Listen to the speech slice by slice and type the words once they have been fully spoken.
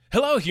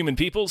Hello, human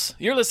peoples.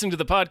 You're listening to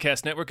the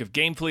podcast network of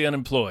Gamefully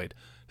Unemployed.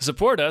 To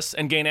support us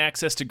and gain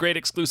access to great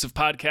exclusive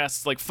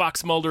podcasts like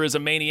Fox Mulder is a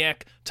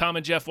Maniac, Tom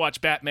and Jeff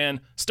Watch Batman,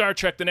 Star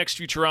Trek The Next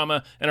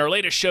Futurama, and our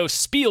latest show,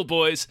 Spiel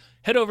Boys,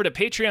 head over to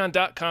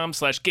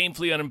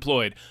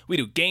patreon.com/gamefullyunemployed. We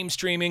do game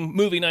streaming,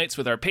 movie nights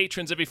with our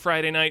patrons every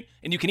Friday night,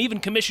 and you can even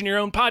commission your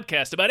own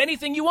podcast about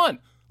anything you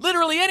want.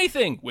 Literally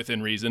anything,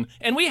 within reason,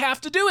 and we have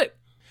to do it.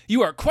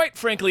 You are quite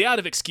frankly out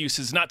of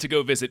excuses not to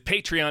go visit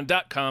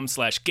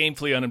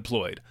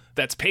patreon.com/gamefullyunemployed.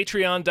 That's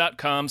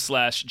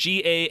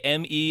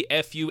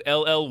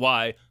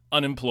patreon.com/GAMEFULLY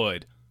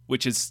unemployed,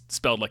 which is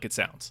spelled like it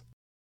sounds.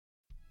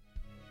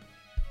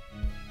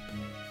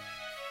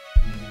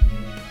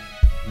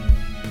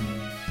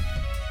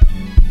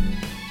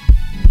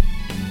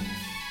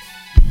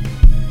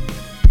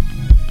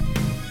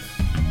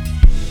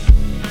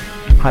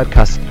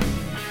 Halbkast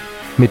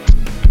mit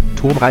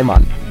Tom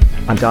Reimann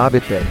und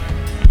David Bell.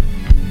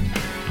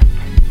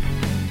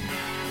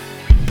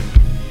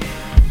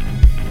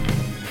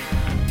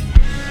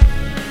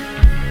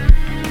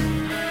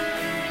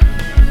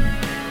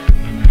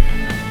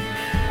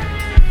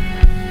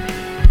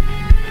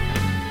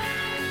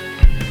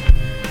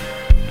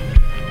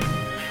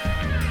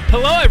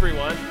 Hello,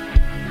 everyone.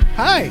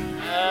 Hi.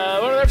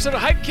 Another episode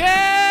of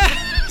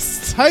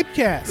Hypecast.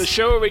 Hypecast. The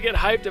show where we get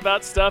hyped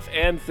about stuff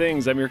and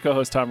things. I'm your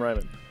co-host, Tom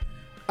Ryman.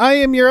 I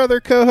am your other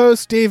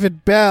co-host,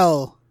 David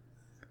Bell.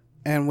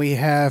 And we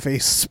have a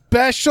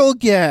special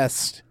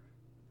guest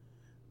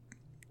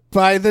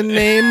by the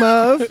name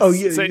of... Oh,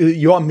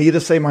 you want me to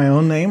say my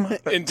own name?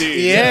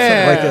 Indeed.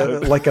 Yeah.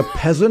 Like a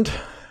peasant?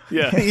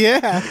 Yeah.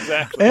 Yeah.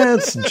 Exactly. And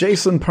it's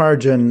Jason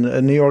Pargin, a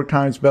New York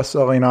Times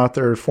bestselling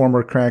author,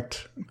 former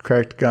cracked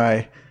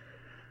guy.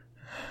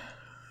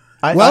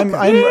 I'm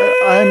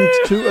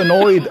too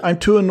annoyed. I'm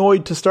too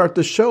annoyed to start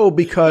the show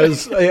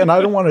because, and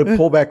I don't want to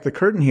pull back the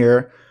curtain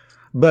here,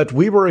 but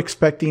we were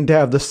expecting to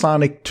have the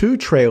Sonic 2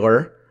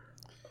 trailer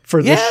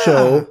for this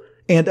show.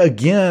 And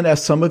again,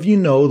 as some of you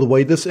know, the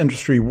way this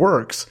industry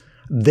works,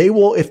 they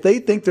will, if they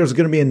think there's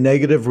going to be a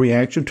negative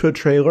reaction to a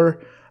trailer,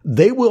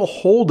 they will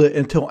hold it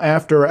until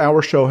after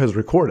our show has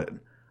recorded.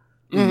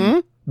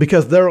 Mm-hmm.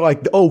 Because they're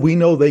like, oh, we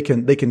know they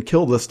can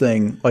kill this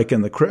thing like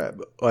in the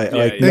crib. No,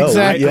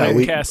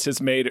 exactly.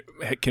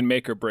 Hypecast can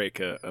make or break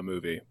a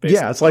movie.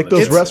 Yeah, it's like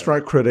those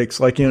restaurant critics,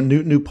 like,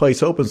 new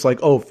place opens, like,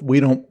 oh, if we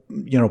don't,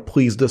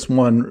 please this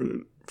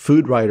one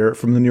food writer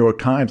from the New York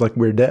Times, like,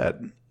 we're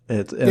dead.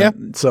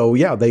 So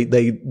yeah,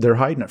 they're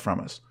hiding it from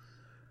us.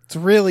 It's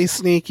really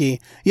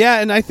sneaky.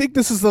 Yeah, and I think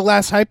this is the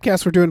last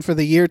Hypecast we're doing for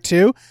the year,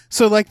 too.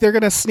 So, they're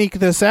going to sneak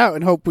this out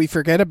and hope we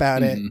forget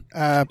about it.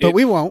 But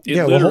we won't.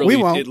 We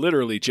won't. It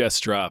literally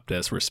just dropped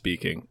as we're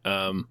speaking.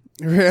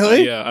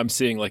 Really? Yeah, I'm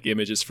seeing,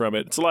 images from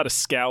it. It's a lot of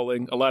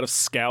scowling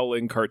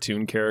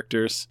cartoon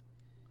characters,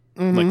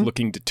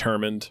 looking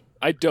determined.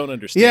 I don't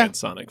understand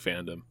Sonic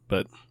fandom,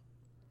 but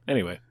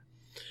anyway.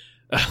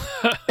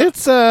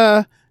 It's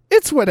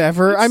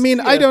whatever.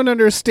 I don't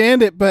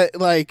understand it, but,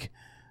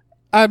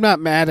 I'm not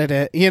mad at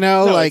it,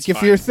 No,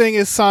 if your thing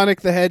is Sonic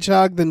the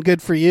Hedgehog, then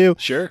good for you.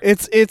 Sure.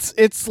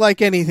 It's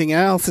like anything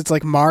else. It's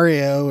like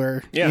Mario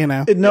or,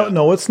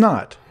 No, it's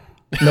not.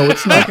 No,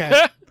 it's not. Okay.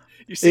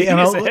 You see,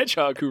 he's a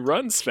hedgehog who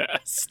runs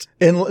fast.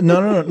 And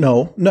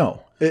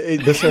no.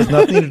 This has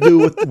nothing to do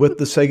with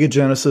the Sega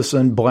Genesis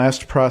and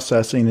blast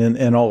processing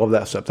and all of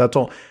that stuff. That's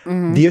all.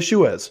 Mm-hmm. The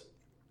issue is,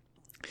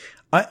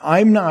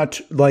 I'm not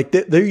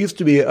there used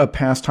to be a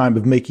pastime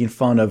of making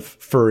fun of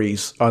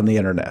furries on the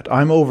internet.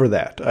 I'm over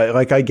that.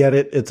 I get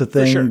it. It's a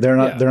thing. Sure. They're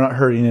not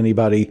hurting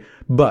anybody.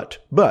 But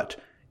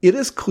it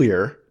is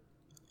clear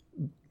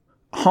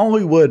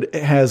Hollywood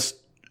is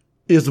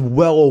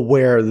well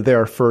aware that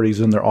there are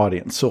furries in their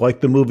audience. So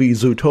the movie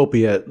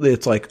Zootopia,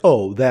 it's like,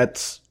 oh,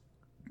 that's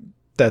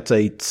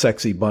a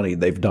sexy bunny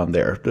they've done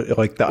there.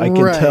 I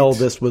can tell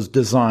this was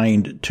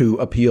designed to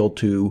appeal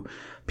to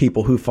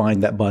people who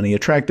find that bunny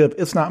attractive.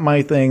 It's not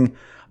my thing,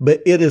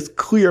 but it is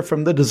clear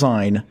from the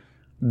design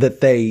that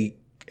they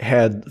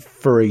had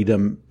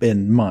furrydom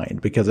in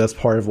mind because that's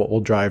part of what will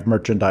drive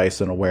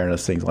merchandise and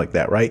awareness, things like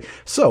that, right?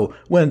 So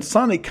when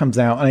Sonic comes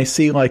out and I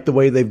see the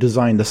way they've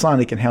designed the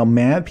Sonic and how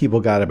mad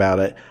people got about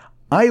it,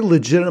 I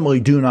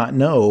legitimately do not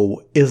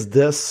know, is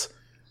this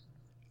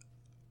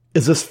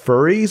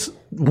furries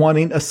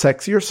wanting a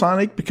sexier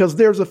Sonic? Because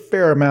there's a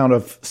fair amount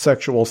of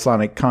sexual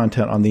Sonic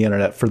content on the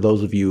internet for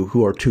those of you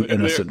who are too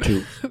innocent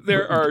to.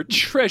 There are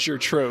treasure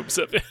troves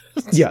of it.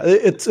 Yeah,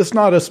 it's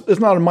not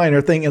a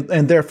minor thing,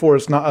 and therefore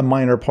it's not a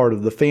minor part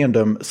of the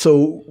fandom.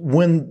 So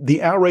when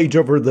the outrage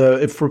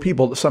over for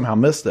people that somehow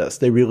missed this,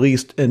 they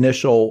released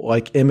initial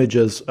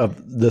images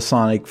of the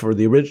Sonic for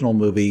the original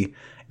movie.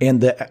 And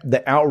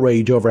the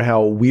outrage over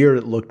how weird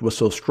it looked was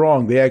so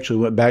strong, they actually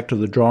went back to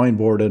the drawing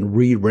board and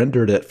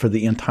re-rendered it for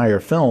the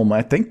entire film.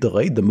 I think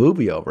delayed the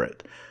movie over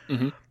it.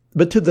 Mm-hmm.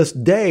 But to this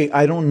day,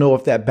 I don't know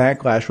if that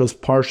backlash was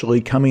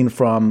partially coming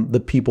from the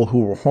people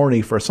who were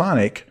horny for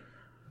Sonic.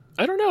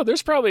 I don't know.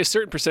 There's probably a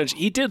certain percentage.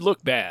 He did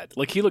look bad.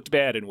 He looked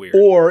bad and weird.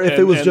 Or if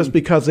it was just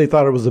because they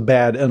thought it was a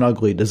bad and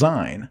ugly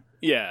design.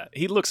 Yeah,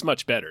 he looks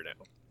much better now.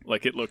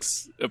 Like, it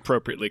looks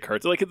appropriately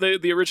cartoon. Like,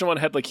 the original one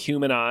had, like,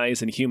 human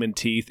eyes and human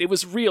teeth. It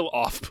was real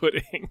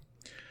off-putting.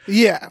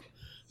 Yeah.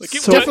 Like,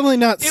 it definitely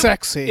not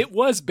sexy. It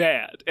was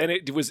bad. And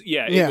it was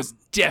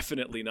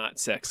definitely not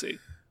sexy.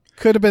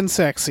 Could have been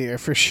sexier,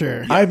 for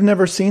sure. I've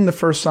never seen the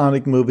first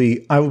Sonic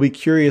movie. I would be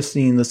curious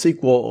seeing the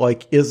sequel.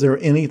 Like, is there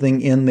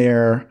anything in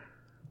there,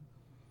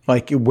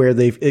 like, where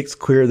it's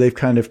clear they've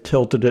kind of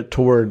tilted it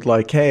toward,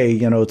 like, hey,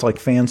 it's like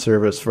fan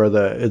service for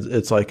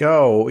it's like,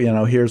 oh,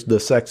 here's the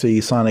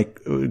sexy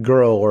Sonic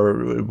girl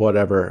or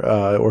whatever,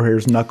 or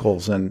here's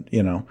Knuckles and,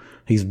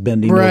 he's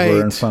bending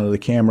over in front of the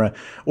camera.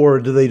 Or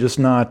do they just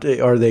not,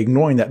 are they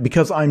ignoring that?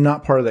 Because I'm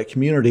not part of that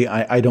community,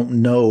 I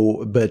don't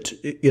know, but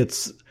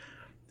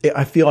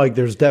I feel like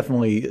there's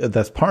definitely,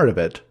 that's part of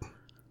it.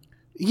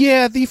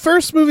 Yeah, the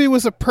first movie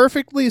was a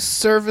perfectly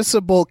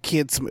serviceable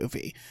kids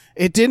movie.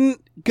 It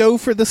didn't go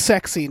for the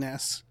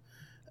sexiness.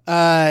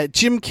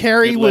 Jim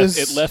Carrey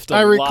it left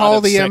a lot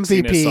of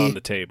sexiness on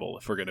the table,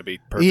 if we're going to be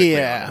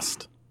perfectly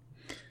honest.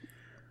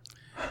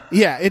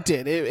 Yeah, it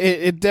did.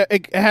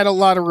 It had a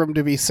lot of room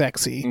to be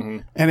sexy,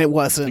 and it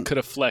wasn't. It could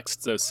have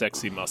flexed those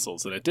sexy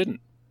muscles, and it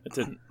didn't.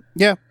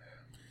 Yeah.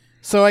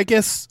 So I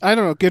guess, I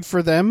don't know, good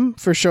for them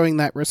for showing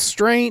that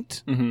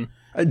restraint.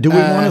 Mm-hmm. Do we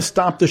want to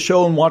stop the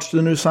show and watch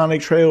the new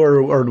Sonic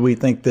trailer, or do we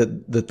think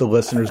that the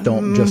listeners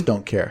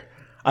don't care?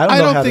 I don't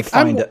know how to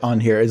find it on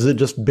here. Is it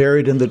just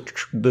buried in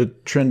the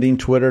trending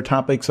Twitter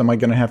topics? Am I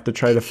going to have to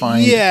try to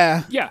find?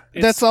 Yeah.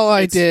 That's all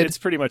I did. It's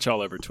pretty much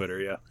all over Twitter.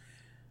 Yeah.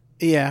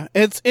 Yeah.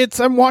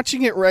 I'm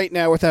watching it right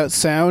now without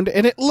sound,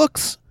 and it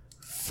looks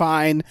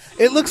fine.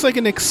 It looks like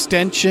an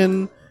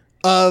extension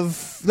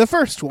of the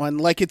first one.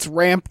 Like, it's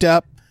ramped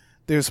up.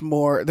 There's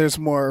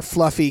more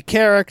fluffy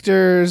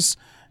characters.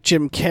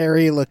 Jim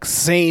Carrey looks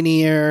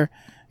zanier.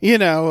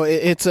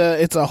 It's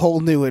a whole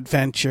new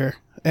adventure.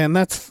 And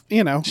that's,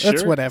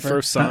 that's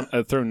whatever.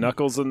 Throw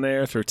Knuckles in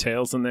there, throw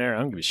Tails in there. I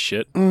don't give a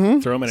shit. Mm-hmm.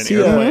 Throw them in an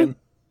airplane.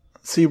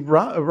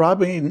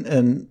 Robbing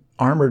an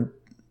armored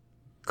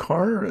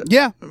car?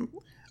 Yeah.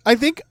 I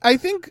think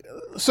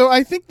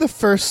the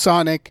first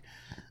Sonic,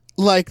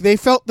 like, they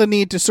felt the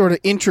need to sort of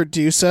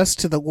introduce us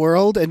to the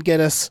world and get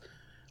us,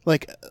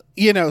 like,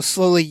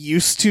 slowly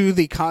used to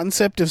the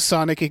concept of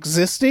Sonic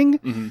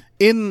existing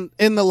in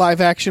the live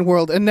action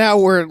world. And now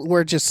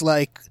we're just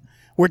like,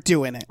 we're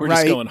doing it. We're right?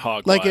 just going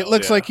hog like wild, it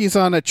looks like he's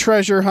on a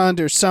treasure hunt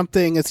or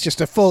something. It's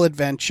just a full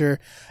adventure.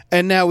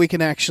 And now we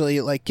can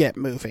actually, like, get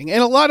moving.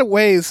 In a lot of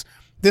ways,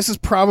 this is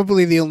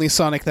probably the only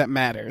Sonic that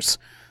matters.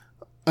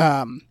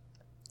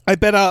 I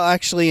bet I'll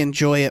actually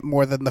enjoy it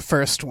more than the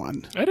first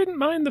one. I didn't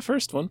mind the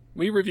first one.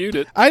 We reviewed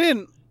it. I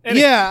didn't.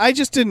 I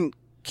just didn't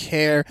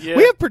care. Yeah.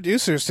 We have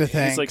producers to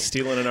thank. He's like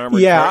stealing an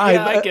armored car.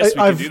 I guess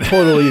we can do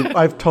that.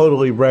 I've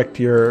totally wrecked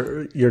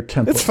your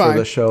template for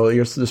the show.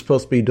 You're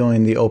supposed to be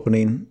doing the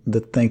opening, the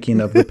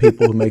thanking of the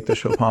people who make the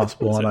show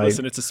possible.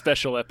 Listen, it's a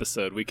special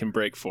episode. We can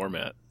break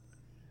format.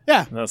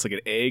 Yeah. Now it's like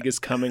an egg is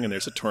coming and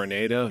there's a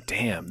tornado.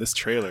 Damn, this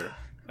trailer.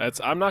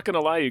 I'm not going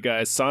to lie, you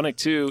guys. Sonic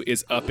 2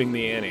 is upping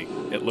the ante.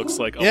 It looks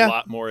like a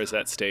lot more is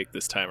at stake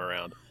this time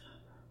around.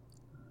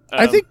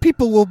 I think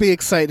people will be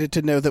excited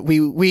to know that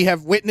we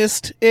have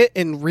witnessed it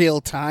in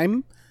real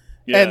time,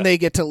 and they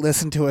get to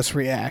listen to us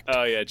react.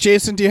 Oh, yeah.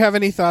 Jason, do you have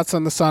any thoughts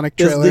on the Sonic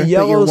trailer? Is the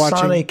yellow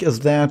Sonic, is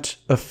that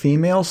a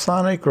female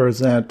Sonic, or is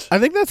that... I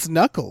think that's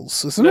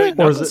Knuckles, isn't it?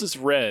 Knuckles is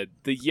red.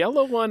 The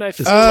yellow one, I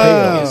feel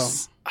like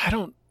is... I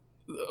don't...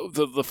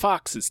 The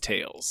fox is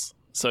Tails.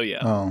 So,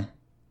 yeah.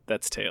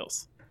 That's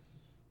Tails.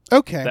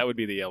 Okay. That would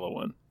be the yellow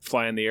one.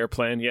 Flying the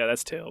airplane, yeah,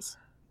 that's Tails.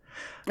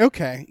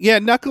 Okay. Yeah,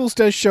 Knuckles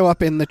does show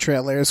up in the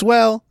trailer as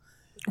well.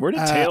 Where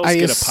did Tails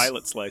get a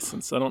pilot's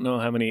license? I don't know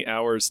how many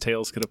hours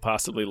Tails could have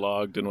possibly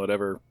logged in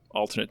whatever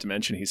alternate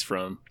dimension he's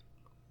from.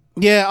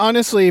 Yeah,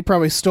 honestly, he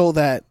probably stole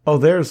that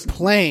there's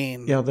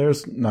plane. Yeah,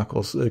 there's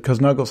Knuckles,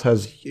 because Knuckles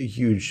has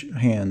huge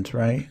hands,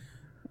 right?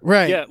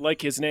 Right. Yeah,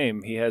 like his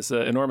name. He has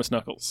enormous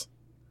knuckles.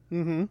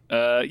 Mm-hmm.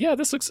 Yeah,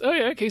 this looks... Oh,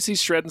 yeah,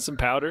 Casey's shredding some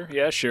powder.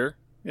 Yeah, sure.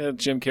 Yeah,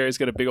 Jim Carrey's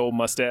got a big old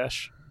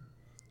mustache.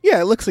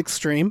 Yeah, it looks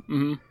extreme.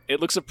 Mm-hmm.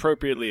 It looks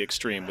appropriately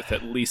extreme with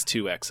at least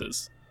 2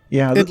 X's.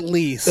 Yeah, at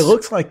least. It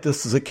looks like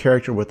this is a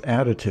character with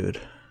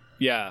attitude.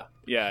 Yeah.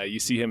 You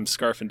see him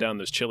scarfing down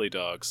those chili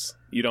dogs.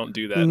 You don't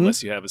do that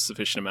unless you have a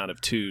sufficient amount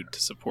of tude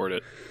to support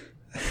it.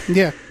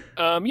 Yeah.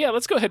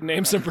 Let's go ahead and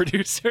name some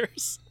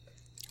producers.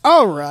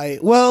 All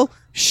right. Well,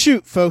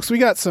 shoot, folks. We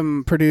got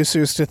some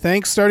producers to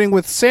thank, starting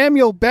with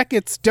Samuel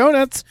Beckett's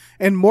Donuts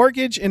and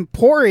Mortgage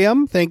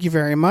Emporium. Thank you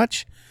very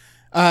much.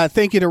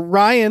 Thank you to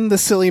Ryan, the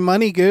Silly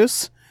Money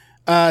Goose.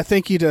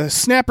 Thank you to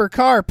Snapper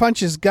Carr,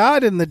 Punches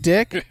God in the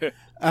Dick.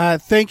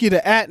 Thank you to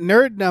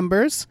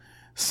 @NerdNumbers.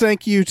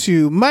 Thank you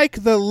to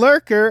Mike the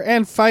Lurker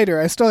and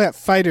Fighter. I still got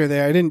Fighter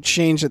there. I didn't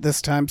change it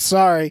this time.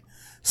 Sorry,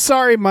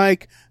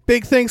 Mike.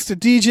 Big thanks to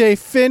DJ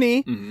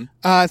Finney.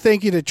 Mm-hmm.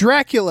 Thank you to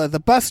Dracula, the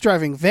bus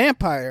driving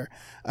vampire.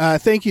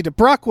 Thank you to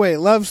Brockway,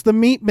 loves the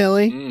meat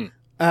Millie.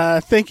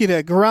 Thank you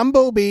to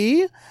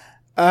Grumblebee.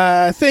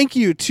 Thank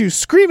you to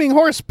Screaming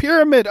Horse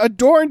Pyramid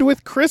adorned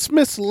with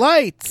Christmas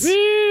lights.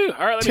 Woo!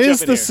 All right, let me Tis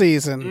jump in the here.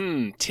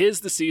 season.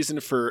 Tis the season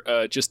for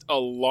just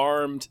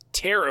alarmed,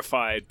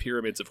 terrified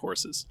pyramids of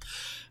horses.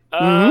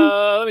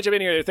 Let me jump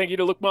in here. Thank you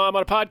to Look Mom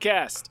on a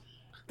podcast.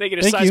 Thank you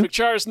to Thank you. Seismic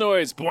Char's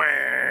Noise.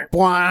 Bwah.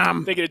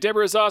 Bwam. Thank you to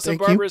Deborah is awesome,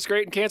 Thank you. Barbara is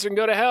great, and Cancer can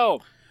go to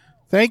hell.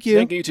 Thank you.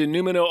 Thank you to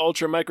Numino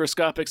Ultra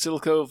Microscopic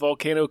Silico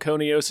Volcano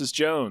Coniosis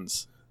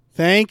Jones.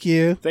 Thank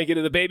you. Thank you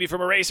to the baby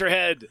from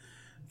Eraserhead.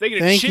 Thank you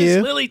to Thank Chiz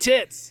you. Lily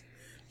Tits.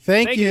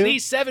 Thank Thank you to you.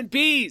 these 7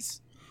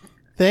 Ps.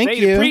 Thank you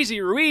you. to Breezy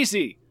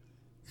Ruizy.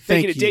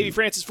 Thank you to Davey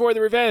Francis for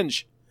the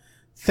Revenge.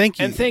 Thank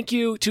you. And thank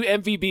you to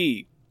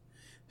MVB.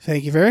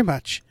 Thank you very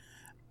much.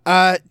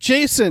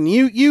 Jason,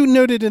 you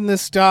noted in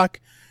this doc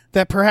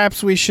that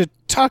perhaps we should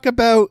talk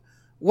about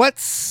what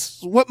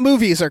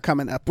movies are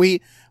coming up.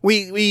 We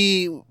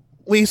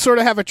sort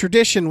of have a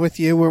tradition with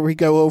you where we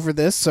go over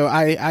this, so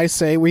I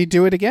say we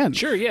do it again.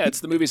 Sure, yeah,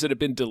 it's the movies that have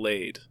been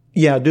delayed.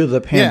 Yeah, due to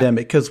the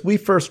pandemic, because we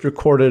first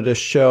recorded a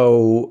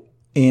show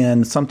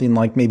in something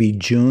like maybe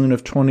June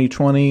of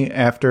 2020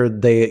 after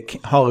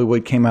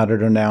Hollywood came out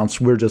and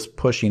announced we're just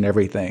pushing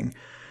everything.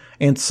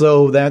 And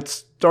so that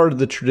started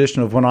the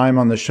tradition of when I'm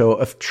on the show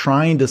of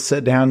trying to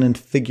sit down and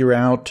figure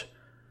out,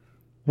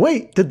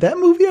 wait, did that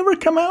movie ever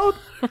come out?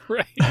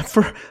 Right.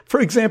 For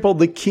example,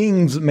 The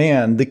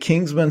Kingsman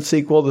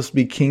sequel, this would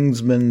be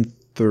Kingsman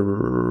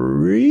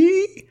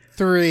 3?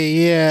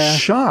 3, yeah.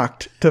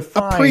 Shocked to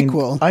find a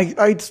prequel.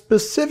 I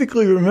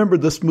specifically remember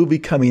this movie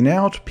coming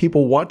out,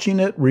 people watching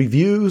it,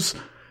 reviews,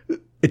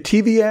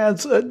 TV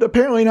ads.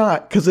 Apparently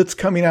not, because it's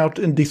coming out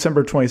in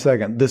December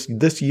 22nd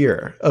this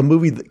year. A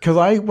movie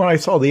because when I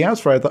saw the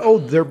ads for it, I thought, oh,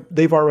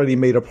 they've already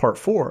made a part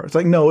 4. It's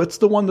like, no, it's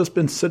the one that's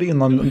been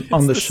sitting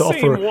on the shelf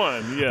for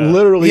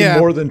literally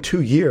more than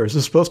 2 years.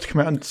 It's supposed to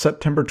come out in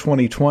September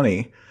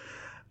 2020.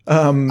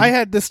 I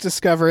had this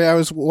discovery. I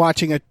was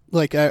watching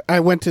I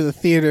went to the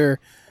theater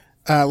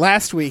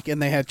last week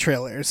and they had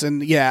trailers,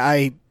 and yeah,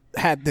 I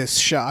had this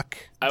shock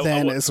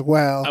as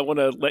well. I want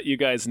to let you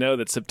guys know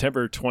that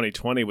September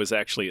 2020 was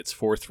actually its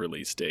 4th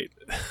release date.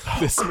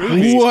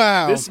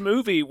 This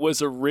movie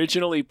was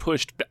originally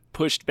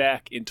pushed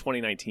back in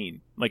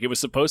 2019. Like, it was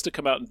supposed to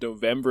come out in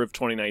November of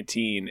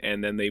 2019,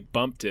 and then they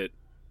bumped it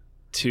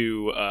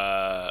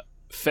to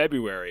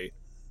February,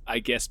 I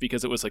guess,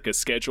 because it was like a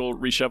schedule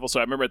reshuffle. So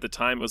I remember at the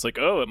time it was like,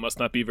 oh, it must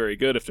not be very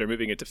good if they're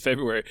moving it to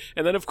February.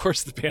 And then, of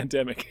course, the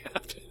pandemic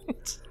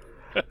happened.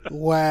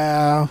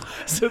 Wow.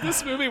 So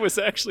this movie was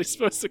actually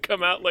supposed to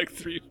come out like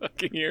 3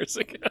 fucking years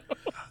ago.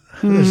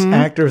 There's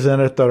actors in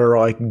it that are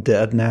like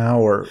dead now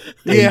or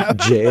in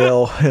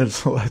jail.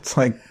 It's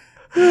like,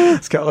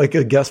 it's got like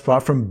a guest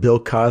spot from Bill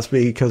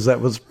Cosby because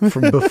that was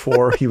from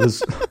before he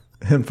was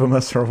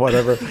infamous or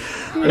whatever.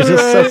 It's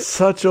just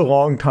such a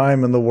long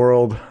time in the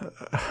world.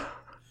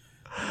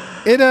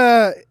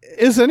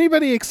 Is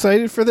anybody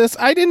excited for this?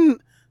 I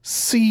didn't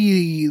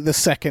see the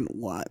second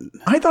one.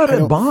 I thought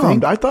it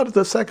bombed. I thought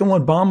the second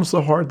one bombed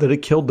so hard that it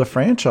killed the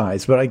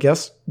franchise, but I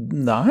guess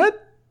not.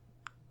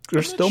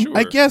 Sure.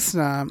 I guess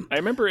not. I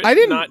remember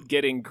it not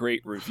getting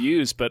great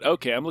reviews, but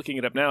okay, I'm looking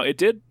it up now.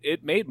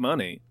 It made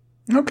money.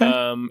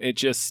 Okay. It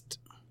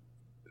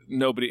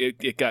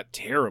got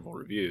terrible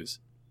reviews.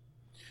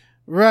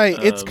 Right.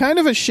 It's kind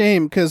of a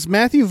shame because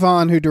Matthew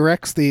Vaughn, who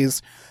directs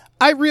these,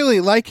 I really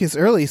like his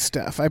early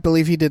stuff. I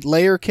believe he did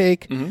Layer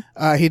Cake.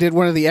 Mm-hmm. He did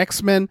one of the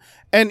X-Men.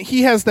 And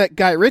he has that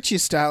Guy Ritchie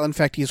style. In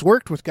fact, he's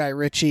worked with Guy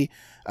Ritchie.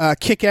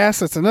 Kick-Ass,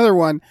 that's another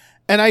one.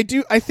 And I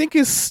think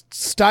his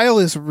style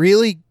is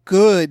really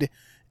good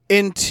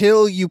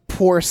until you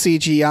pour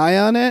CGI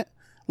on it.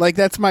 Like,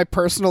 that's my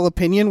personal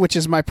opinion, which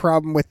is my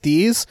problem with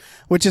these,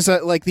 which is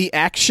that, like, the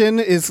action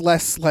is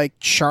less, like,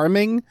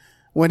 charming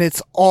when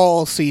it's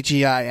all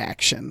CGI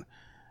action.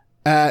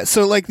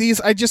 So, like,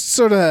 these, I just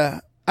sort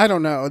of, I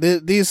don't know.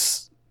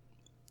 These,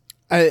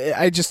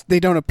 they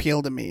don't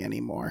appeal to me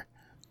anymore.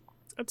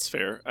 That's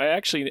fair.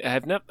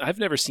 I've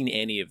never seen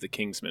any of the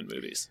Kingsman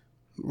movies.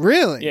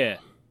 Really? Yeah.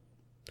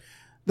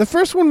 The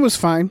first one was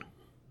fine.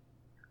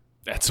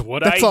 That's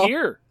what I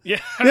hear.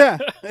 Yeah. Yeah.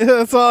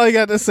 That's all I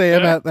got to say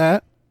about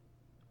that.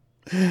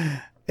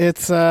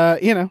 It's,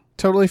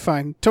 totally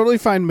fine. Totally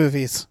fine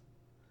movies.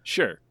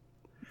 Sure.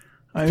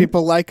 If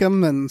people like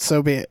them, then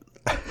so be it.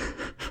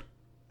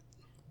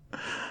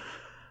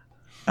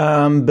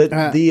 But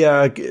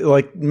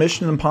the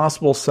Mission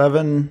Impossible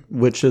 7,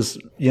 which is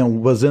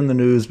was in the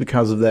news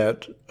because of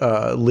that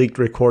leaked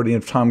recording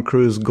of Tom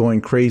Cruise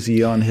going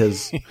crazy on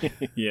his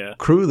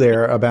crew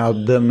there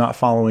about them not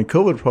following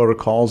COVID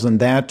protocols, and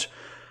that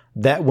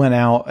went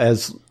out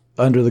as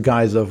under the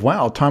guise of,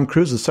 wow, Tom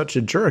Cruise is such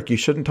a jerk, you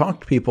shouldn't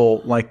talk to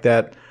people like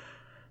that.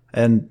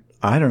 And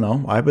I don't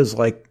know, I was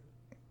like,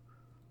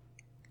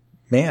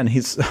 man,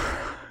 he's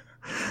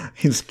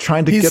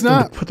trying to get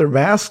them to put their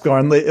masks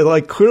on.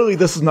 Like, clearly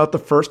this is not the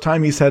first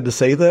time he's had to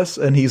say this,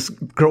 and he's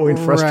growing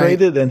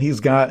frustrated, and he's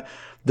got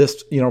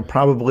this,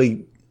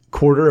 probably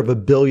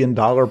 $250 million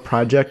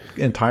project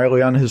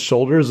entirely on his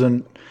shoulders.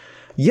 And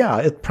yeah,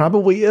 it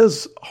probably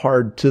is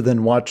hard to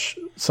then watch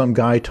some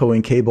guy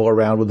towing cable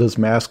around with his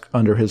mask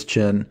under his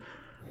chin,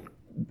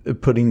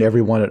 putting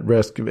everyone at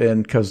risk.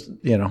 And because,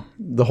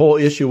 the whole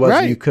issue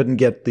was you couldn't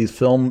get these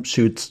film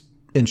shoots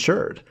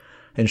insured.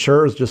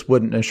 Insurers just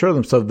wouldn't insure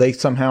them. So they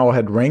somehow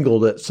had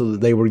wrangled it so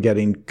that they were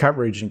getting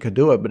coverage and could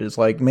do it. But it's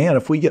like, man,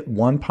 if we get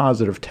one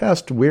positive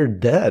test, we're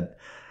dead.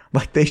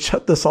 Like, they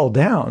shut this all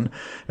down.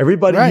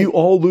 Everybody, you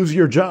all lose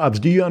your jobs.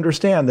 Do you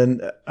understand?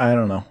 And I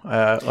don't know.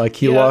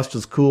 He lost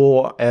his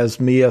cool. As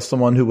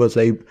someone who was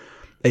a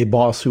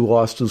boss who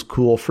lost his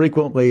cool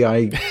frequently,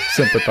 I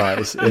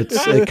sympathize.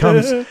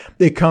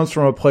 It comes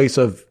from a place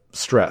of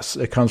stress.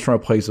 It comes from a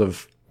place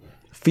of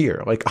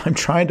fear. Like, I'm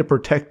trying to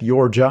protect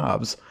your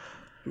jobs.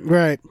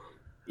 Right.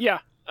 Yeah.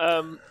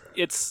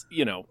 It's,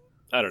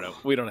 I don't know.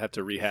 We don't have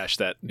to rehash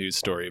that news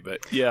story, but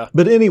yeah.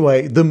 But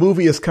anyway, the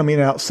movie is coming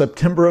out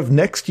September of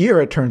next year,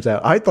 it turns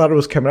out. I thought it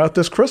was coming out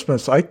this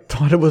Christmas. I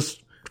thought it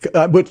was,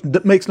 which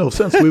makes no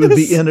sense. We would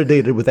be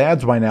inundated with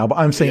ads by now. But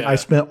I'm saying I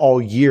spent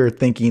all year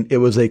thinking it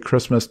was a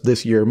Christmas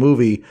this year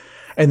movie.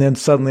 And then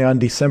suddenly on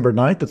December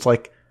 9th, it's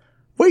like,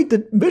 wait,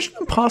 did Mission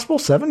Impossible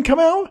 7 come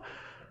out?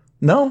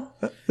 No,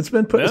 it's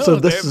been put. No, so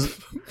this is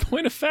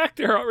point of fact.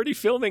 They're already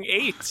filming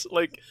 8.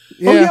 They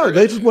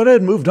just went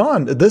ahead and moved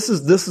on. This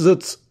is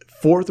its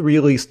 4th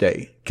release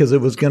day because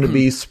it was going to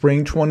be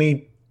spring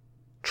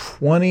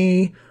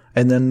 2020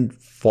 and then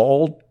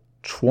fall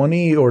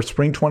 20 or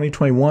spring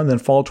 2021, then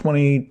fall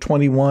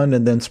 2021,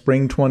 and then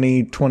spring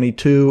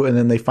 2022, and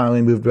then they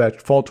finally moved back to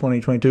fall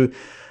 2022.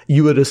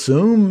 You would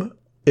assume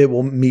it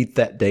will meet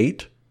that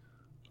date.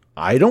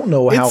 I don't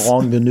know how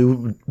long the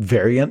new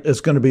variant is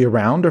going to be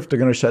around, or if they're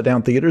going to shut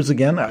down theaters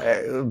again.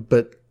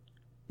 But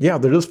yeah,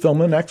 they're just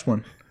filming the next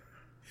one.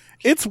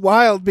 It's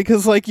wild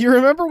because, you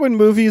remember when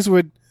movies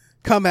would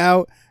come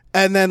out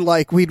and then,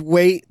 they'd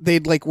wait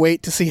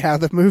to see how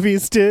the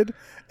movies did,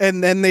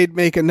 and then they'd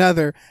make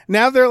another.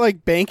 Now they're,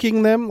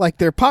 banking them like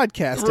they're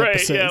podcast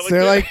episodes. Yeah,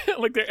 they're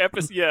they're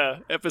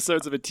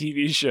episodes of a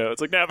TV show. It's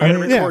like, now we're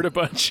going to record a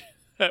bunch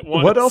at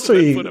once. What else are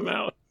you put them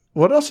out?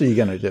 What else are you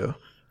going to do?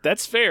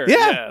 That's fair.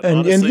 Yeah.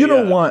 And you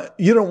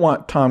don't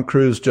want Tom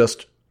Cruise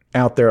just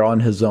out there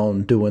on his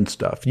own doing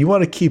stuff. You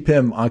want to keep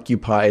him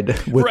occupied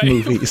with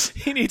movies.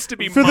 He needs to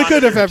be for the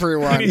good of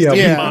everyone. He needs to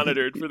be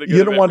monitored for the good.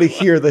 You don't want to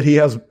hear that he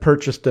has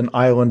purchased an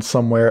island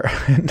somewhere.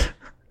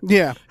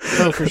 Yeah.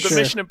 Oh, for the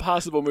Mission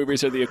Impossible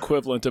movies are the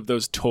equivalent of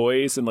those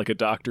toys in a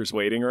doctor's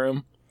waiting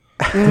room.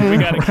 We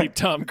got to keep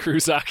Tom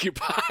Cruise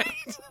occupied.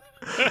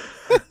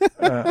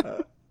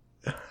 I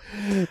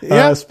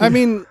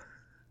mean,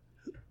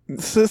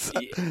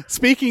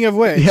 speaking of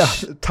which,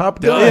 Top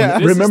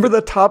Gun. Remember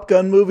the Top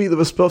Gun movie that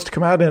was supposed to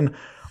come out in,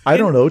 I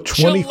don't know,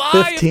 2015?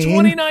 July of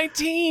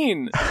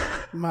 2019.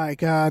 My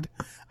God.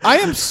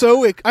 I'm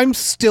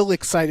still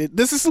excited.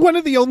 This is one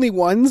of the only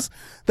ones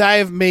that I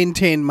have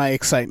maintained my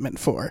excitement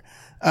for.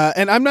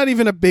 And I'm not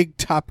even a big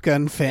Top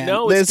Gun fan.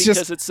 No, it's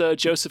because it's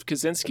Joseph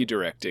Kosinski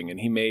directing, and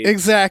he made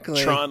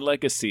Tron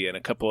Legacy and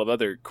a couple of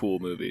other cool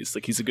movies.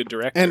 He's a good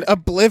director. And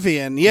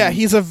Oblivion. Yeah,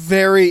 he's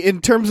in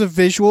terms of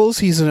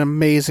visuals, he's an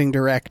amazing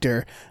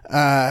director.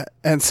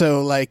 And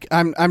so,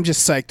 I'm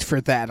just psyched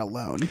for that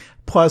alone.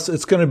 Plus,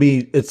 it's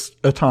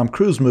a Tom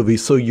Cruise movie,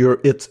 so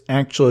it's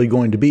actually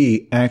going to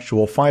be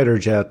actual fighter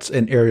jets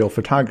and aerial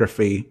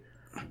photography.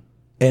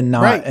 And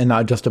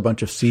not just a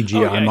bunch of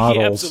CGI models.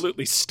 He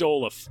absolutely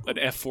stole an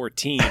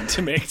F-14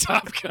 to make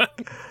Top Gun.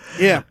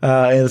 Yeah,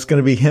 and it's going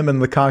to be him in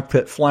the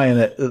cockpit flying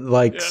it.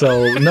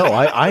 So, no,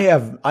 I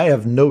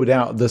have no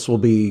doubt this will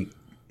be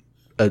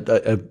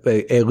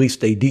at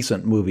least a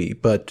decent movie.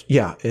 But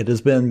yeah, it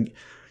has been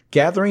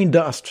gathering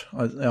dust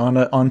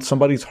on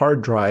somebody's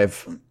hard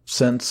drive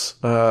since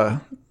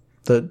the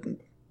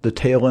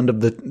tail end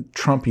of the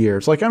Trump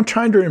years. I'm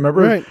trying to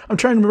remember. Right. I'm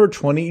trying to remember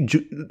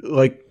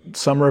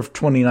summer of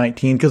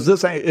 2019,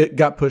 because it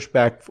got pushed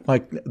back.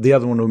 The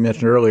other one we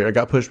mentioned earlier, it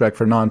got pushed back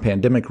for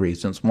non-pandemic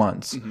reasons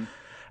once,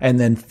 and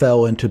then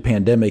fell into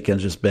pandemic and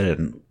just been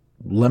in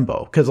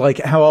limbo. Because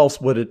how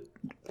else would it?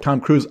 Tom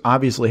Cruise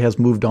obviously has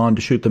moved on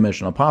to shoot the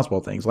Mission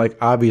Impossible things.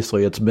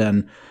 Obviously it's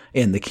been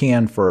in the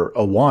can for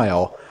a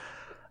while.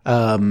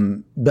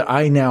 But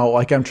I now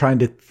I'm trying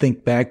to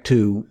think back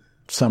to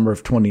summer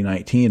of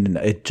 2019, and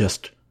it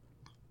just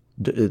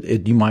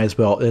you might as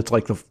well. It's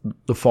like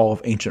the fall of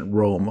ancient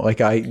Rome.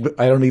 I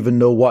don't even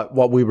know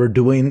what we were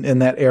doing in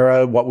that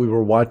era, what we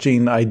were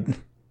watching. I don't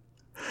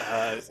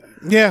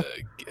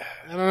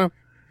know.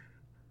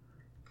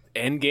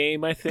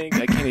 Endgame, I think.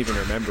 I can't even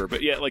remember.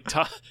 But yeah,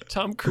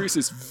 Tom Cruise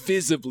is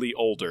visibly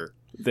older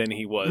than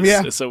he was.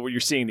 Yeah. So when you're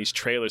seeing these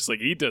trailers,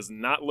 he does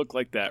not look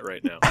like that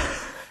right now.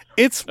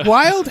 It's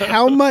wild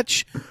how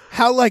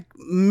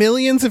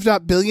millions, if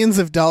not billions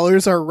of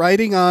dollars are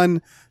riding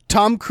on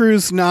Tom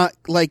Cruise not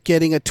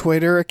getting a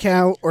Twitter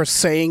account or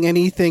saying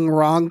anything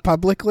wrong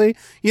publicly.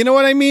 You know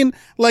what I mean?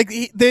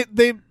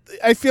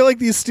 I feel like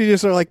these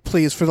studios are like,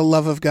 please, for the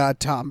love of God,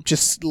 Tom,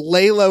 just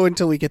lay low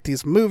until we get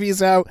these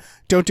movies out.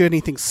 Don't do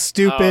anything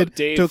stupid.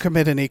 Dave, don't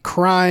commit any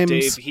crimes.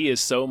 Dave, he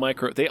is so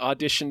micro. They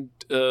auditioned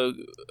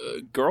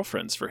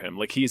girlfriends for him.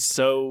 Like, he's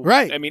so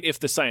right. I mean, if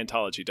the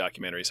Scientology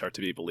documentaries are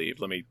to be believed,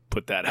 let me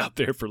put that out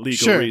there for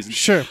legal reasons.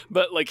 Sure.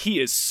 But like, he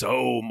is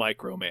so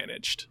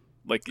micromanaged.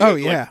 Like,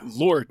 yeah.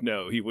 Lord,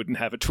 no, he wouldn't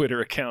have a Twitter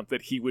account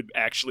that he would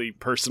actually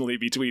personally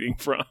be tweeting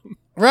from.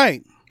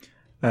 Right.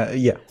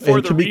 Yeah. For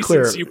and the to be reasons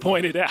clear, you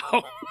pointed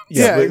out.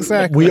 Yeah,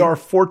 exactly. We are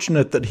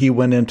fortunate that he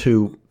went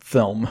into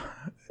film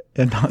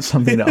and not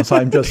something else.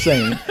 I'm just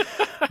saying.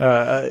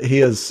 He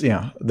is,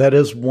 that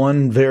is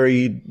one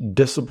very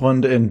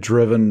disciplined and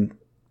driven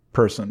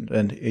person.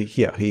 And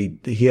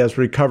he has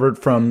recovered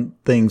from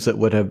things that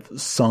would have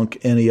sunk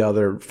any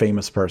other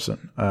famous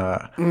person.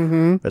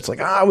 It's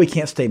like, we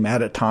can't stay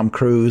mad at Tom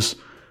Cruise.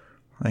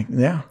 Like,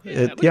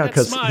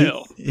 because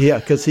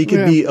he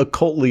could be a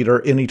cult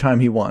leader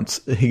anytime he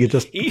wants. He could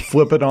just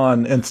flip it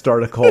on and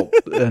start a cult.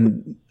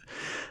 And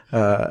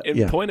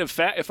point of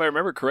fact, if I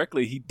remember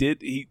correctly,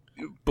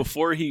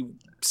 before he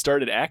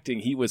started acting,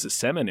 he was a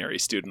seminary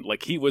student.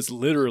 Like, he was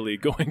literally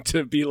going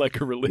to be like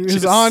a religious. He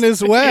was on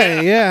his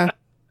way. Yeah.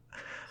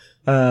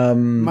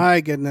 My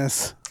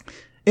goodness.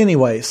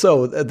 Anyway,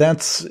 so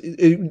that's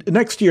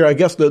next year. I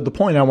guess the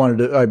point I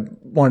wanted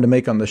to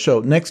make on the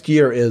show next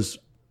year is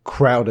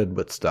crowded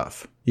with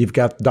stuff. You've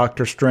got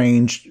Doctor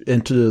Strange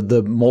into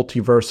the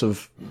multiverse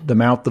of the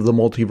mouth of the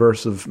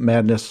multiverse of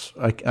madness.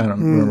 I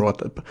don't remember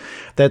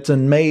that's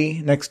in May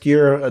next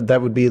year.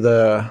 That would be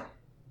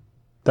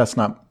that's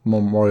not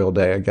Memorial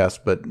Day, I guess,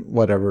 but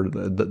whatever,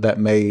 that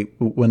May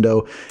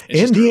window.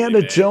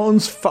 Indiana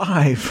Jones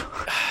 5.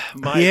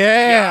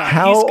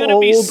 Yeah. He's going to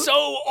be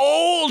so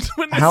old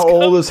when this How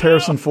old is out.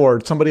 Harrison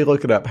Ford? Somebody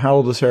look it up. How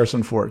old is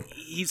Harrison Ford?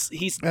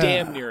 He's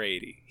damn near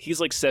 80. He's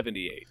like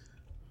 78.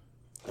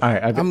 All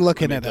right, I'm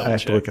looking it up. I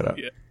have to look it up.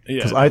 Yeah.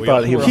 Because I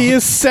thought he was. He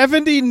is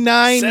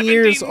 79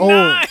 years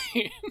old.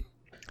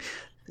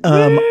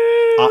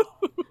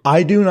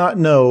 I do not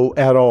know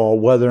at all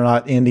whether or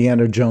not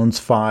Indiana Jones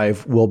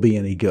 5 will be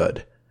any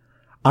good.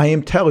 I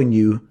am telling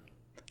you,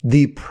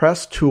 the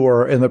press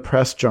tour and the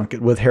press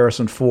junket with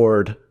Harrison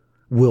Ford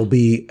will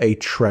be a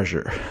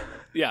treasure.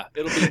 Yeah,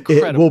 it'll be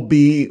incredible. It will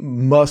be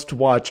must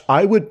watch.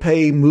 I would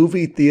pay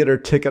movie theater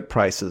ticket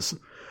prices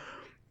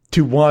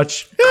to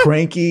watch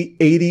cranky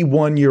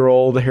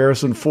 81-year-old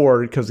Harrison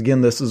Ford, because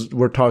again,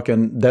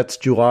 that's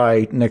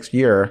July next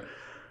year,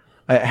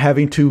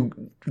 having to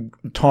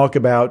talk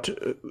about,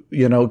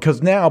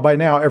 because by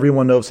now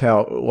everyone knows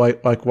how,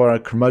 like what a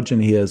curmudgeon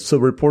he is. So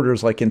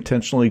reporters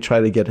intentionally try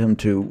to get him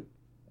to,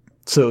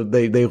 so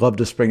they love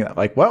to spring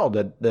that, well,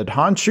 did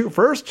Han shoot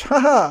first?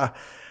 Ha!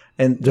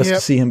 And just to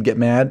see him get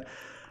mad.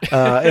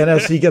 And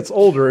as he gets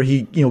older,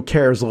 he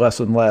cares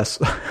less and less,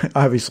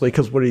 obviously,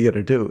 because what are you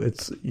going to do?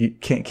 You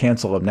can't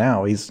cancel him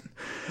now. He's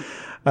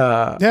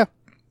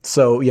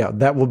So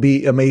that will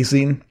be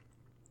amazing.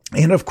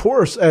 And of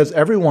course, as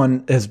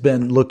everyone has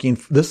been looking,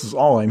 this is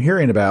all I'm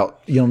hearing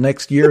about.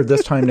 Next year,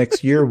 this time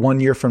next year, 1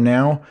 year from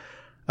now,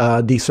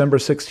 December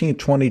 16th,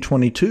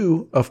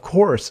 2022. Of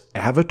course,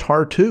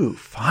 Avatar 2.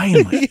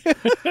 Finally,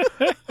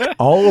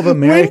 all of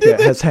America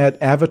has had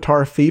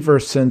Avatar fever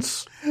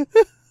since.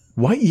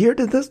 What year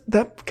did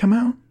that come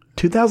out?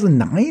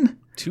 2009?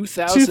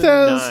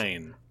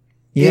 2009.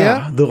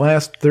 Yeah, the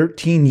last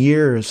 13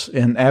 years.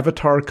 And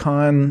Avatar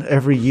Con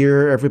every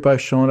year,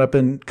 everybody's showing up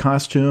in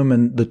costume,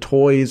 and the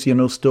toys,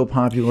 still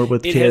popular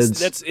with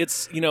kids.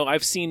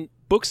 I've seen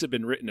books have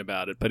been written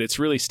about it, but it's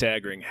really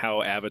staggering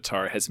how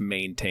Avatar has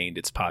maintained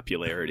its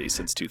popularity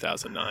since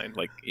 2009.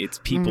 Like, it's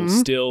people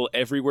still,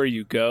 everywhere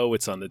you go,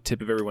 it's on the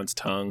tip of everyone's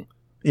tongue.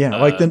 Yeah,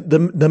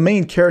 the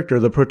main character,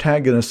 the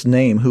protagonist's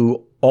name,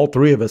 who all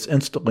three of us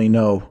instantly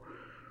know.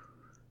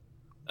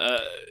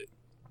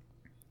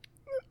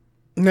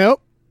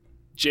 Nope.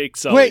 Jake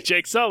Sully. Wait.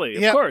 Jake Sully,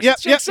 of Yep, course. yep,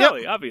 It's Jake yep,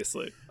 Sully,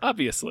 obviously.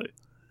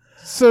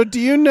 So do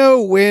you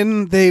know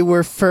when they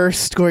were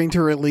first going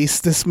to release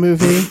this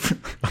movie?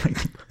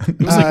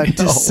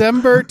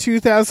 December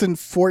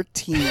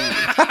 2014.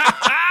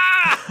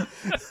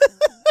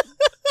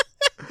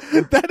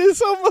 That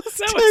is almost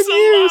 10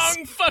 years.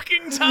 Long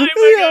fucking time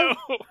ago.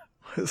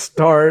 Was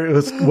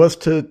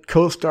to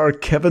co-star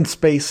Kevin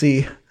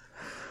Spacey.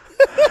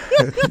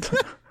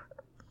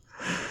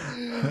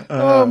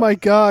 Oh my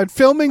God.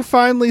 Filming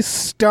finally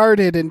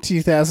started in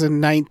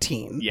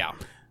 2019. Yeah.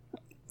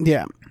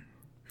 Yeah.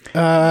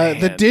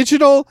 The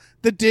digital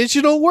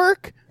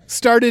work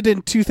started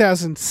in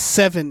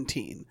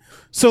 2017.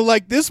 So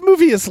this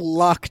movie is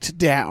locked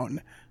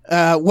down.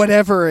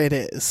 Whatever it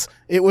is.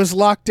 It was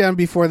locked down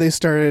before they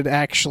started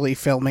actually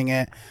filming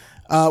it.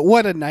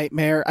 What a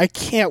nightmare. I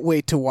can't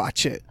wait to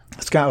watch it.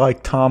 It's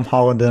got Tom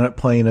Holland in it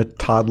playing a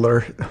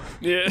toddler.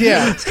 Yeah.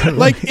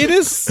 It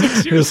is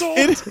 6 years old.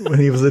 When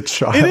he was a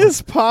child. It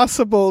is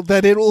possible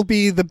that it will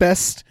be the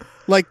best,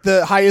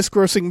 the highest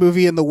grossing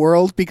movie in the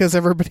world, because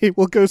everybody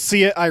will go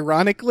see it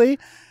ironically.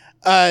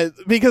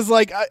 Because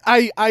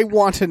I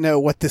want to know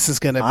what this is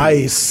going to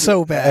be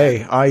so bad.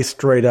 Hey, I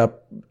straight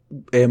up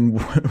am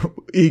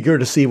eager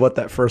to see what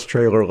that first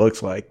trailer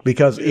looks like,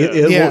 because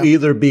it Yeah. will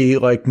either be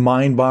like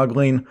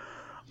mind-boggling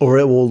or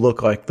it will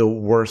look like the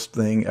worst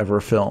thing ever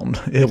filmed.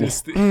 It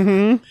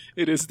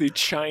is the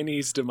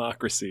Chinese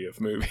democracy of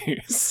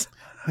movies.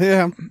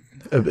 Yeah.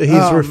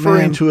 He's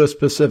referring man. to a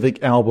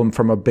specific album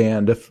from a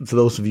band. If for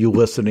those of you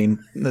listening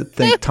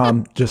think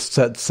Tom just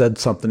said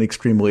something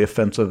extremely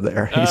offensive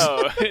there.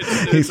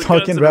 He's a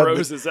talking Guns N' about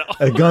Roses album.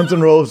 a Guns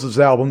N'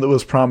 Roses album that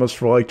was promised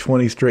for like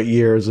 20 straight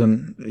years,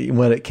 and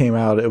when it came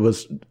out, it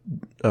was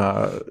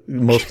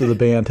most of the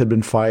band had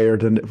been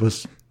fired, and it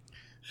was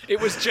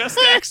just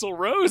Axl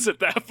Rose at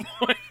that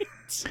point.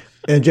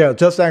 and yeah,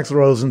 just Axl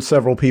Rose and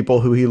several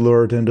people who he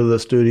lured into the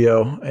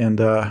studio, and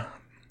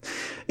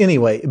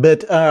anyway,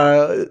 but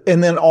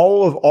and then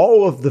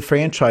all of the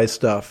franchise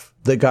stuff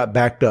that got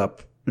backed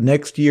up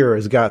next year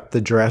has got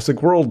the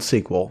Jurassic World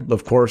sequel,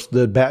 of course,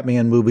 the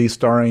Batman movie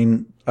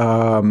starring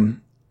Robert.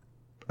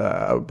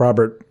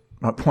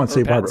 I want to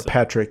say Robert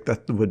Patrick.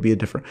 That would be a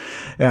different.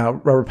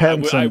 Robert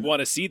Pattinson. I want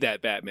to see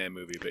that Batman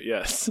movie, but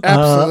yes.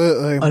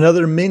 Absolutely.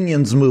 Another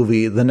Minions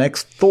movie, the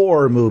next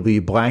Thor movie,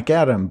 Black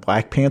Adam,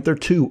 Black Panther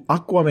 2,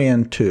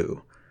 Aquaman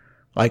 2.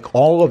 Like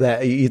all of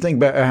that, you think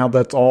about how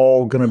that's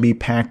all going to be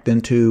packed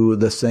into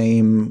the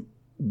same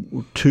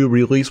 2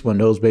 release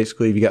windows.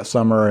 Basically, you got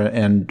summer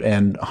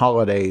and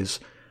holidays,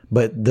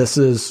 but this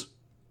is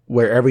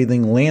where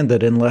everything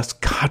landed, unless,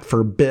 God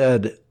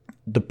forbid,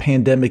 the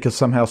pandemic is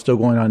somehow still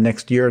going on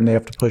next year and they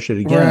have to push it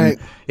again. Right.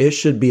 It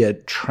should be a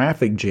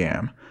traffic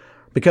jam,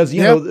 because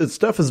you know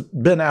stuff has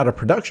been out of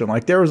production.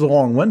 Like there was a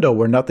long window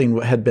where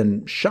nothing had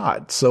been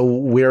shot, so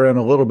we're in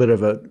a little bit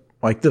of a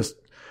like this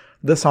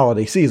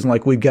holiday season.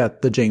 Like we've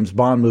got the James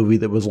Bond movie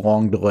that was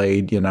long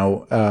delayed,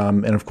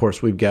 and of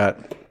course we've got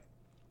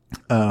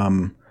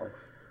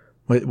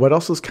what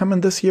else is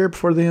coming this year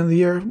before the end of the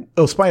year?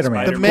 Oh,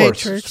 Spider-Man, The of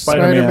Matrix, course.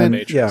 Spider-Man.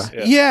 Matrix,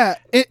 Yeah,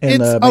 it's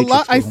a Matrix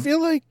lot. I film. feel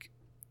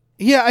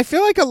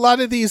like a lot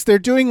of these they're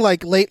doing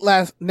like late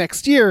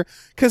next year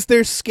because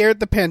they're scared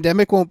the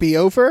pandemic won't be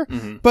over.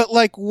 Mm-hmm. But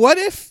like, what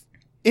if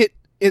it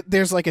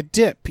there's like a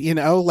dip?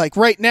 Like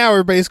right now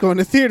everybody's going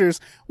to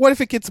theaters. What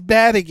if it gets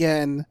bad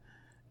again,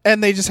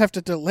 and they just have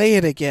to delay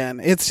it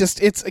again?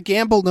 It's a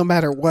gamble no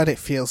matter what it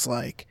feels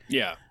like.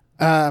 Yeah.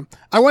 I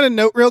want to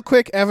note real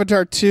quick,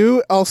 Avatar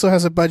 2 also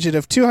has a budget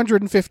of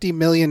 $250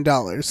 million.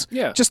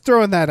 Yeah. Just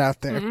throwing that out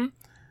there. Mm-hmm.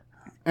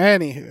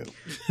 Anywho.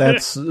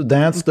 That's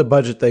the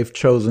budget they've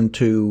chosen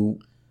to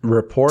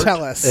report.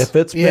 Tell us. If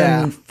it's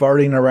been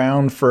farting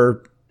around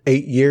for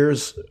 8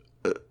 years,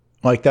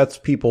 like that's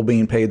people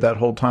being paid that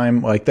whole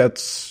time. Like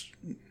that's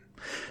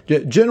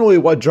generally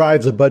what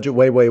drives a budget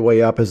way, way,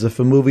 way up is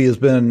if a movie has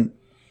been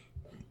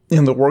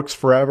in the works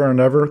forever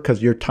and ever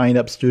because you're tying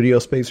up studio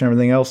space and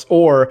everything else,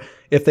 or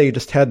if they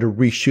just had to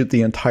reshoot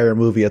the entire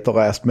movie at the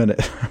last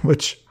minute,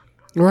 which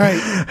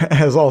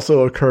has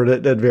also occurred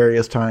at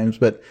various times.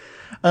 But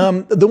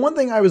the one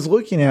thing I was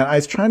looking at, I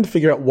was trying to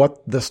figure out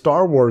what the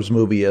Star Wars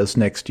movie is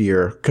next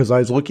year, because I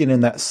was looking in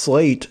that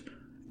slate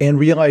and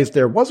realized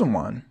there wasn't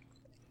one.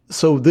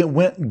 So then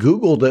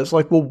Googled it. It's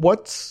like, well,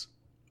 what's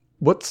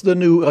the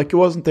new, like,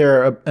 wasn't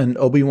there an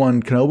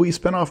Obi-Wan Kenobi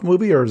spinoff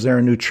movie, or is there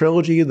a new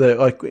trilogy that,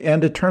 like,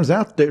 and it turns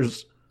out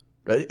there's,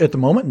 at the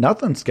moment,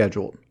 nothing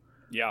scheduled.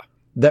 Yeah.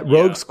 That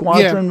Rogue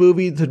Squadron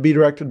movie to be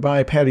directed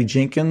by Patty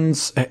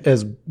Jenkins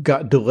has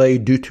got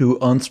delayed due to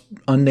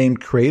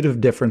unnamed creative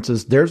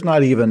differences.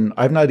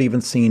 I've not even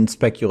seen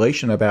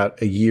speculation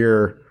about a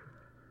year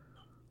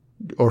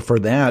or for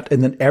that.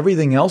 And then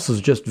everything else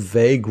is just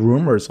vague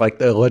rumors.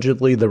 Like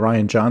allegedly the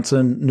Rian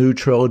Johnson new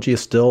trilogy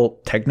is still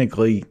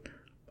technically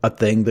a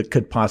thing that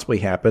could possibly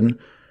happen.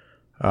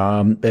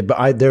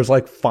 But there's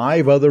like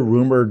 5 other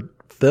rumored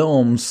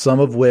films, some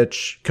of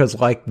which, because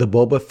like the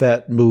Boba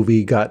Fett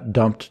movie got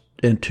dumped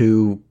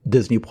into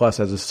Disney Plus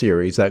as a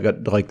series, that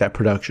got like that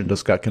production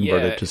just got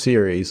converted to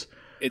series.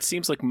 It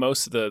seems like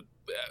most of the,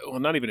 well,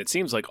 not even it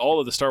seems like all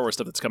of the Star Wars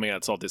stuff that's coming out,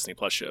 it's all Disney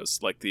Plus shows.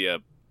 Like the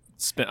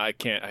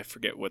I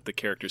forget what the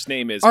character's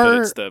name is, but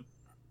it's the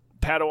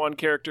Padawan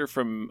character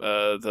from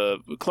the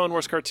Clone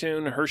Wars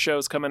cartoon. Her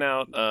show's coming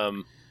out.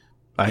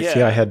 I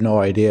had no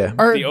idea.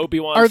 The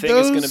Obi-Wan thing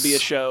is going to be a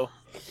show.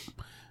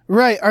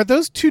 Right. Are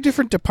those 2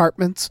 different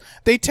departments?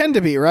 They tend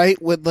to be, right?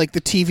 With like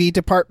the TV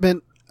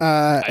department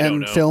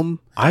and film.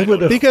 I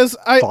would have, because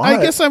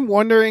I guess I'm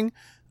wondering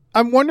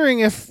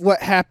if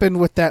what happened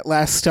with that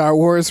last Star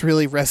Wars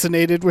really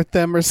resonated with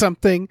them or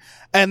something,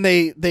 and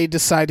they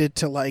decided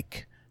to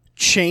like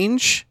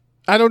change.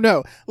 I don't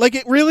know. Like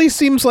it really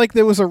seems like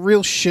there was a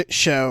real shit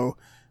show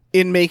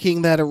in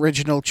making that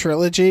original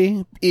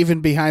trilogy,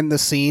 even behind the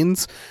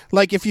scenes.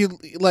 Like if you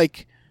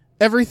like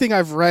everything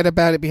I've read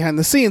about it behind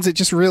the scenes, it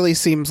just really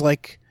seems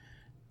like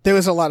there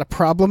was a lot of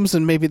problems,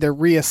 and maybe they're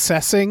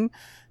reassessing.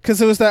 Because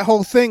it was that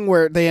whole thing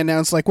where they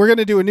announced, like, we're going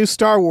to do a new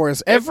Star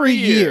Wars every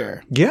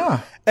year.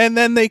 Yeah. And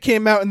then they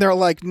came out and they're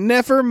like,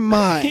 never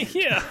mind.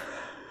 Yeah.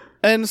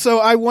 And so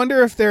I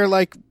wonder if they're,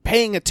 like,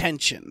 paying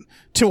attention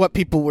to what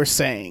people were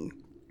saying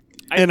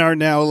and are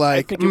now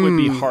like, I think it would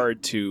be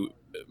hard to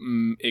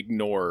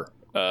ignore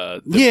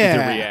the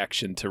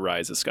reaction to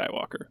Rise of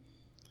Skywalker.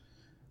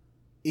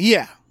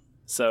 Yeah.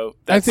 So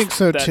I think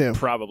so that too.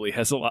 Probably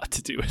has a lot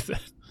to do with it.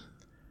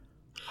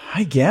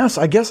 I guess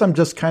I'm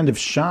just kind of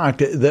shocked.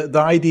 The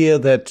idea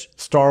that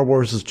Star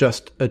Wars is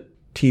just a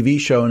TV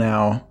show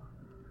now,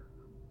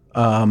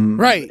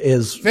 right,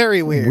 is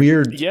very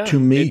weird. To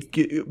me.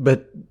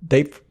 But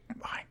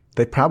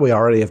they probably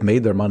already have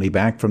made their money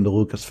back from the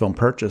Lucasfilm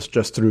purchase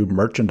just through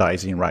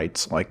merchandising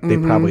rights. Like they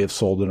probably have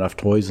sold enough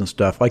toys and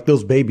stuff. Like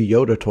those Baby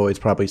Yoda toys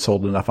probably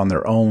sold enough on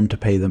their own to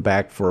pay them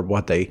back for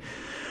what they.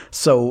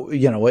 So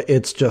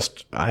it's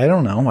just, I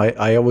don't know.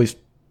 I always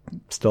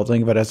still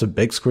think of it as a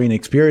big screen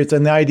experience,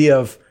 and the idea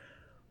of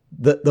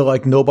the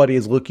like nobody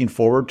is looking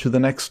forward to the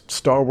next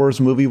Star Wars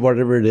movie,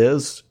 whatever it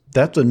is.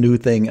 That's a new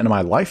thing in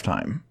my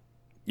lifetime.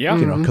 Yeah,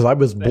 because I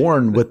was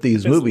born with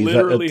these movies.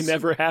 Literally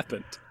never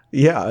happened.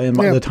 Yeah, in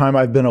the time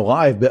I've been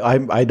alive, but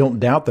I don't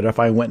doubt that if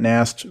I went and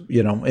asked,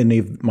 any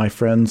of my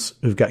friends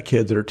who've got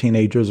kids that are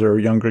teenagers or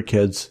younger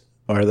kids,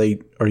 are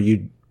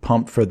you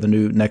pumped for the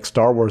next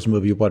Star Wars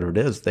movie, whatever it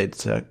is, they'd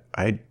say,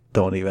 I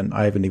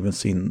haven't even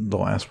seen the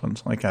last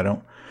ones. Like I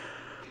don't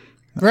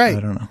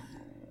know.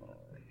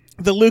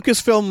 The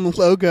Lucasfilm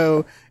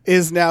logo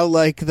is now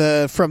like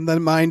from the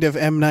mind of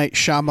M. Night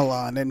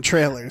Shyamalan in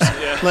trailers.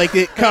 Yeah. Like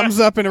it comes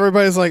up and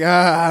everybody's like,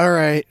 all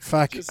right,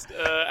 fuck. Just,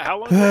 how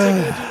long did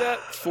it take to do that?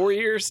 4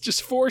 years?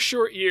 Just 4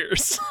 short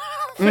years.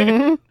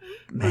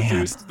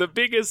 Produced the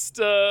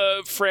biggest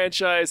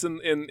franchise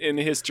in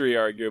history,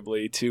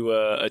 arguably, to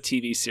a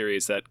TV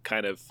series that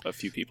kind of a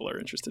few people are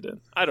interested in.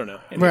 I don't know.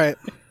 Anyway.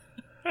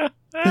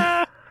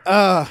 Right.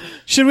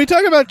 Should we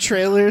talk about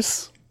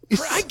trailers?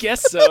 I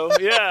guess so,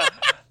 yeah.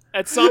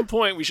 At some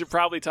point, we should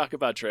probably talk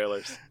about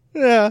trailers.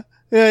 Yeah.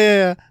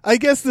 I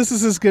guess this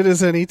is as good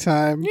as any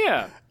time.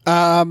 Yeah.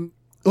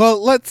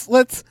 Well,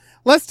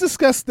 let's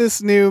discuss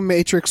this new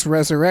Matrix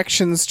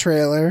Resurrections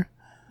trailer.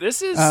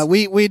 This is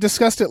we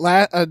discussed it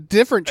a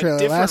different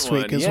trailer last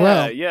week as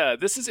well. Yeah,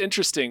 this is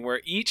interesting.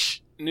 Where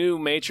each new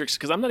Matrix,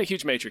 because I'm not a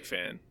huge Matrix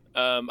fan.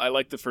 I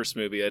like the first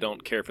movie. I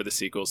don't care for the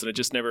sequels, and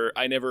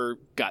I never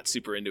got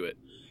super into it.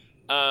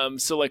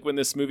 So like when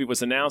this movie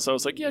was announced, I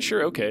was like, yeah,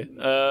 sure, okay.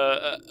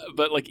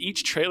 But like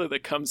each trailer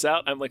that comes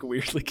out, I'm like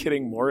weirdly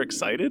getting more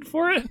excited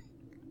for it.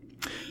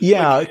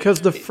 Yeah,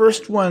 because the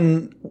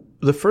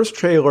first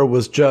trailer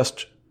was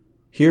just,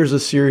 here's a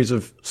series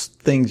of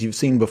things you've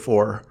seen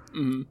before.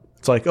 Mm-hmm.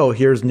 It's like, oh,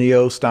 here's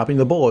Neo stopping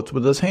the bullets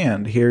with his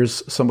hand.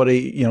 Here's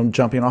somebody,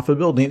 jumping off a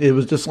building. It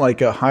was just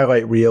like a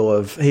highlight reel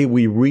of, hey,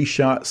 we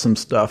reshot some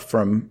stuff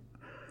from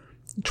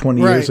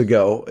 20 years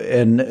ago,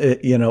 and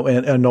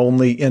and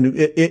only in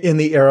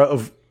the era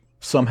of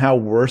somehow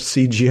worse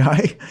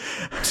CGI,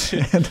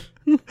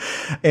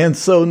 and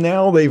so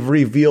now they've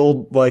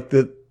revealed like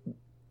that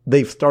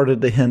they've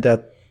started to hint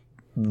at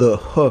the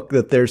hook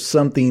that there's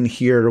something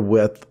here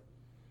with,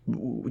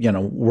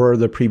 were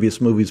the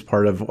previous movies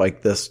part of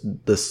like this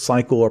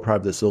cycle or part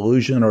of this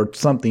illusion or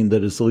something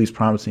that is at least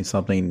promising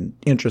something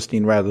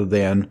interesting rather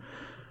than,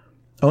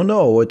 oh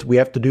no, we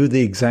have to do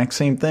the exact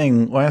same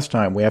thing last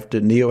time.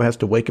 Neo has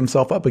to wake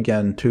himself up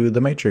again to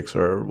the Matrix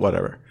or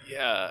whatever.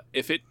 Yeah,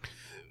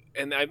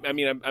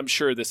 I'm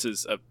sure this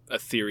is a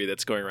theory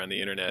that's going around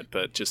the internet,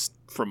 but just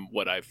from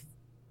what I've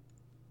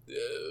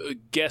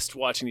guessed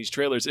watching these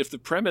trailers, if the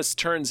premise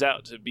turns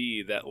out to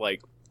be that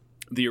like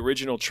the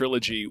original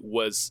trilogy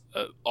was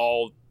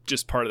all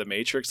just part of the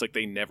Matrix, like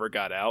they never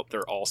got out,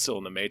 they're all still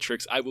in the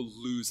Matrix, I will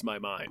lose my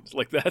mind.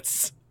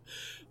 That's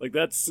right.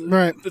 That's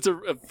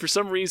for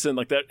some reason,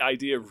 like that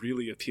idea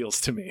really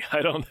appeals to me.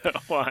 I don't know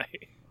why.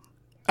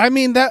 I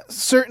mean, that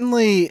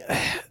certainly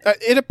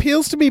it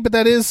appeals to me, but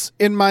that is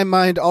in my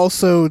mind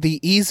also the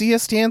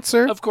easiest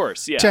answer. Of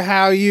course, yeah. To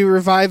how you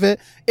revive it.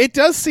 It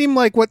does seem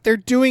like what they're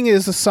doing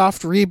is a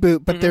soft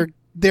reboot, but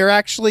they're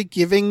actually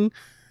giving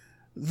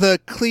the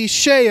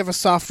cliche of a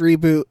soft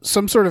reboot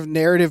some sort of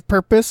narrative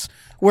purpose.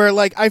 Where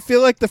like I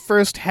feel like the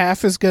first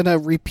half is gonna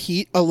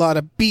repeat a lot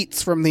of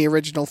beats from the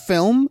original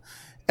film.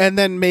 And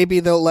then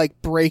maybe they'll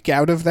like break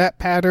out of that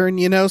pattern,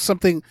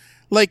 something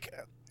like,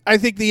 I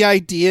think the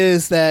idea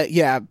is that,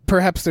 yeah,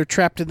 perhaps they're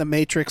trapped in the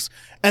Matrix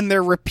and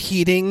they're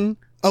repeating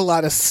a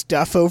lot of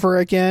stuff over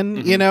again,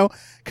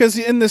 because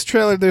in this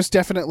trailer, there's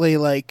definitely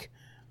like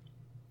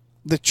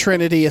the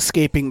Trinity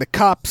escaping the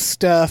cops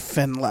stuff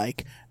and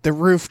like the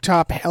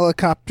rooftop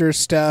helicopter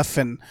stuff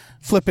and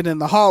flipping in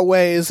the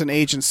hallways and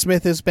Agent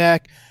Smith is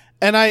back.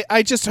 And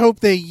I just hope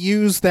they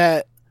use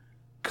that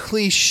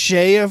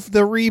cliche of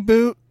the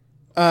reboot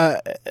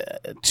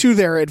to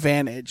their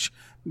advantage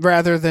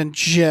rather than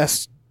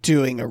just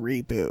doing a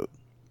reboot.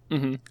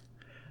 Mm-hmm.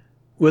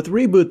 With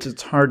reboots,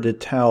 it's hard to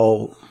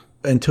tell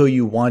until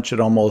you watch it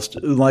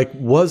almost. Like,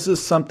 was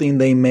this something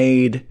they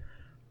made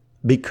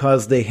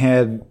because they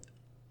had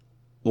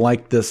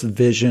like this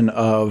vision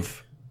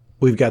of,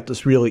 we've got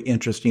this really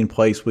interesting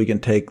place we can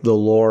take the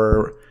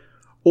lore,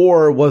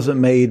 or was it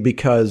made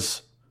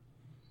because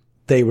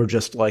they were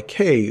just like,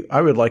 hey,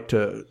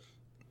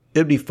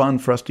 it'd be fun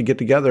for us to get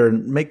together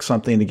and make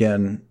something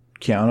again.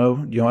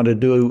 Keanu, you want to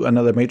do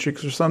another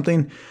Matrix or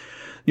something?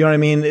 You know what I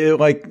mean?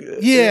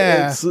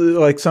 Yeah. It's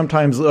like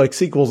sometimes like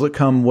sequels that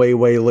come way,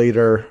 way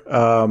later.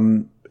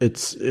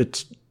 It's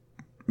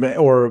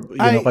or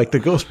like the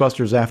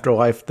Ghostbusters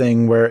Afterlife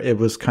thing where it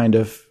was kind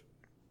of,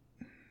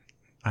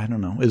 I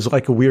don't know, it was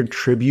like a weird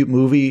tribute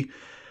movie.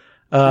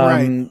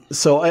 Right.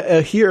 So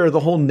here,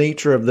 the whole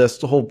nature of this,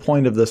 the whole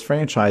point of this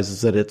franchise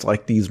is that it's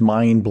like these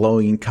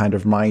mind-blowing kind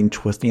of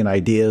mind-twisting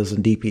ideas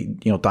and deep,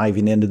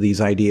 diving into these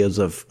ideas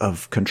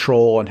of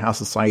control and how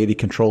society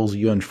controls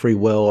you and free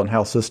will and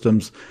how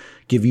systems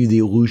give you the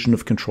illusion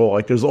of control.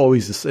 Like there's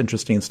always this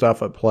interesting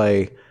stuff at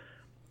play.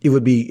 It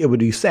would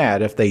be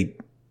sad if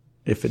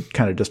it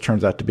kind of just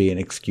turns out to be an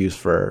excuse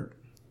for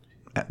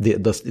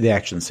the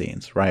action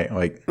scenes, right?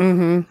 Like,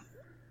 Mm-hmm.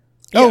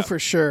 Yeah. Oh, for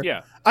sure.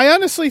 Yeah. I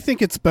honestly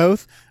think it's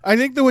both. I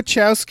think the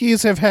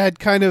Wachowskis have had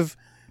kind of,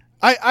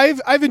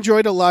 I've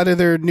enjoyed a lot of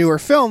their newer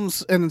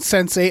films, and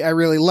Sense8 I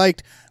really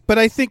liked, but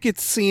I think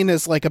it's seen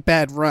as like a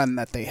bad run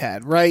that they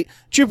had, right?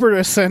 Jupiter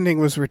Ascending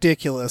was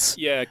ridiculous.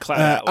 Yeah, Cloud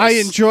Atlas. I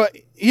enjoy,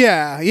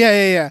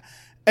 yeah.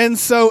 And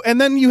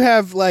then you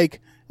have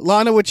like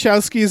Lana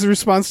Wachowski's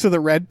response to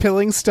the red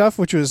pilling stuff,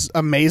 which was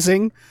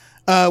amazing.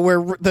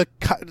 Where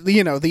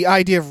the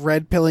idea of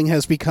red pilling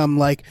has become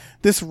like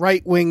this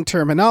right-wing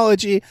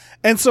terminology.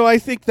 And so I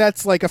think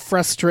that's like a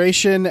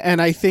frustration.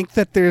 And I think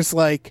that there's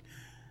like,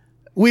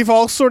 we've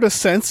all sort of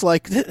sensed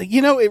like,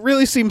 it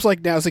really seems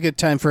like now's a good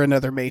time for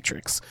another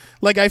Matrix.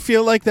 Like, I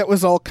feel like that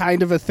was all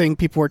kind of a thing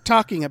people were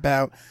talking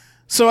about.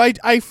 So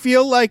I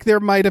feel like there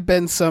might have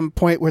been some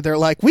point where they're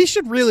like, we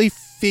should really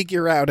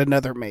figure out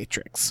another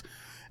Matrix.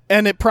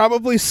 And it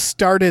probably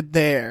started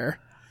there.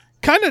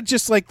 Kind of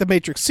just like the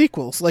Matrix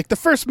sequels. Like the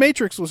first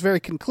Matrix was very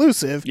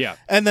conclusive. Yeah.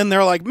 And then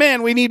they're like,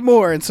 man, we need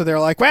more. And so they're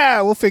like,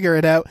 wow, we'll figure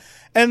it out.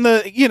 And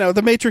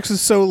the Matrix is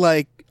so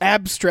like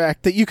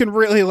abstract that you can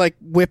really like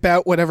whip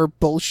out whatever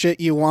bullshit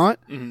you want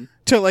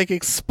to like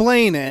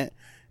explain it.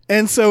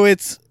 And so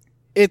it's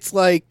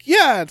like,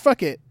 yeah,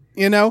 fuck it.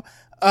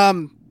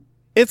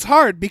 It's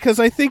hard because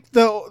I think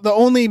the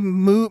only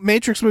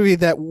Matrix movie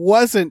that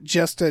wasn't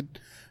just a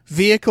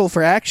vehicle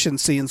for action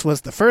scenes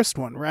was the first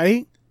one,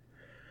 right?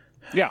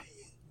 Yeah.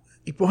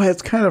 Boy,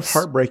 it's kind of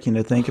heartbreaking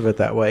to think of it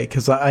that way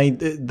because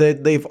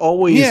they've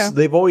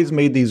always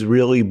made these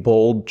really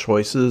bold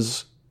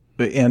choices,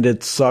 and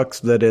it sucks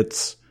that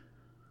it's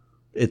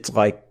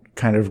like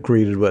kind of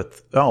greeted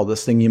with, oh,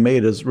 this thing you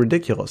made is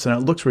ridiculous and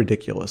it looks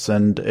ridiculous,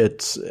 and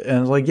it's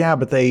like, yeah,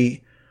 but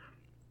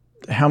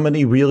how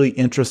many really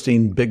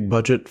interesting big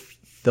budget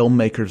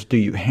filmmakers do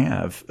you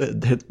have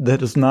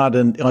that is not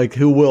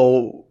who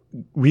will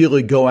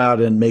really go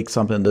out and make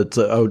something that's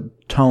a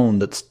tone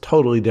that's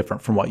totally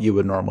different from what you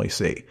would normally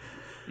see.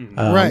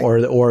 Right.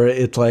 Or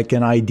it's like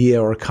an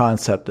idea or a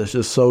concept that's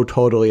just so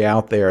totally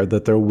out there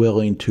that they're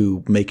willing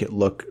to make it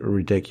look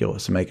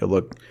ridiculous and make it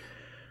look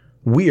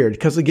weird.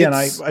 Because again,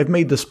 I've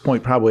made this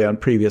point probably on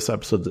previous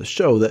episodes of the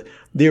show that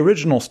the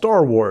original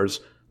Star Wars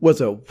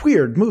was a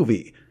weird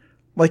movie.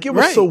 Like it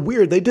was so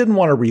weird they didn't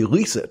want to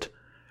release it.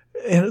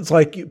 And it's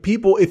like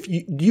people, if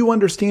you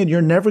understand,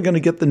 you're never going to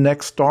get the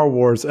next Star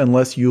Wars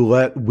unless you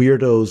let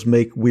weirdos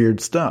make weird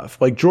stuff.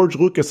 Like George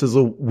Lucas is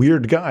a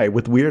weird guy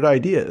with weird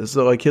ideas.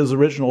 So like his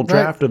original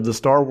draft of the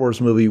Star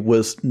Wars movie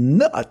was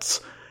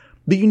nuts.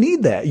 But you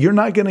need that. You're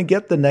not going to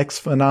get the next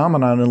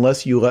phenomenon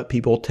unless you let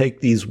people take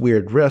these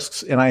weird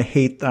risks. And I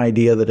hate the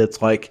idea that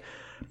it's like,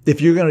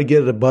 if you're going to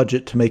get a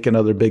budget to make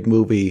another big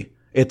movie,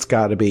 it's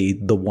got to be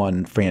the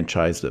one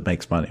franchise that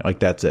makes money. Like,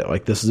 that's it.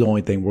 Like, this is the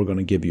only thing we're going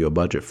to give you a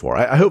budget for.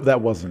 I hope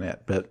that wasn't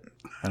it, but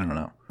I don't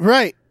know.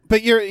 Right.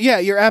 But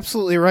you're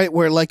absolutely right,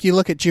 where, like, you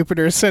look at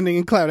Jupiter Ascending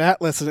and Cloud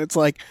Atlas, and it's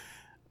like,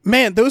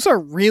 man, those are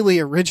really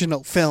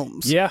original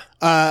films. Yeah.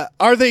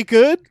 Are they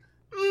good?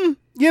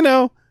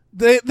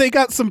 They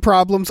got some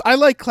problems. I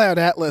like Cloud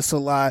Atlas a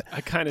lot.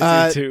 I kind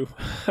of do,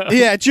 too.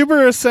 Yeah,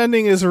 Jupiter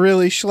Ascending is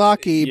really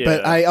schlocky,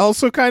 but Yeah. I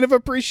also kind of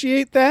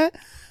appreciate that.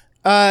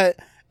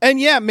 And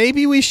yeah,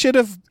 maybe we should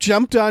have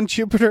jumped on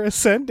Jupiter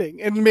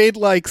Ascending and made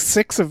like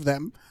 6 of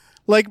them.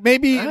 Like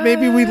maybe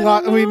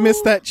we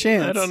missed that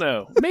chance. I don't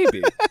know.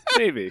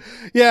 Maybe.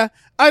 Yeah,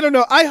 I don't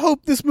know. I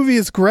hope this movie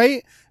is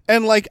great.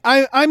 And like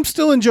I'm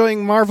still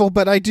enjoying Marvel,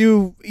 but I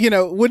do,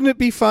 wouldn't it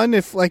be fun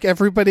if like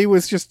everybody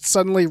was just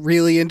suddenly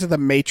really into the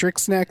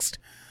Matrix next?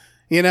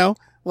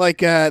 Like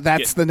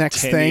that's the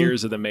next 10 thing.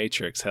 years of the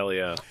Matrix, hell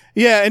yeah.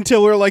 Yeah,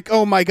 until we're like,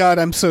 oh my god,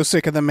 I'm so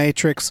sick of the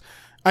Matrix.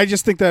 I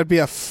just think that would be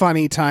a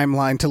funny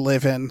timeline to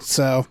live in.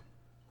 So,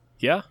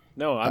 Yeah,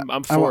 no,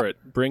 I'm for it.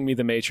 Bring me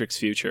the Matrix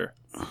future.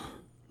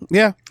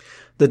 yeah.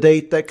 The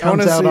date that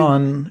comes out see-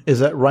 on, is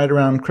that right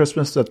around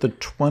Christmas at the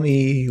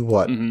 20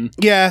 what? Mm-hmm.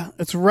 Yeah,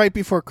 it's right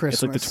before It's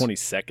Christmas. like the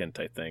 22nd,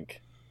 I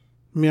think.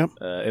 Yep.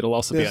 It'll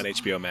also be Yes. on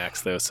HBO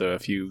Max, though, so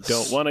if you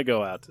don't want to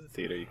go out to the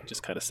theater, you can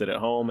just kind of sit at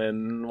home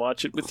and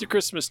watch it with your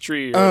Christmas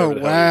tree. Or Oh,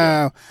 whatever the hell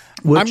wow.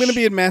 I'm Which- going to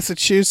be in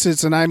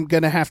Massachusetts, and I'm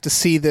going to have to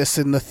see this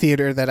in the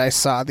theater that I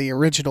saw the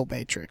original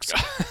Matrix.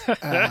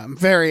 I'm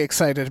very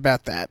excited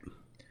about that.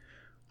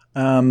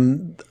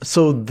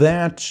 So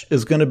that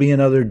is going to be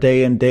another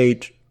day and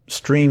date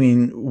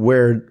streaming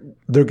where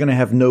they're going to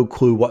have no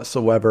clue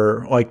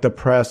whatsoever. Like the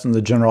press and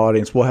the general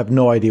audience will have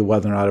no idea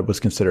whether or not it was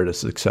considered a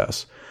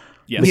success.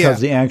 Yes. Because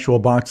the actual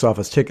box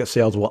office ticket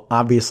sales will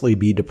obviously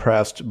be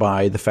depressed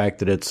by the fact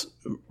that it's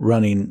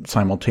running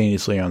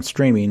simultaneously on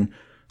streaming.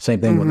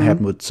 Same thing would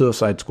happen with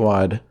Suicide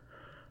Squad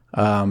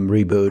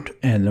reboot,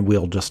 and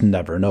we'll just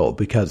never know,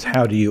 because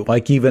how does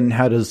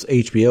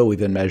HBO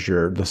even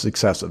measure the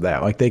success of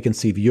that? Like, they can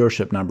see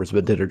viewership numbers,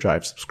 but did it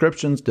drive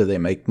subscriptions? Did they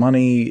make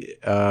money?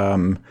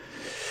 So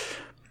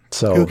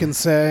who can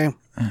say?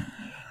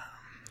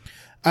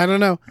 I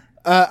don't know.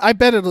 I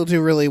bet it'll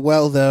do really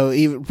well, though,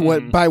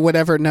 even by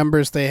whatever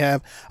numbers they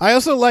have. I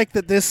also like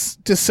that this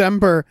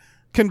December,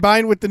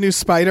 combined with the new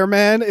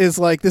Spider-Man, is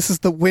like, this is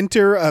the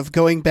winter of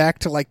going back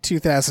to like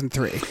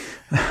 2003.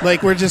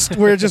 Like, we're just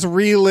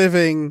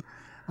reliving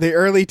the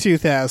early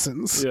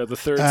 2000s. Yeah, the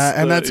third,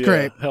 and that's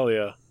great. Hell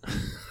yeah.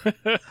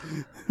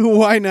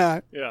 Why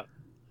not? Yeah.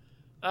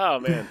 Oh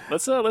man,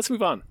 let's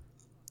move on.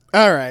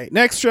 All right,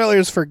 next trailer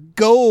is for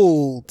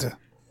Gold.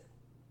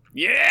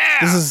 Yeah.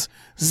 This is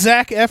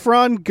Zac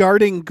Efron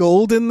guarding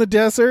gold in the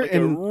desert, Like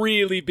and a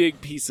really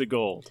big piece of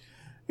gold.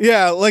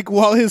 yeah, like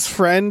while his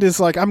friend is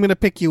like, "I'm gonna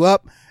pick you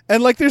up,"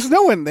 and like there's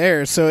no one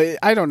there, so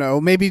I don't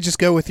know. Maybe just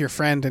go with your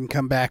friend and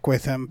come back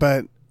with him,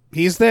 but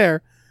he's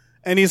there,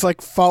 and he's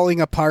like falling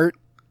apart.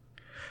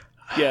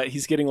 Yeah,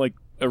 he's getting like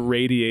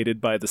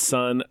irradiated by the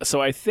sun.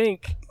 So I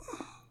think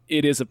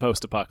it is a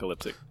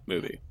post-apocalyptic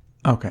movie.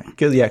 okay,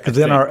 because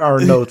in our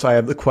notes I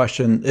have the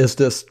question: is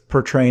this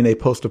portraying a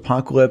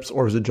post-apocalypse,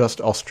 or is it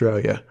just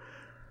Australia?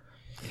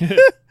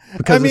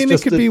 Because I mean,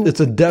 it could be it's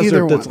a desert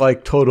either that's one.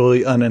 like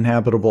totally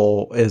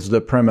uninhabitable is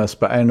the premise,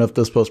 but I don't know if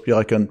this is supposed to be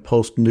like a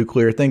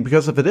post-nuclear thing,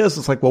 because if it is,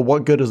 it's like, well,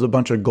 what good is a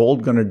bunch of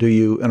gold going to do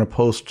you in a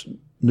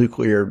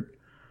post-nuclear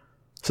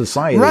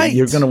society? Right.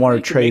 You're going to want to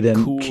You can trade make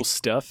in cool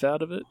stuff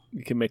out of it.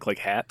 You can make like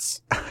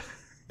hats,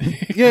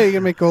 Yeah, you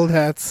can make gold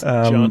hats.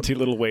 jaunty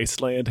little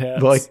wasteland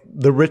hats. like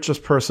the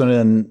richest person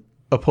in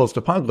a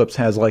post-apocalypse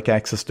has like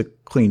access to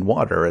clean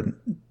water and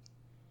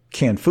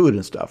canned food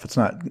and stuff. It's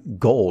not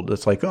gold.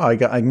 It's like, oh, I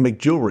can make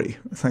jewelry.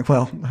 It's like,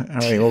 well, all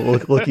right, well,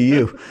 look at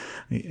you.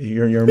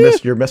 You're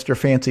Mr.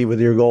 Fancy with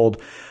your gold.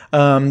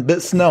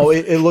 But no,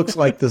 it looks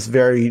like this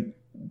very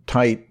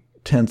tight,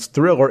 tense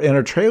thriller in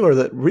a trailer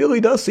that really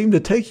does seem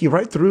to take you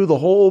right through the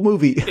whole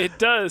movie. It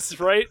does,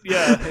 right?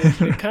 Yeah.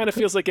 It kind of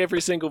feels like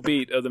every single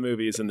beat of the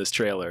movie is in this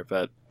trailer,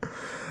 but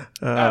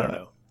I don't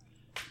know.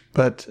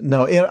 But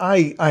no, and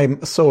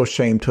I'm so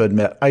ashamed to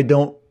admit,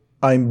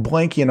 I'm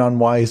blanking on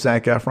why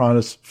Zac Efron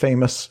is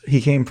famous.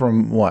 He came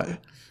from what?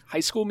 High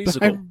School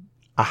Musical.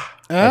 Oh,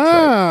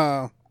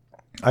 I,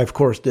 of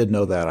course, did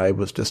know that. I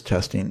was just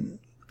testing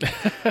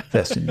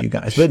you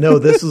guys. But no,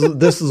 this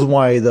is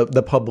why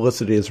the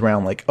publicity is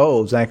around, like,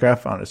 oh, Zac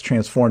Efron has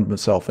transformed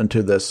himself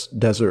into this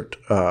desert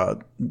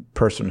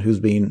person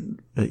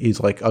he's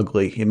like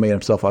ugly. He made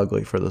himself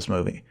ugly for this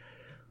movie.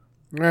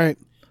 right.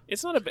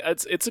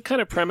 It's a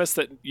kind of premise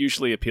that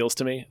usually appeals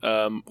to me,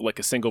 like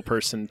a single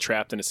person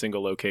trapped in a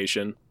single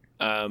location.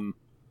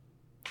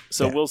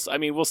 So Yeah.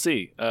 we'll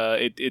see.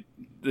 The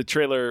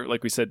trailer,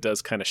 like we said,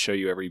 does kind of show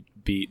you every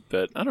beat,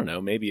 but I don't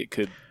know. Maybe it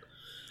could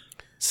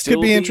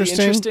still be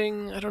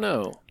interesting. I don't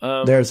know.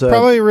 There's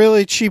Probably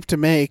really cheap to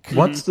make.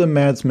 what's the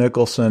Mads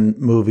Mikkelsen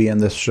movie in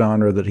this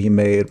genre that he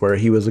made where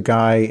he was a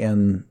guy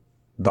in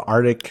the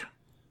Arctic?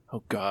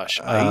 Oh gosh,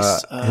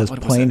 Ice. His what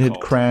was plane that had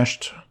called?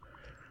 crashed.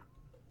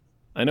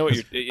 I know what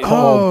you're. It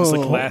called was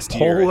like last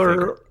year. I think.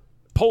 Polar.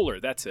 Polar.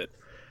 That's it.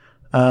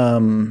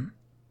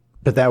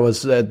 But that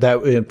was that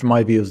in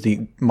my view is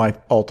my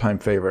all-time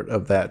favorite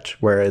of that,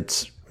 where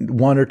it's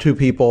one or two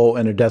people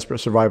in a desperate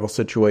survival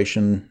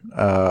situation,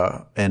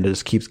 and it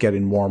just keeps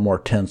getting more and more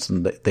tense,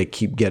 and they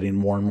keep getting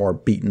more and more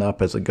beaten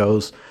up as it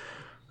goes.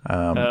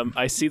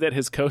 I see that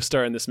his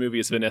co-star in this movie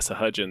is Vanessa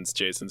Hudgens,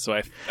 Jason. So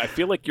I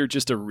feel like you're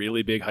just a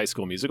really big High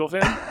School Musical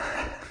fan.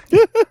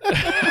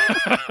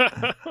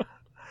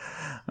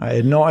 I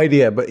had no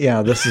idea, but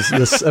yeah,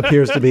 this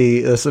appears to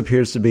be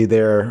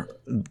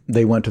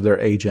they went to their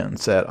agent and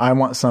said, I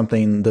want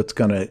something that's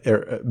going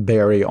to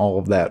bury all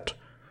of that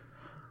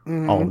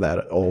old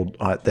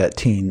that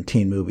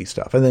teen movie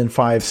stuff, and then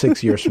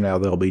 5-6 years from now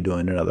they'll be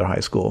doing another High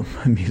School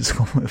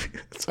Musical movie.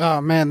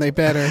 Oh man, they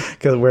better.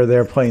 Because where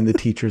they're playing the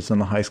teachers in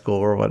the high school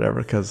or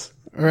whatever, because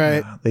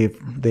Right.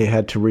 they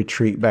had to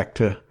retreat back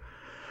to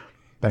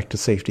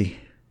safety.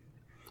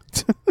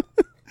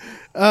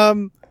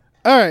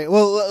 All right,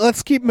 well,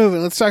 let's keep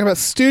moving. Let's talk about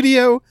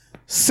Studio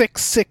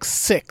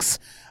 666.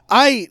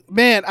 I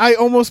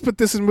almost put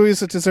this in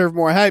movies that deserve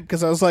more hype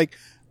because I was like,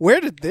 where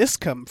did this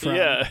come from?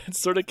 Yeah, it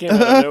sort of came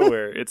out of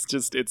nowhere. It's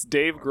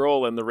Dave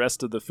Grohl and the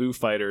rest of the Foo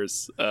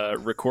Fighters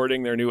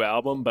recording their new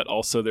album, but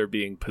also they're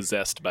being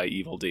possessed by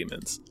evil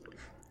demons.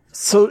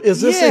 So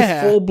is this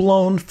Yeah. a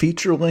full-blown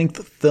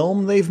feature-length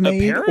film they've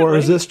made? Apparently. Or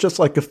is this just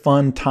like a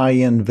fun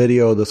tie-in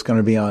video that's going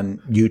to be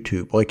on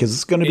YouTube? Like, is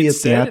this going to be a It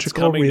said it's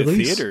theatrical coming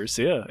release? to theaters,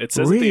 yeah. It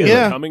says Really? at the end,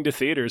 Yeah. coming to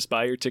theaters,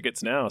 buy your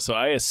tickets now. So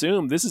I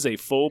assume this is a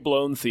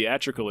full-blown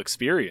theatrical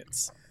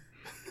experience.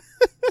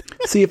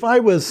 See, if I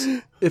was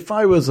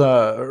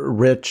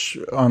rich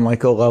on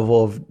like a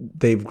level of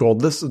Dave Grohl,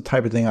 this is the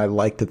type of thing I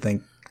like to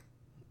think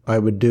I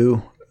would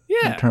do.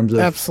 Yeah, in terms of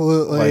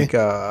absolutely, like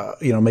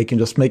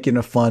making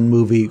a fun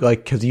movie,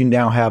 like because you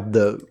now have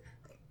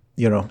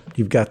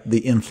you've got the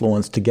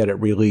influence to get it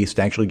released,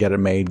 actually get it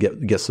made,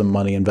 get some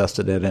money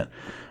invested in it,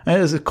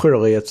 and it's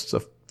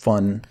a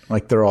fun,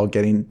 like they're all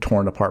getting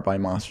torn apart by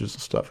monsters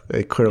and stuff.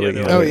 They clearly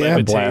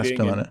a blast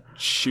doing it,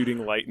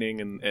 shooting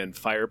lightning and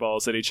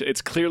fireballs at each.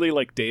 It's clearly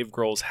like Dave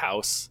Grohl's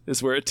house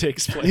is where it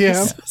takes place.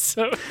 Yeah.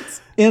 So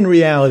in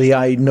reality,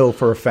 I know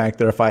for a fact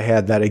that if I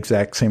had that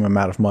exact same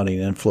amount of money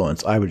and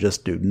influence, I would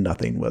just do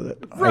nothing with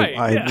it. Right.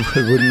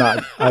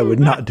 I would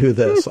not do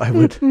this. I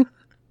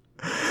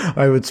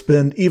would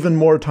spend even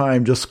more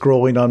time just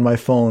scrolling on my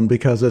phone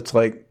because it's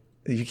like,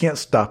 you can't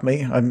stop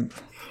me.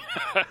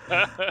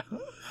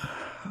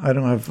 I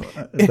don't have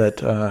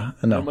that.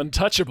 No, I'm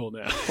untouchable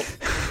now.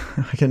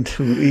 I can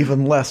do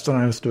even less than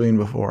I was doing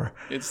before.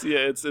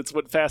 It's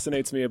what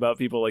fascinates me about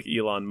people like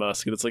Elon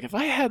Musk. And it's like, if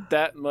I had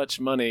that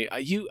much money,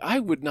 I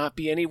would not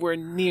be anywhere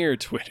near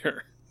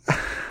Twitter.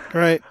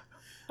 Right.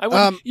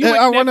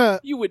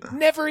 You would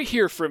never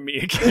hear from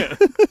me again.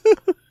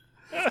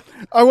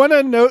 I want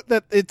to note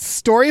that it's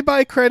story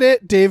by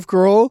credit Dave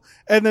Grohl,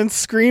 and then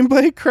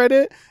screenplay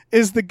credit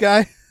is the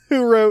guy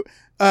who wrote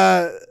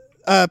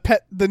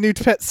the new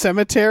Pet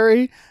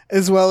Cemetery,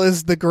 as well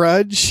as The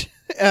Grudge,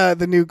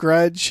 the new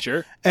Grudge,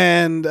 sure,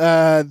 and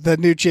the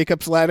new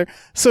Jacob's Ladder.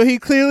 So he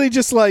clearly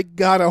just like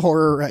got a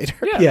horror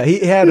writer. Yeah, he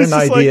had an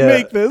idea,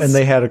 like, make this. And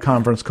they had a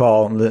conference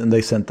call, and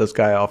they sent this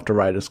guy off to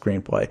write a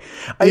screenplay.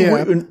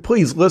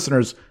 Please,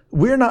 listeners,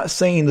 we're not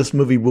saying this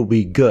movie will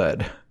be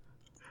good.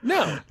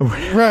 No,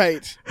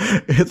 right.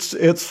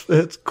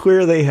 It's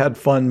clear they had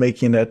fun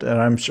making it, and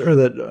I'm sure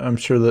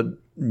that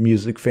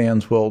music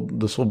fans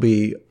this will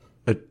be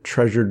a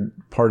treasured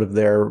part of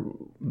their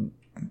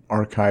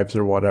archives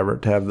or whatever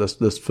to have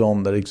this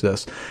film that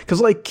exists.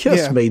 Because like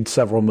Kiss made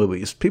several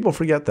movies. People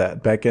forget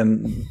that back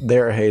in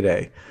their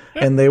heyday,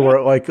 and they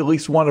were like at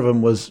least one of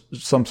them was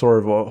some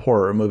sort of a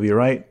horror movie,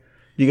 right?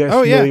 You guys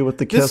familiar with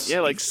the Kiss?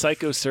 Like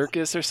Psycho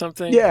Circus or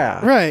something.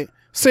 Yeah, right.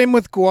 Same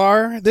with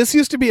GWAR. This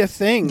used to be a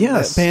thing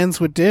that bands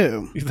would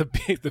do. The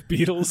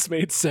Beatles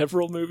made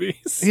several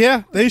movies.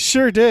 Yeah, they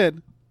sure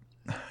did.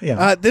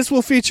 Yeah. This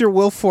will feature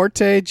Will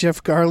Forte,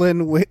 Jeff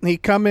Garlin, Whitney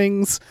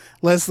Cummings,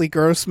 Leslie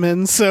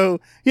Grossman.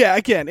 So, yeah,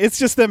 again, it's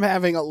just them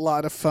having a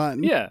lot of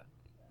fun. Yeah.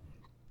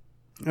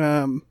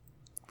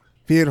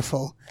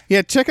 Beautiful.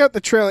 Yeah, check out the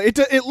trailer.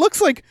 It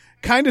looks like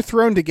kind of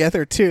thrown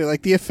together, too.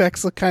 Like, the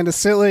effects look kind of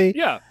silly.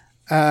 Yeah.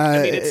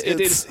 I mean,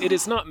 it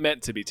is not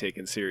meant to be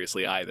taken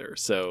seriously either.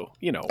 So,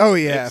 Oh,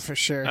 yeah, for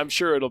sure. I'm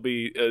sure it'll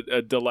be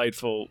a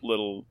delightful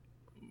little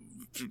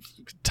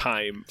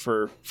time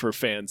for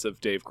fans of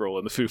Dave Grohl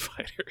and the Foo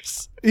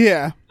Fighters.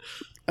 Yeah.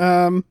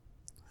 All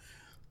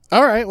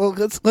right. Well,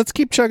 let's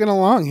keep chugging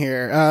along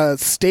here.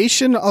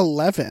 Station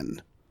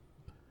 11.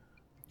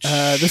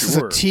 This is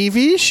a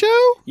TV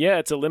show? Yeah,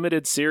 it's a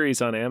limited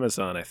series on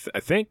Amazon. I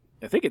think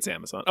it's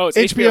Amazon. Oh, it's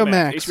HBO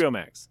Max. HBO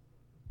Max.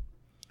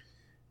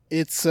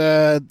 It's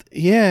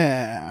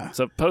yeah.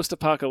 So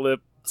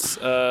post-apocalypse,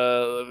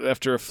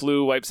 after a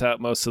flu wipes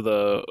out most of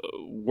the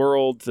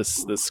world,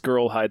 this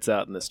girl hides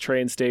out in this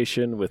train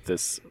station with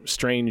this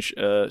strange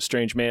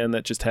man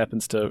that just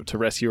happens to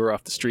rescue her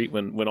off the street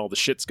when all the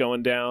shit's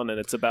going down, and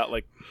it's about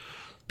like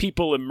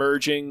people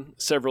emerging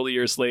several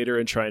years later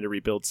and trying to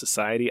rebuild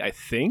society, I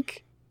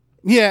think.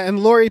 Yeah, and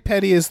Lori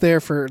Petty is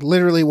there for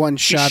literally one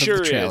shot of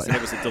the trailer. Is, and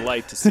it was a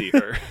delight to see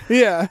her.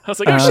 Yeah. I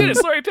was like, oh shit,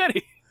 it's Lori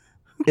Petty.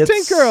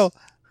 Tank Girl.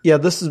 Yeah,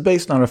 this is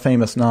based on a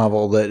famous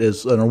novel that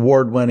is an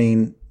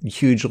award-winning,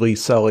 hugely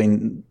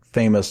selling,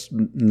 famous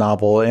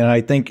novel. And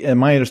I think, in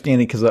my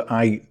understanding, because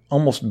I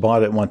almost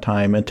bought it one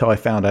time until I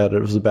found out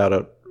it was about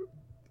a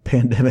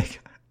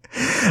pandemic.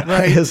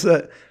 Right.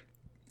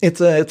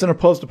 It's in a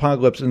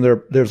post-apocalypse, and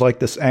there's like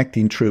this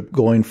acting troupe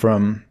going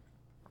from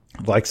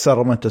like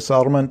settlement to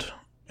settlement,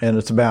 and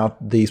it's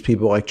about these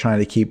people like trying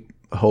to keep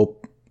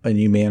hope and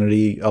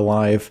humanity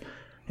alive,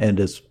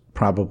 and it's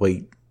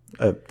probably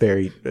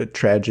very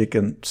tragic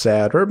and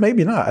sad, or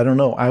maybe not. I don't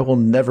know. I will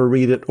never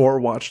read it or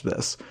watch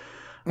this.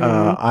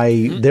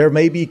 There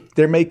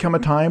may come a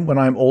time when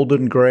I'm old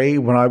and gray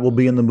when I will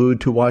be in the mood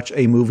to watch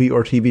a movie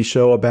or TV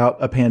show about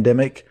a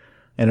pandemic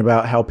and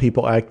about how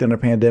people act in a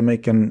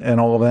pandemic and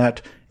all of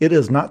that. It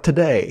is not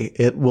today.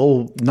 It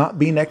will not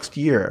be next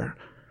year.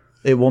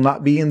 It will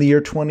not be in the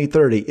year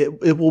 2030.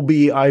 It will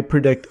be, I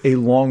predict, a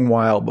long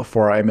while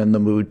before I'm in the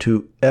mood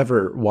to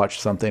ever watch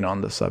something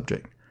on this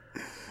subject.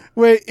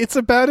 Wait, it's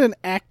about an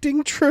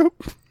acting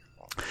troupe?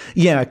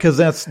 Yeah, because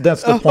that's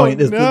the point.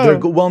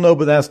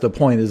 But that's the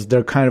point. Is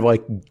they're kind of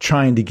like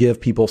trying to give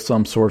people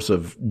some source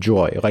of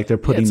joy, like they're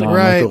putting on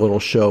like a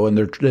little show, and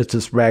it's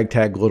this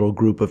ragtag little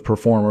group of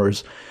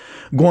performers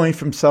going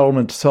from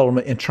settlement to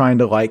settlement and trying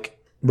to like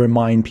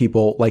remind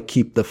people, like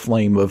keep the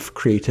flame of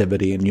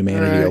creativity and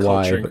humanity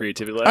alive. Culture and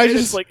creativity.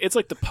 It's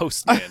like the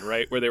Postman,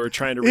 right, where they were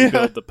trying to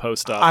rebuild the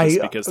post office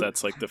because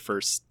that's like the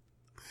first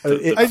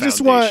The I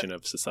just foundation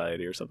of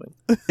society or something.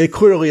 It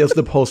clearly is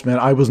The Postman.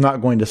 I was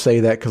not going to say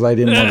that because I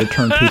didn't want to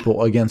turn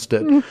people against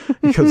it.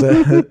 Because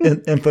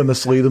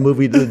infamously, the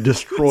movie that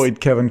destroyed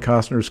Kevin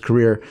Costner's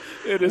career.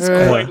 It is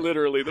quite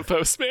literally The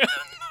Postman.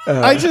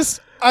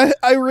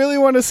 I really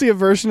want to see a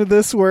version of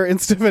this where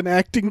instead of an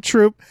acting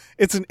troupe,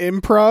 it's an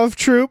improv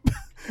troupe,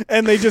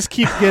 and they just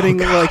keep getting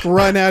like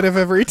run out of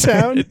every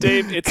town.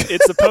 Dave,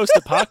 it's a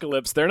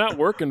post-apocalypse. They're not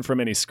working from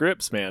any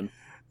scripts, man.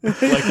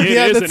 Like it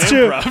is that's an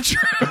true. improv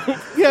troupe.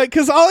 Yeah,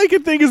 because all I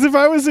could think is if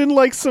I was in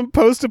like some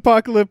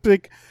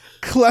post-apocalyptic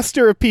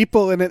cluster of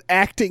people and an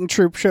acting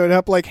troupe showed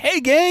up, like, "Hey,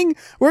 gang,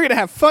 we're gonna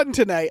have fun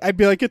tonight," I'd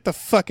be like, "Get the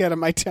fuck out of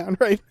my town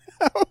right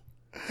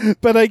now."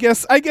 But I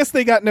guess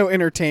they got no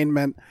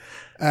entertainment.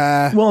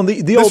 Well,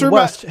 the Old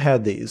West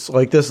had these.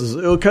 Like, this is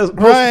because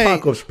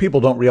post-apocalypse,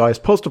 people don't realize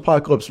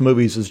post-apocalypse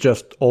movies is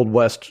just Old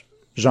West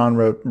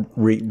genre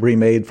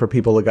remade for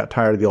people that got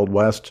tired of the Old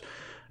West.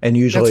 And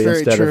usually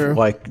instead of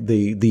like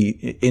the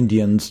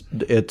Indians,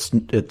 it's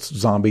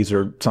zombies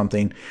or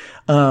something.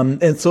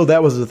 And so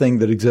that was the thing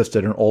that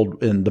existed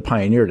in the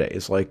pioneer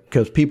days. Like,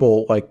 cause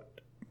people like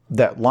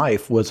that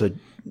life was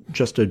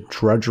just a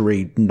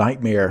drudgery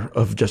nightmare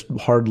of just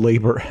hard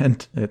labor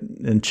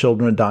and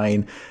children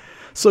dying.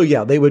 So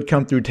yeah, they would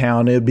come through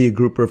town. It'd be a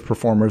group of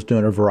performers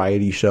doing a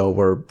variety show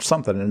or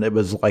something. And it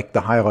was like the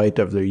highlight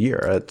of their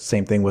year.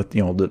 Same thing with,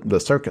 the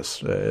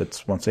circus.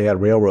 It's once they had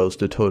railroads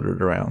to tote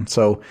it around.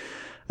 So,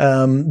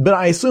 but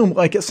I assume,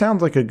 like, it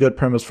sounds like a good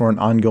premise for an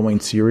ongoing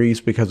series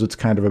because it's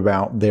kind of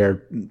about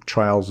their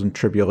trials and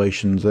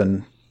tribulations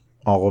and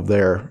all of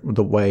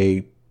the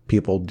way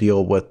people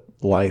deal with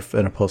life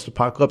in a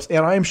post-apocalypse.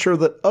 And I'm sure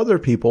that other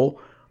people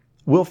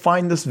will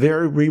find this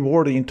very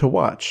rewarding to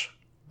watch.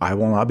 I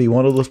will not be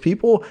one of those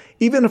people.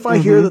 Even if I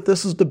hear that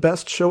this is the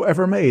best show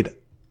ever made,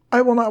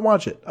 I will not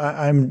watch it.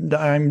 I'm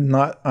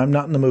not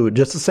in the mood.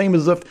 Just the same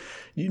as if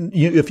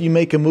you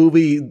make a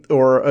movie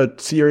or a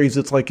series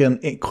that's like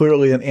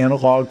clearly an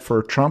analog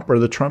for Trump or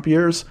the Trump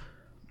years,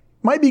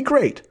 might be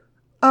great.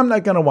 I'm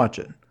not going to watch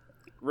it.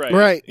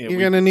 Right. You're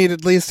going to need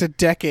at least a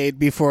decade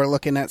before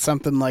looking at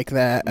something like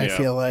that, I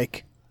feel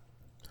like.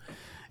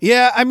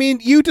 Yeah, I mean,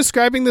 you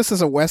describing this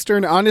as a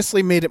Western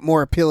honestly made it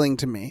more appealing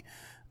to me.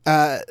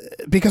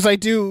 Because I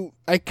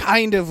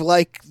kind of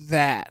like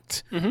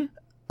that. Mm-hmm.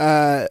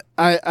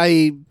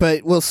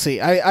 But we'll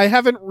see. I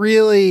haven't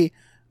really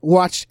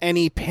watched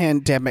any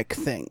pandemic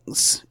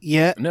things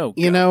yet. No,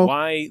 you God, know,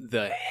 why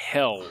the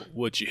hell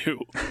would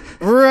you?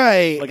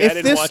 Right. Like, I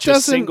didn't watch a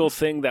single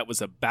thing that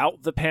was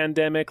about the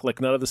pandemic.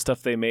 Like, none of the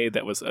stuff they made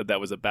that was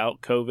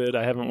about COVID.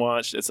 I haven't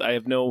watched. I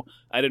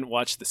didn't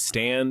watch The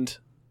Stand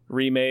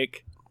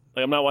remake.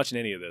 Like, I'm not watching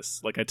any of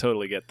this. Like, I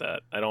totally get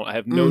that. I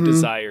have no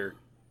desire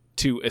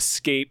to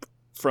escape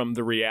from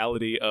the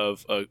reality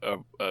of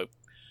a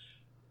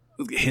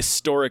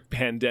historic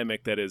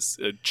pandemic that is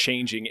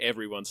changing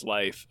everyone's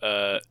life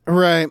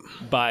right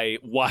by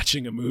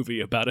watching a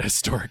movie about a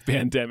historic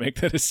pandemic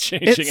that is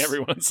changing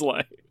everyone's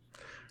life.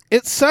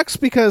 It sucks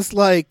because,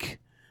 like,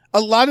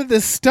 a lot of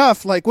this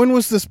stuff, like, when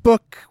did this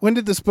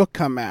book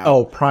come out?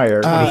 Oh,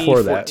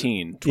 before that.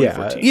 2014.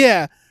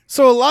 Yeah.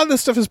 So a lot of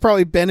this stuff has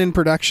probably been in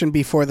production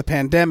before the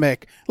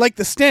pandemic, like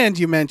The Stand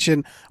you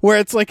mentioned, where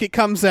it's like it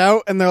comes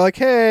out and they're like,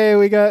 "Hey,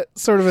 we got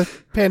sort of a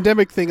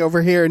pandemic thing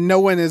over here," and no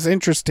one is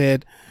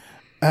interested.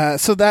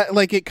 So that,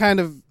 like, it's kind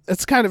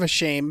of a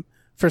shame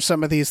for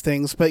some of these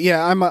things. But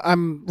yeah,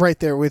 I'm right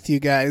there with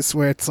you guys,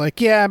 where it's like,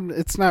 yeah,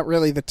 it's not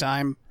really the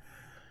time.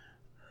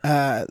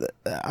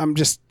 I'm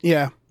just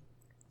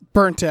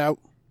burnt out.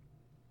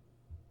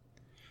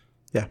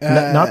 Yeah,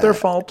 not their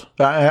fault.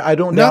 I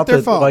don't doubt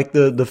that. Like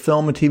the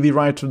film and TV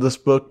rights of this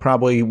book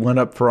probably went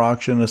up for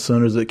auction as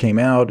soon as it came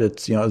out.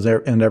 It's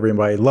and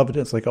everybody loved it.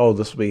 It's like, oh,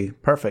 this will be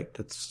perfect.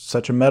 It's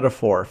such a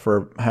metaphor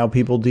for how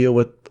people deal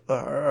with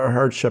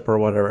hardship or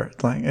whatever.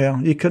 It's like,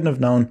 you couldn't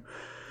have known.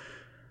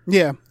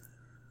 Yeah.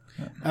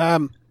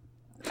 All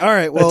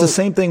right. Well, it's the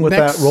same thing with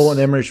that Roland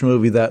Emmerich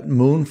movie, that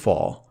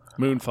Moonfall.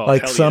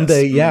 Like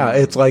someday,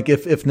 it's like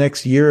if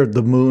next year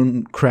the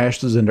moon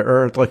crashes into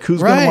Earth, like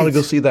who's going to want to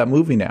go see that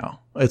movie now?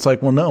 It's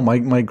like, well, no,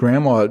 my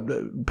grandma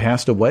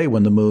passed away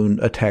when the moon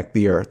attacked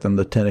the Earth and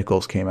the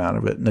tentacles came out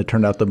of it, and it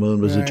turned out the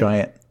moon was a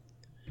giant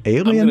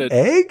alien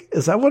egg.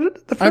 Is that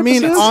what the purpose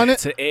is?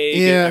 It's an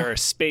egg or a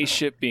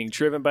spaceship being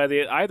driven by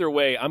the. Either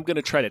way, I'm going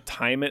to try to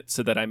time it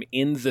so that I'm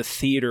in the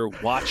theater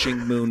watching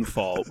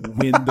Moonfall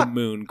when the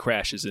moon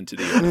crashes into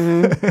the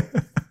Earth. Mm-hmm.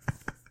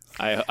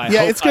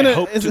 I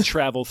hope to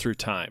travel through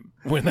time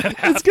when that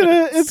happens.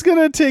 It's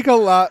gonna take a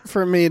lot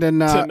for me to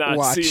not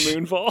watch. See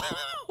Moonfall.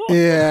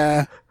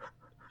 Yeah.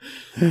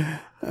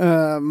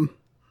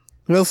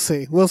 We'll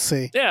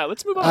see. Yeah,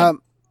 let's move on.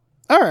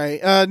 All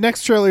right.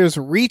 Next trailer is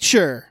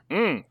Reacher.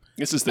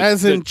 This is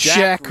the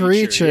Jack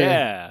Reacher.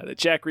 Yeah, the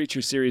Jack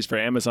Reacher series for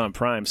Amazon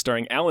Prime,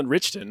 starring Alan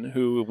Richardson,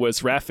 who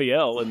was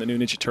Raphael in the new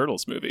Ninja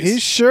Turtles movies. He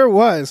sure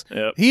was.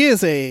 Yep.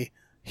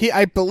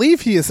 I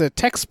believe he is a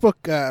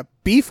textbook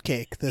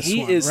beefcake.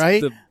 He is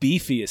the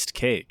beefiest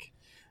cake.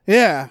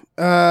 Yeah.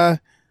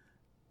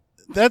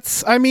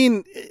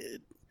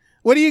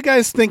 What do you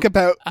guys think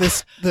about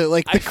this? The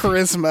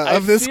charisma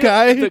of this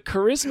guy. The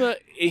charisma.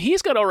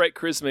 He's got all right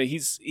charisma.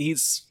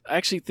 He's. I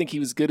actually think he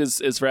was good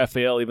as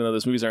Raphael, even though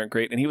those movies aren't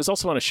great. And he was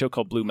also on a show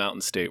called Blue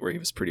Mountain State, where he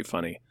was pretty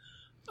funny.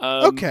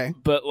 Okay,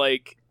 but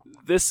like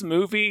this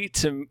movie,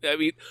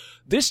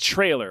 this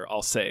trailer,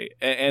 I'll say,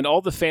 and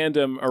all the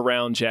fandom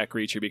around Jack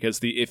Reacher, because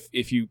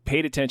if you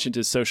paid attention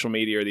to social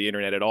media or the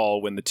internet at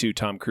all when the 2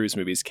 Tom Cruise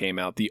movies came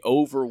out, the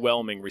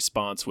overwhelming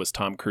response was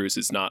Tom Cruise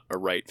is not a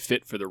right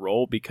fit for the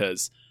role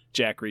because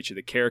Jack Reacher,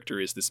 the character,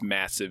 is this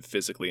massive,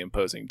 physically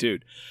imposing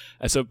dude.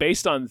 And so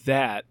based on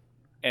that,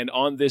 and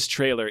on this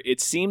trailer, it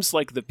seems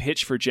like the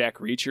pitch for Jack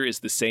Reacher is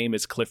the same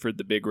as Clifford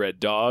the Big Red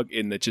Dog,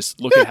 in that just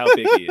look at how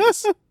big he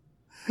is.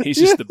 He's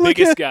just the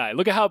biggest guy.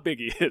 Look at how big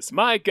he is.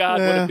 My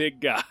God, what a big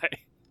guy.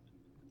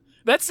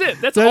 That's it.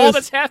 That's all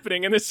that's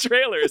happening in this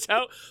trailer is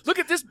how, look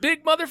at this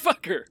big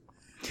motherfucker.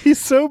 He's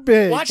so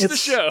big. Watch the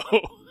show.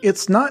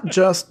 It's not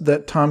just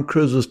that Tom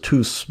Cruise is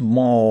too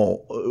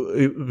small,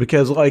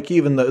 because like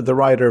even the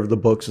writer of the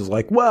books is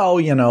like, well,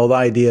 the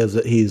idea is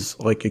that he's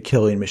like a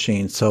killing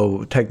machine,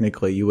 so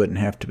technically you wouldn't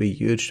have to be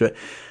huge.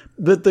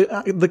 But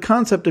the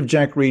concept of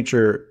Jack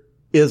Reacher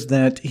is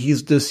that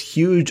he's this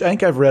huge, I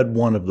think I've read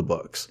one of the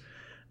books,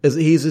 is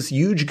that he's this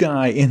huge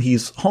guy and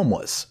he's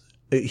homeless.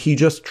 He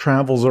just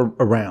travels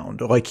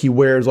around. Like he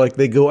wears, like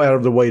they go out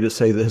of their way to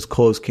say that his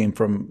clothes came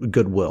from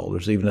Goodwill.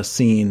 There's even a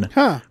scene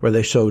where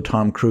they show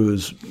Tom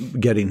Cruise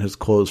getting his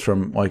clothes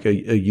from like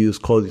a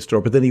used clothing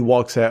store. But then he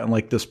walks out in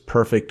like this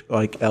perfect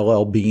like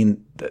LL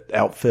Bean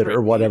outfit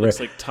or whatever.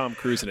 It's like Tom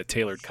Cruise in a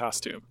tailored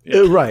costume.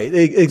 Yeah. Right,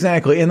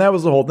 exactly. And that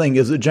was the whole thing,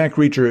 is that Jack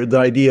Reacher, the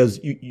idea is,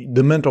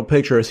 the mental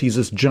picture is he's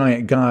this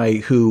giant guy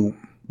who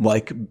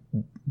like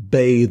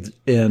bathed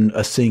in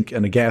a sink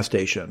in a gas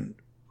station.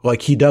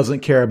 Like he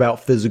doesn't care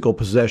about physical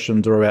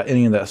possessions or about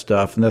any of that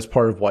stuff. And that's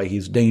part of why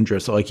he's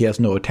dangerous. Like he has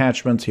no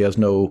attachments. He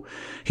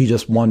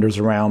just wanders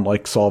around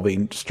like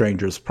solving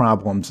strangers'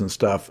 problems and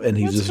stuff. And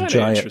he's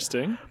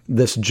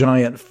this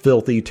giant,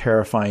 filthy,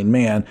 terrifying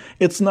man.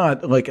 It's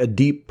not like a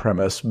deep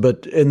premise,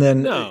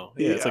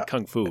 it's like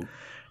Kung Fu.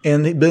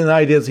 And the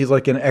idea is he's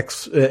like an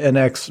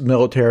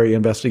ex-military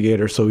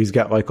investigator. So he's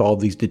got like all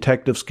these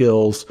detective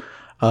skills.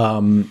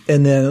 And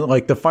then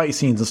like the fight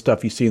scenes and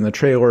stuff you see in the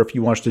trailer, if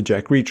you watch the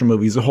Jack Reacher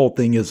movies, the whole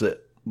thing is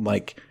that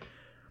like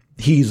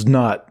he's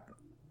not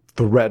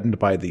threatened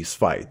by these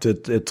fights.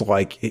 It's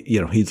like,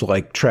 he's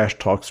like trash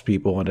talks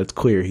people and it's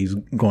clear he's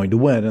going to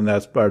win. And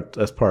that's part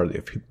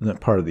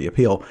of the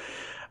appeal.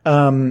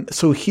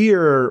 So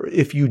here,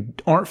 if you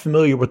aren't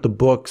familiar with the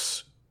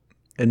books,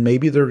 and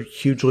maybe they're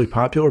hugely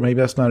popular, maybe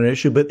that's not an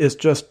issue, but it's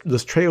just,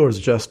 this trailer is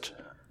just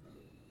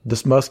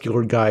this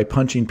muscular guy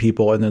punching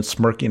people and then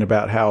smirking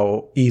about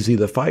how easy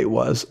the fight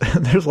was.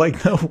 There's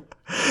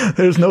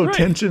no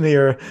tension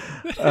here.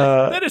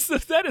 That is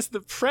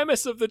the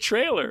premise of the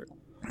trailer.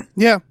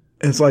 Yeah.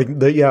 It's like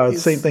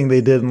same thing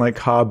they did in like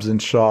Hobbs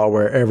and Shaw,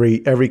 where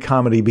every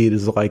comedy beat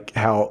is like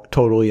how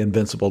totally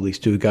invincible these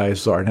two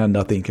guys are and how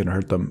nothing can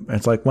hurt them. And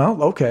it's like, well,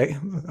 okay.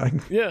 I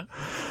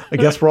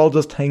guess we're all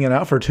just hanging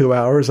out for 2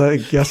 hours. I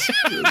guess.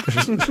 You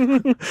guys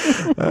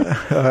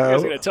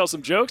gonna tell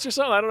some jokes or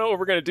something? I don't know what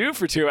we're gonna do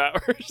for 2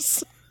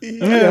 hours.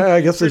 Yeah,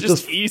 I guess we're it's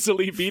just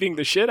easily beating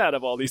the shit out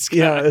of all these guys.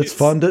 Yeah, it's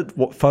fun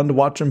to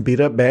watch them beat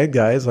up bad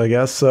guys, I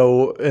guess.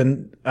 So,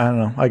 and I don't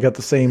know, I got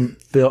the same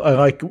feel. I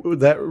like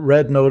that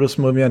Red Notice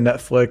movie on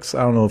Netflix.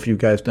 I don't know if you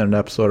guys did an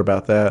episode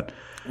about that.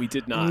 We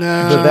did not.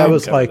 No. But that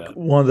was like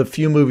one of the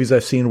few movies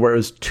I've seen where it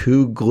was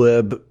too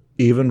glib,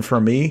 even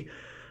for me,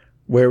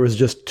 where it was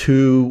just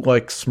too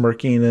like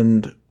smirking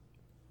and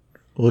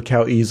look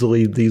how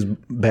easily these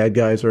bad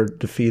guys are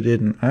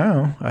defeated. And I don't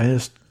know,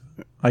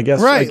 I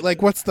guess. Right,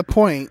 like what's the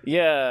point?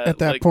 Yeah. At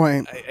that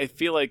point. I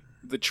feel like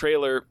the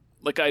trailer,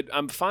 like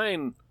I'm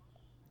fine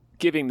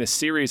giving this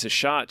series a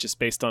shot just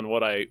based on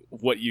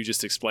what you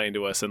just explained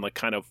to us and like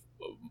kind of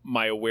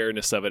my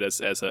awareness of it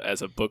as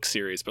a book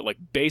series. But like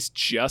based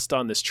just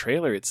on this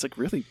trailer, it's like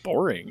really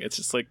boring. It's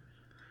just like,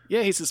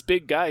 yeah, he's this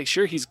big guy.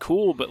 Sure, he's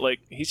cool, but like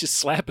he's just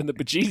slapping the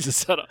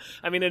bejesus out of.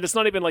 I mean, and it's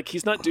not even like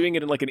he's not doing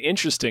it in like an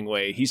interesting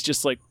way. He's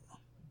just like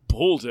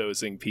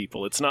bulldozing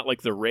people. It's not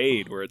like The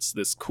Raid where it's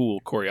this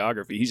cool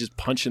choreography. He's just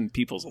punching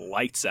people's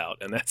lights out,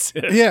 and that's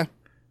it. Yeah.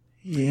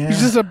 He's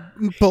just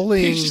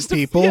bullying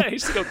people.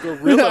 He's just a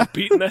gorilla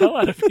beating the hell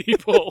out of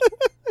people.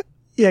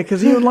 Yeah,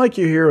 because you would like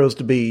your heroes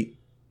to be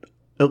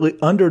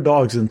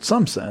underdogs in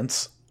some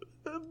sense.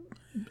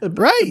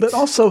 Right. But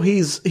also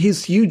he's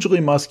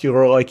hugely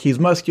muscular. Like he's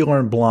muscular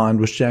and blonde,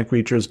 which Jack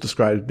Reacher is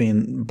described as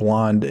being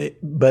blonde.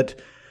 But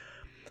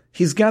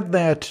he's got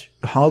that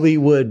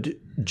Hollywood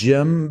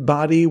gym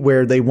body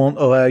where they won't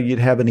allow you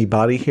to have any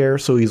body hair.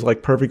 So he's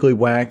like perfectly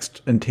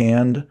waxed and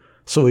tanned.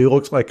 So he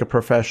looks like a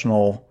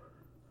professional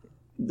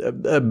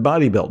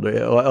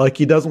bodybuilder. Like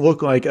he doesn't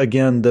look like,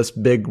 again, this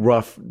big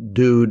rough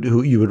dude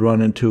who you would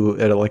run into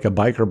at like a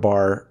biker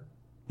bar,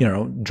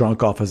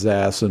 drunk off his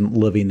ass and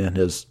living in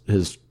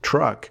his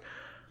truck.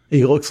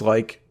 He looks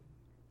like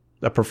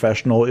a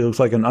professional. He looks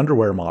like an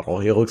underwear model.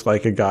 He looks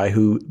like a guy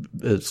who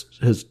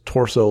his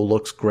torso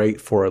looks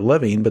great for a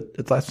living,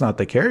 but that's not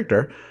the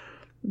character.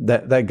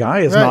 That guy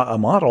is not a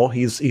model.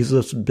 He's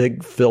this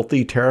big,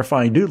 filthy,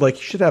 terrifying dude. Like,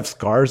 he should have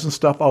scars and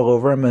stuff all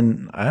over him.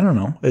 And I don't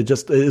know. It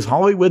just is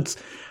Hollywood's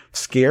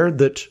scared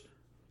that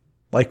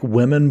like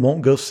women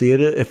won't go see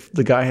it if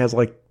the guy has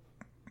like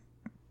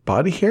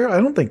body hair.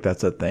 I don't think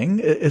that's a thing.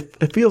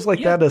 It feels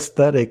like that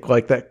aesthetic,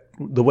 like that.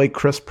 The way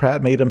Chris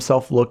Pratt made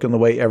himself look and the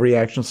way every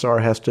action star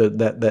has to,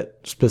 that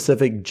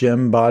specific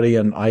gym body,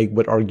 and I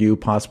would argue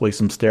possibly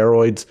some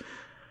steroids,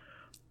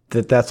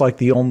 that's like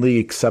the only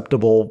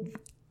acceptable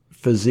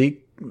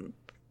physique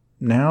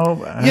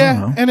now. I don't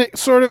know. And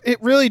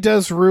it really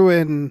does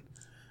ruin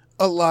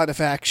a lot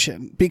of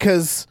action,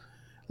 because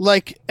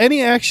like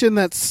any action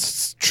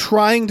that's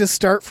trying to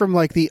start from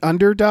like the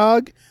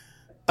underdog,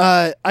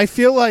 I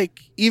feel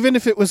like even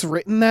if it was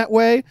written that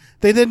way,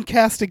 they then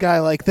cast a guy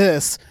like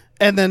this,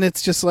 and then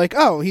it's just like,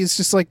 oh, he's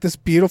just like this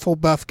beautiful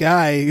buff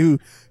guy who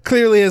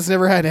clearly has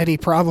never had any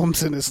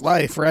problems in his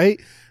life, right?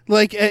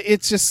 Like,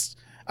 it's just,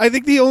 I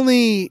think the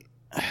only,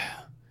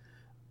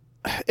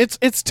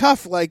 it's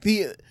tough. Like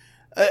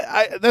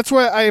that's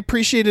what I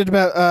appreciated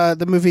about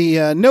the movie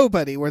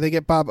Nobody, where they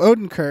get Bob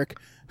Odenkirk,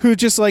 who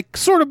just like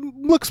sort of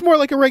looks more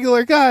like a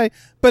regular guy,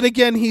 but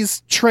again,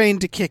 he's trained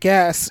to kick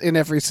ass in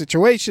every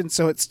situation,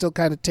 so it still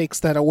kind of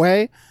takes that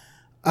away.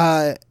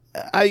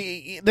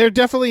 There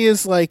definitely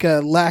is like a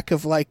lack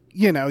of like,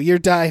 your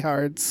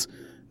diehards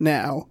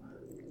now,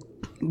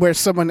 where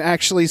someone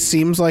actually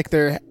seems like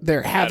they're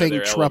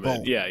having trouble.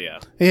 Element. Yeah.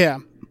 Yeah.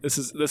 This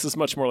is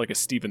much more like a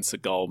Steven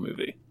Seagal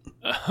movie.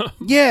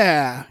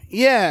 Yeah.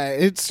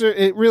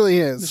 It really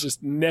is. It's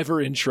just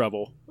never in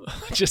trouble.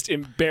 Just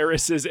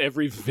embarrasses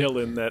every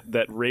villain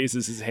that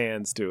raises his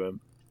hands to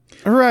him.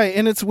 Right,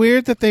 and it's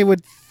weird that they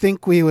would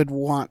think we would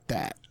want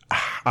that.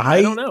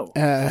 I don't know.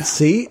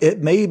 See,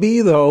 it may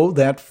be though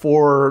that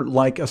for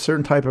like a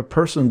certain type of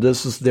person,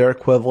 this is their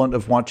equivalent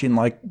of watching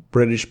like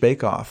British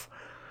Bake Off,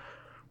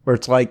 where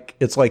it's like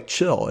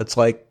chill. It's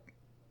like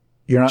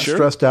you're not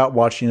stressed out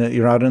watching it.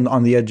 You're not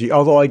on the edge.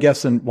 Although I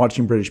guess in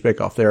watching British Bake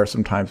Off, there are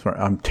some times where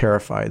I'm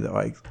terrified that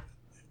like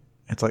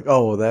it's like,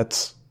 oh,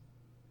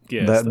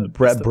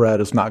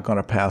 bread is not going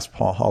to pass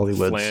Paul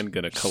Hollywood's flan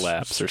going to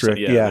collapse strict, or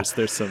something. Yeah.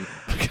 There's some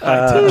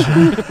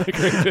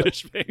Great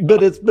British Bake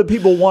Off. But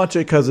people watch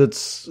it because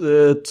it's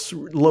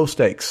low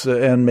stakes,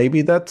 and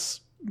maybe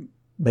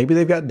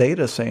they've got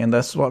data saying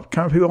that's what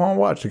kind of people want to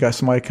watch. The guy,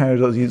 somebody kind of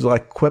does, he's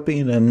like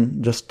quipping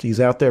and just he's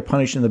out there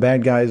punishing the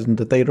bad guys, and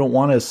that they don't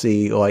want to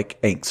see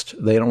like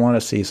angst. They don't want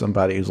to see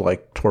somebody who's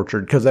like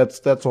tortured, because that's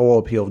the whole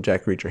appeal of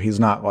Jack Reacher. He's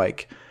not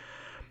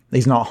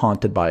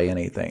haunted by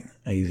anything.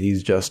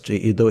 He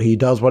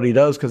does what he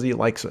does because he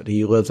likes it.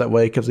 He lives that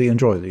way because he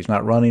enjoys it. He's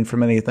not running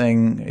from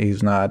anything.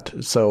 He's not.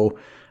 So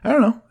I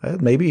don't know.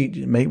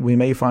 Maybe we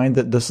may find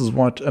that this is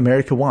what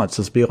America wants.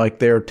 This be like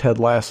their Ted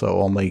Lasso,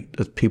 only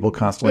people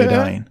constantly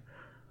dying.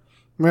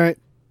 Right.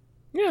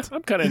 Yeah,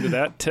 I'm kind of into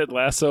that. Ted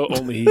Lasso,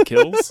 only he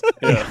kills.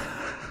 Yeah.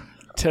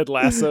 Ted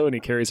Lasso, and he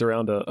carries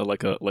around a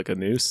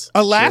noose.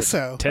 A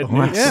lasso. Ted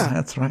Noose. Yeah,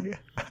 that's right.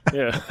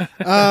 Yeah.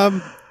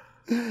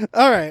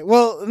 All right.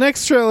 Well, the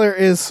next trailer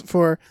is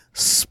for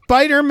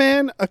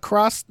Spider-Man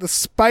Across the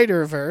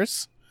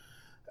Spider-Verse.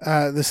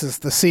 This is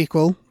the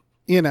sequel,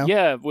 to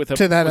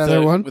that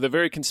other one. With a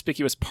very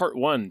conspicuous part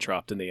 1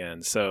 dropped in the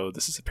end. So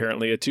this is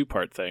apparently a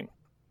 2-part thing.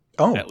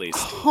 Oh. At least.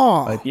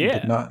 Huh. I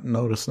did not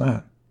notice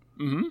that.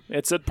 Mm-hmm.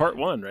 It said part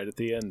 1 right at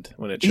the end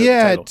when it showed the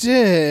title. It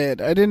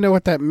did. I didn't know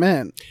what that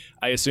meant.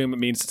 I assume it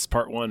means it's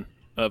part 1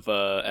 of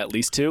at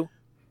least 2.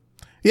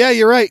 Yeah,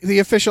 you're right. The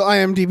official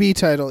IMDb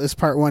title is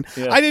part 1.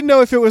 Yeah. I didn't know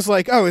if it was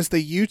like, is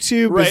the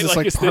YouTube? Right, is this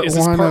like, is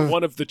this part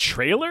 1 of the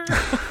trailer?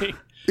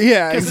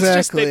 Yeah,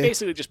 exactly. They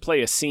basically just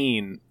play a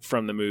scene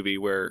from the movie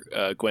where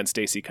Gwen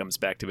Stacy comes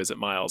back to visit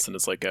Miles, and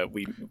it's like,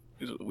 we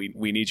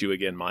need you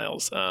again,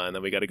 Miles. And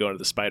then we got to go into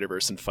the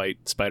Spider-Verse and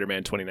fight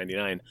Spider-Man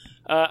 2099.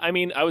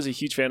 I was a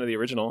huge fan of the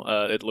original.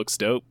 It looks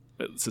dope.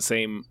 It's the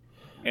same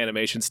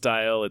animation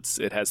style. It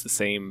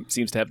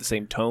seems to have the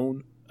same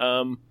tone.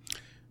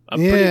 I'm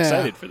pretty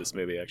excited for this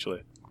movie,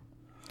 actually.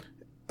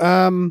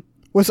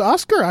 Was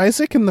Oscar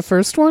Isaac in the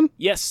first one?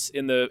 Yes,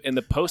 in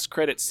the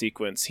post-credit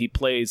sequence, he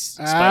plays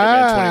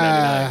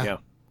Spider-Man 2099. Yeah.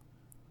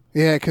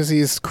 Yeah, because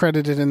he's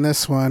credited in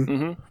this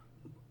one.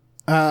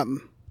 Mm-hmm.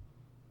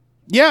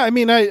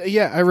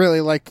 I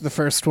really liked the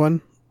first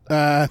one.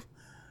 I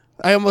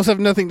almost have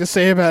nothing to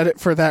say about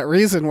it for that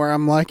reason, where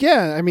I'm like,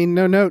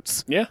 no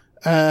notes. Yeah,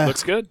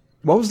 looks good.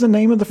 What was the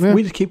name of the?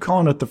 We just keep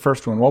calling it the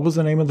first one. What was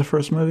the name of the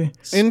first movie?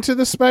 Into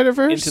the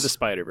Spider-Verse. Into the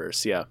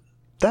Spider-Verse. Yeah.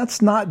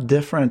 That's not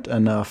different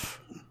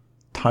enough,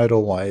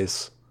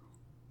 title-wise.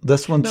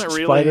 This one's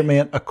really.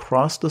 Spider-Man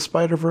Across the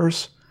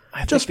Spider-Verse.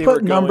 Just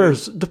put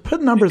numbers.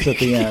 Put numbers at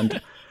the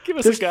end. Give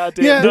us a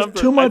goddamn number.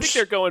 Too much. I think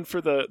they're going for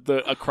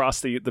the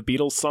across the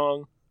Beatles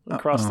song.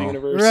 Across the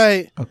universe,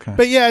 right? Okay,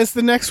 but is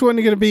the next one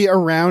going to be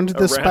around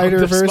the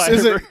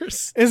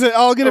Spider-Verse? Is it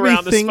all going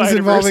to be things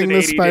involving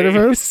the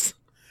Spider-Verse?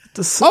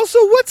 Also,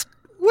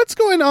 what's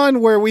going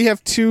on where we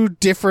have two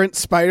different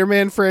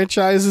Spider-Man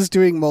franchises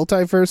doing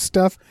multiverse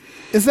stuff?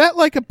 Is that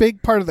like a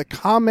big part of the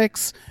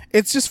comics?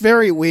 It's just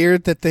very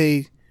weird that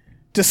they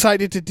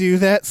decided to do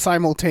that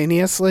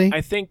simultaneously.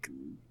 I think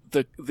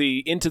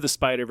the Into the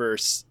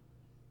Spider-Verse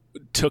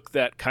took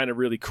that kind of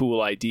really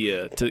cool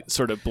idea to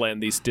sort of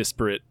blend these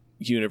disparate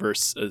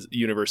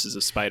universes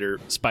of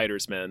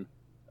Spider-Men.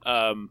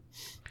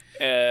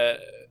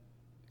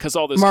 Because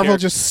all this Marvel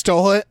just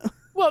stole it.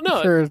 Well,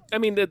 no, I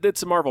mean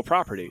it's a Marvel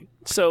property,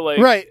 so like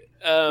right.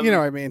 You know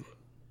what I mean.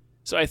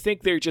 So I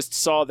think they just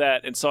saw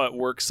that and saw it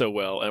work so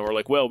well, and were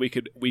like, well, we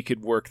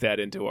could work that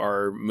into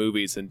our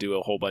movies and do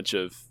a whole bunch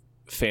of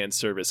fan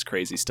service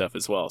crazy stuff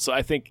as well. So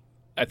I think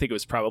it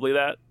was probably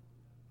that.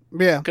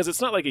 Yeah, because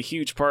it's not like a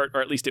huge part,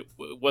 or at least it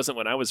wasn't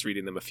when I was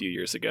reading them a few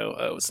years ago.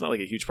 It's not like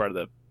a huge part of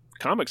the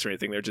comics or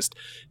anything. They're just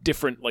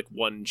different, like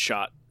one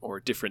shot or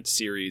different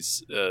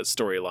series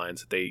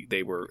storylines that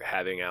they were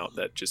having out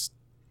that just,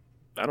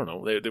 I don't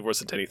know, there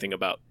wasn't anything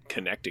about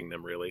connecting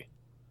them really.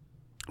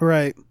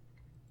 Right.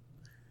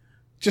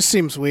 Just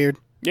seems weird.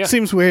 Yeah.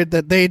 Seems weird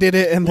that they did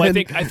it and then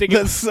I think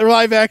the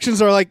live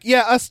actions are like,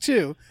 yeah, us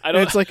too. And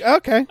it's like,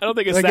 okay. I don't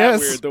think it's that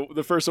weird.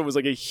 The first one was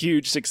like a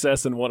huge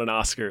success and won an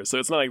Oscar, so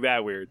it's not like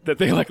that weird that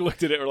they like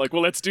looked at it and were like,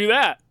 well, let's do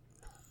that.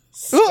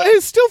 Well,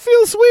 it still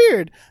feels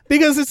weird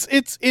because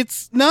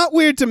it's not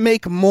weird to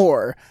make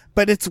more,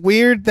 but it's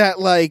weird that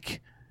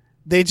like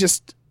they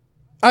just,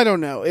 I don't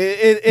know.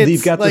 It's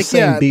you've got like, the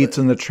same beats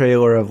in the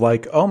trailer of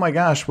like, oh my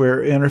gosh,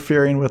 we're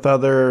interfering with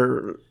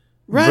other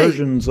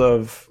versions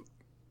of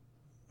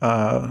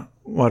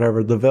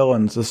whatever the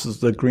villains. This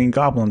is the Green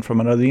Goblin from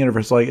another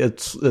universe. Like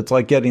it's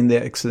like getting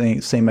the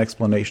same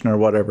explanation or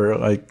whatever.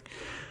 Like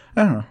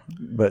I don't know,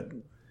 but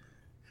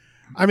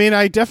I mean,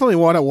 I definitely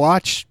want to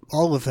watch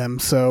all of them.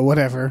 So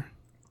whatever.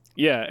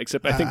 Yeah,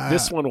 except I think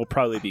this one will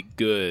probably be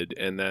good,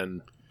 and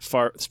then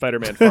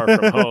Spider-Man: Far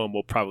From Home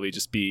will probably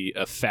just be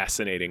a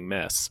fascinating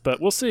mess. But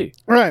we'll see.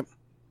 Right.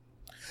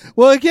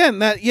 Well, again,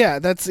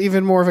 that's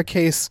even more of a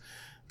case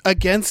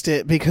against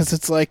it because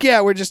it's like,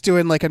 yeah, we're just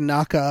doing like a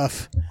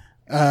knockoff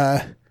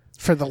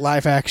for the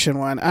live action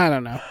one. I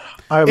don't know.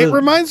 It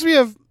reminds me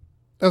of.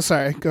 Oh,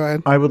 sorry. Go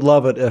ahead. I would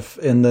love it if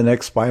in the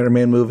next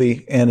Spider-Man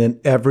movie and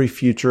in every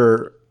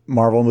future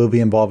Marvel movie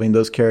involving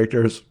those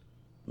characters,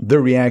 the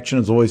reaction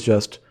is always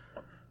just,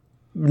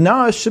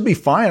 no, it should be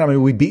fine. I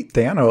mean, we beat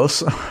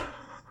Thanos.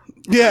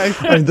 Yeah.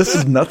 I mean, this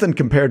is nothing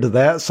compared to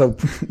that. So,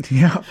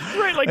 yeah.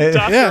 Right, like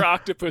Dr.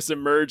 Octopus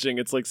emerging.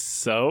 It's like,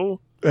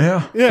 so?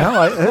 Yeah.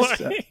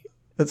 No,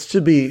 it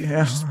should be,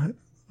 yeah.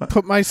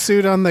 Put my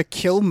suit on the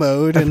kill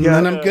mode and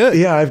then I'm good.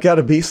 Yeah, I've got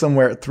to be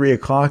somewhere at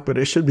 3:00, but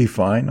it should be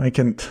fine.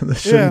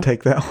 This shouldn't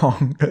take that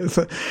long. It's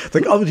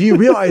like, oh, do you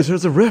realize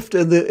there's a rift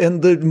in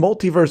the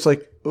multiverse?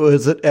 Like,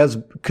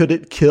 could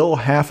it kill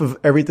half of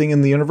everything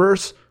in the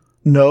universe?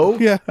 No.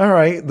 Yeah. All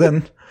right,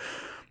 then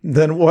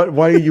what?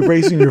 Why are you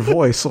raising your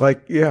voice?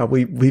 Like, yeah,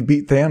 we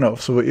beat Thanos.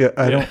 So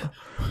yeah,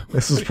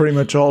 this is pretty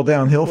much all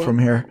downhill from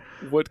here.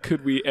 What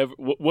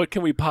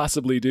can we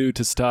possibly do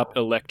to stop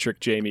Electric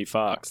Jamie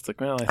Foxx? It's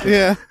like, well, I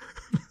think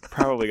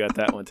probably got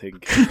that one taken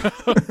care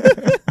of.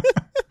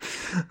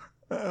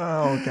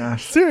 Oh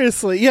gosh.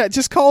 Seriously, yeah,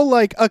 just call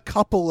like a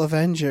couple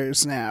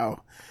Avengers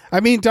now. I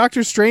mean,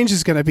 Doctor Strange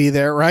is going to be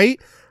there, right?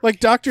 Like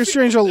Doctor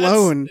Strange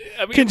alone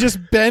can just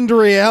bend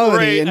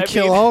reality and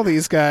kill all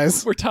these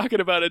guys. We're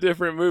talking about a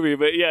different movie,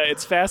 but yeah,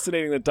 it's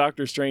fascinating that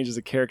Doctor Strange is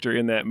a character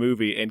in that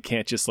movie and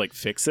can't just like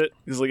fix it.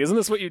 He's like, isn't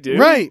this what you do?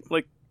 Right.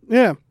 Like,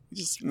 yeah. You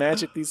just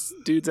magic these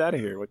dudes out of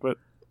here. Like, what?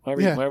 Why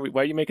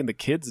are you making the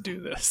kids do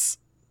this?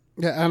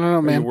 Yeah, I don't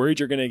know, man. Are you worried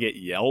you're going to get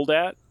yelled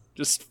at?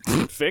 Just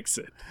fix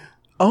it.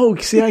 Oh,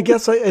 see, I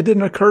guess it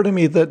didn't occur to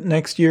me that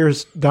next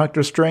year's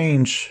Doctor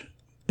Strange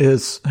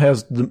has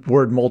the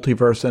word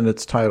multiverse in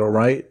its title,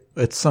 right?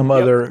 It's some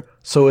other,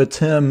 so it's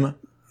him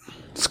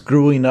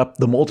screwing up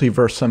the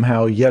multiverse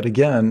somehow yet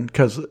again,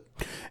 because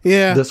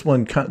this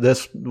from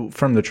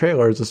the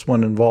trailers, this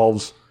one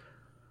involves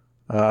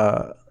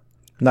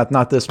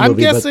not this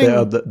movie,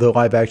 but the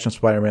live action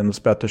Spider-Man that's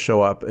about to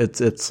show up.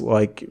 It's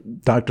like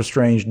Doctor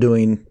Strange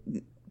doing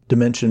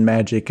dimension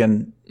magic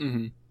and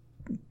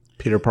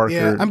Peter Parker.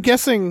 Yeah, I'm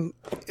guessing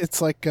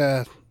it's like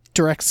a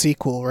direct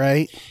sequel,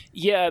 right?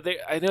 Yeah,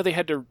 I know they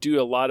had to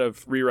do a lot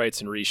of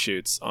rewrites and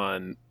reshoots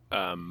on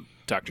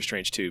Doctor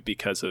Strange 2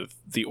 because of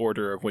the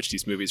order of which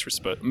these movies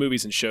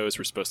and shows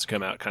were supposed to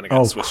come out. Kind of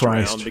got switched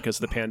around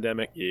because of the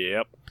pandemic.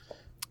 Yep.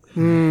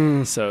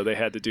 So they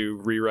had to do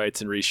rewrites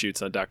and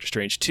reshoots on Doctor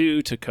Strange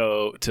 2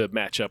 to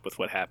match up with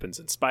what happens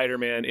in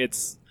Spider-Man.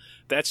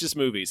 That's just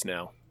movies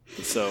now.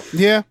 So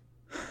yeah,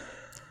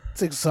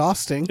 it's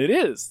exhausting. It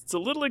is. It's a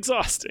little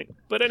exhausting.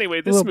 But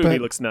anyway, this movie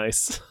looks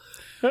nice.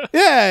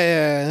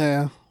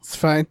 Yeah. It's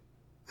fine.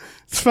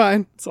 It's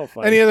fine. It's all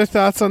fine. Any other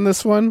thoughts on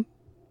this one?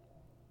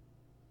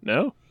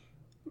 No.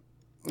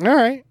 All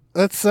right.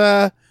 Let's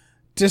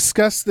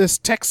discuss this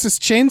Texas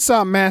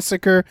Chainsaw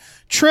Massacre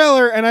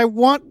trailer, and I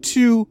want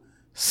to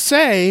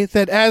say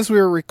that as we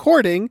were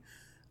recording,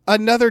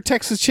 another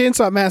Texas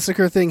Chainsaw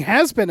Massacre thing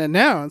has been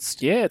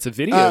announced. Yeah, it's a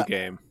video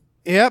game.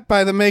 Yep,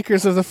 by the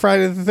makers of the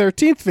Friday the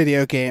 13th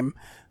video game.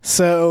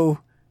 So,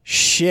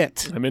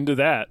 shit. I'm into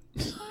that.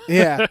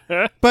 Yeah.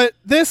 But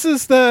this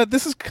is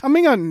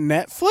coming on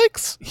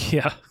Netflix?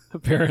 Yeah,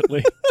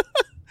 apparently.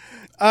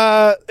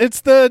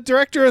 It's the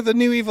director of the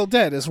new Evil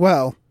Dead as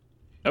well.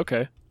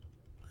 Okay.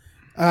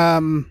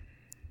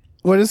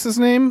 What is his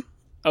name?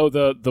 Oh,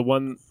 the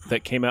one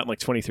that came out in like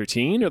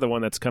 2013, or the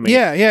one that's coming?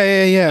 Yeah.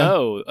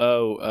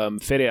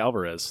 Fede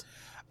Alvarez.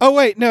 Oh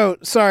wait, no,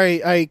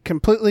 sorry, I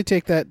completely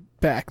take that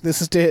back.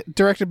 This is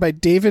directed by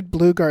David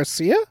Blue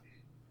Garcia.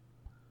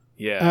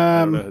 Yeah,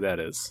 I don't know who that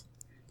is.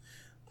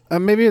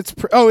 Maybe it's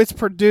it's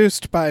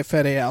produced by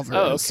Fede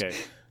Alvarez. Oh, okay.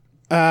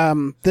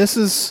 This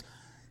is,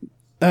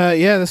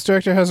 this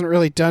director hasn't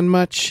really done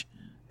much.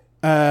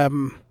 I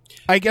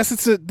guess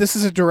this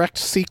is a direct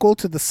sequel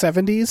to the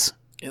 70s.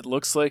 It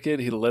looks like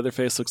it.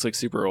 Leatherface looks like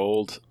super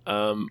old.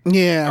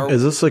 Yeah.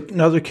 Is this like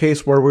another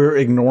case where we're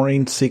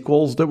ignoring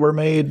sequels that were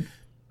made?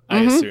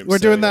 I assume we're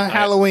so, doing the yeah.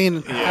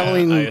 Halloween.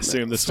 I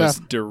assume this stuff.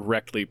 was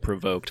directly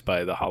provoked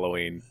by the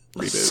Halloween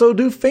reboot. So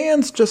do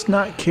fans just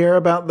not care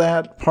about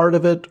that part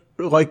of it?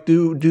 Like,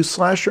 do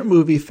slasher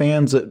movie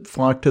fans that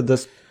flock to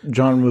this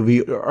genre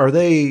movie, are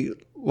they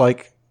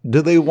like,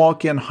 do they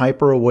walk in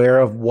hyper aware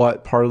of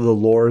what part of the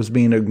lore is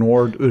being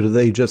ignored, or do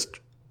they just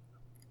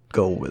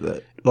go with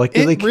it? Like,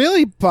 it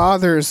really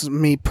bothers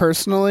me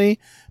personally,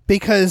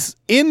 because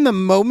in the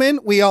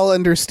moment we all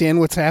understand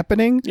what's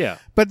happening. Yeah.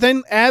 But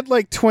then add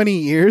like 20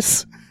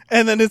 years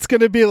and then it's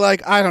going to be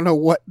like, I don't know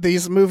what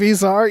these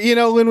movies are. You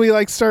know, when we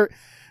like start,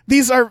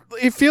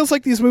 it feels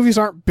like these movies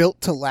aren't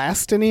built to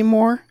last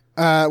anymore,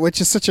 which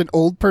is such an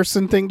old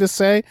person thing to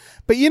say.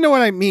 But you know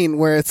what I mean?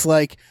 Where it's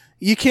like,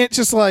 you can't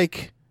just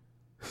like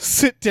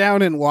sit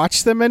down and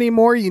watch them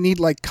anymore. You need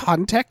like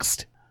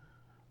context.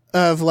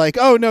 Of like,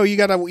 oh no, you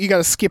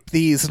gotta skip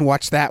these and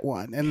watch that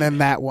one and then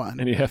that one,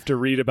 and you have to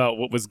read about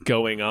what was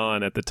going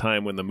on at the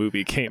time when the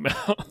movie came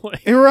out.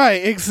 Like,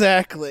 right,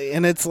 exactly.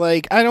 And it's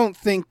like, I don't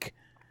think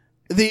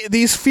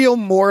these feel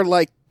more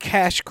like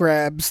cash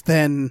grabs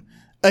than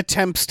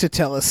attempts to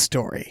tell a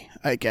story,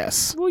 I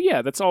guess. Well,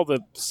 yeah, that's all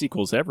the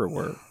sequels ever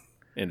were.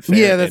 In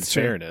that's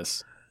true.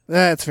 fairness.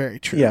 That's very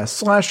true. Yeah,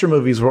 slasher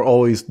movies were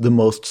always the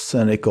most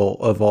cynical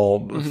of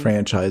all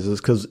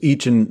franchises, because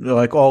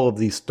all of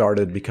these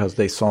started because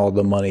they saw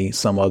the money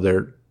some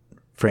other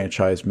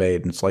franchise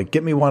made, and it's like,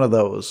 get me one of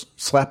those,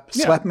 slap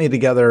me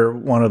together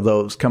one of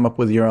those, come up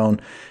with your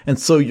own. And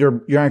so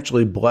you're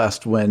actually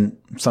blessed when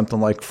something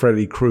like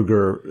Freddy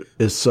Krueger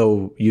is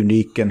so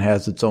unique and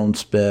has its own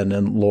spin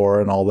and lore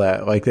and all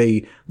that. Like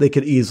they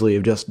could easily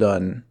have just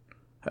done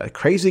a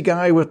crazy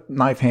guy with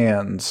knife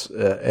hands,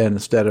 and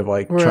instead of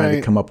like trying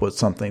to come up with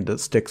something that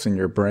sticks in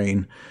your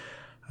brain.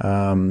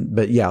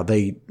 But yeah,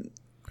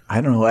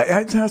 I don't know.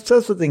 That's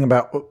the thing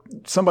about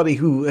somebody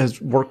who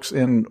works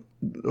in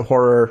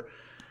horror.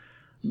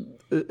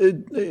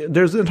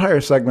 There's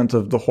entire segments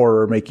of the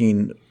horror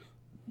making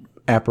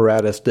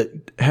apparatus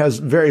that has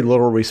very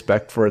little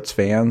respect for its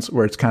fans,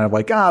 where it's kind of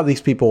like, these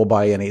people will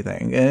buy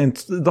anything. And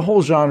it's the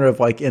whole genre of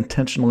like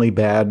intentionally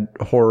bad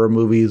horror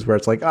movies where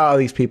it's like,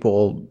 these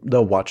people,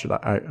 they'll watch it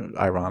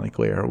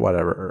ironically or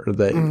whatever. Or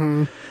they,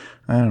 I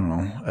don't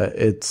know.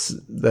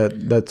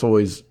 That's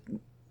always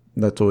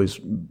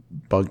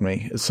bugged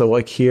me. So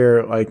like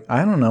here, like,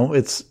 I don't know.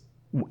 Is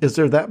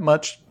there that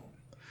much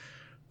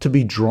to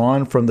be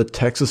drawn from the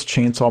Texas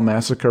Chainsaw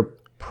Massacre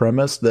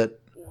premise that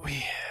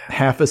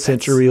half a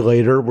century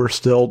later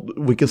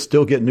we can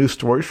still get new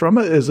stories from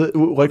it? Is it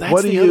like,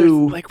 what do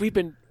you like?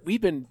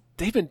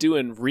 They've been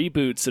doing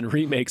reboots and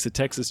remakes of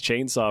Texas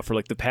Chainsaw for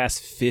like the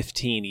past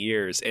 15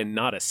 years, and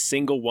not a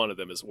single one of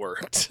them has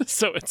worked.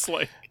 So it's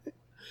like,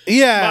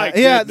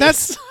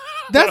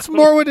 that's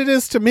more what it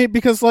is to me,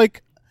 because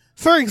like,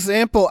 for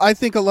example, I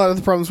think a lot of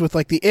the problems with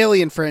like the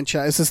Alien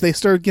franchise is they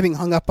started getting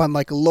hung up on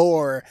like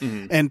lore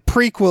and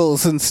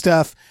prequels and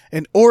stuff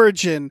and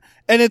origin,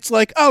 and it's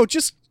like,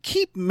 just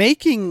keep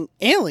making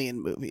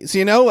alien movies,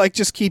 you know, like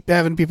just keep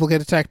having people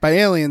get attacked by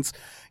aliens.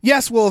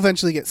 Yes, we'll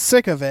eventually get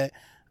sick of it.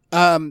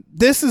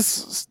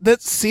 That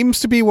seems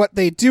to be what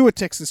they do with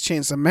Texas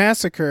Chainsaw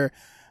Massacre,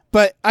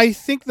 but I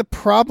think the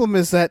problem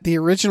is that the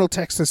original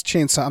Texas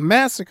Chainsaw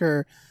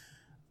Massacre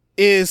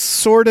is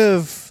sort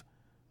of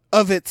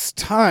its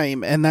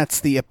time, and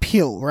that's the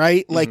appeal,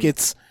 right? Like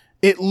it's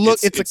a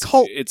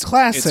cult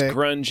classic. It's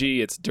grungy,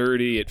 it's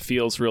dirty, it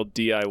feels real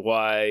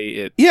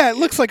DIY. It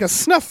looks like a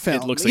snuff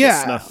film. It looks like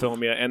a snuff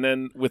film, yeah. And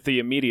then with the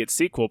immediate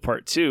sequel,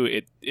 Part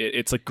 2,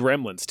 it's like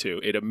Gremlins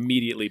 2. It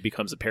immediately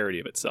becomes a parody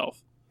of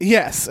itself.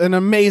 Yes, an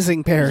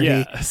amazing parody.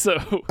 Yeah,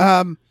 so...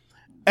 and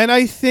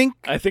I think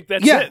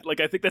that's it. Like,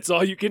 I think that's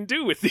all you can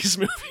do with these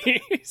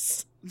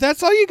movies.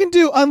 That's all you can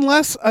do,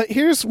 unless...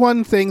 here's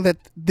one thing that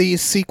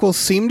these sequels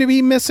seem to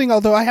be missing,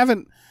 although I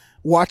haven't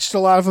watched a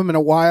lot of them in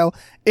a while,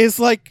 is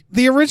like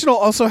the original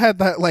also had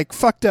that like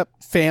fucked up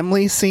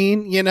family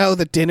scene, you know,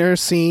 the dinner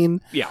scene.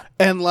 Yeah.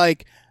 And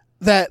like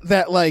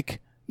that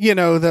like, you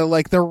know, the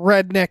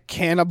redneck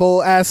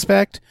cannibal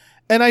aspect.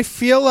 And I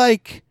feel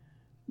like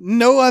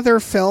no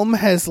other film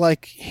has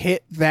like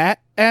hit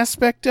that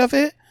aspect of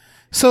it.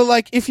 So,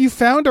 like, if you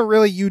found a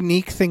really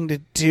unique thing to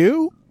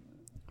do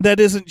that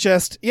isn't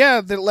just,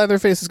 the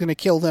Leatherface is going to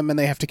kill them and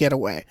they have to get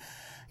away.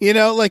 You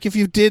know, like, if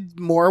you did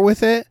more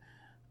with it,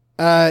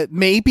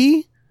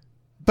 maybe.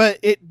 But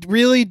it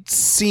really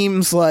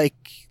seems like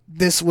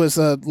this was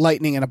a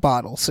lightning in a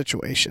bottle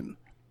situation.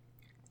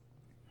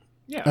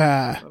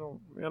 Yeah.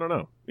 I don't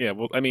know. Yeah,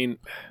 well, I mean,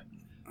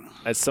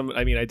 I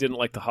didn't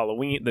like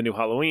the new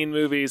Halloween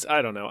movies.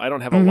 I don't know. I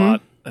don't have a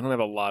lot. I don't have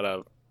a lot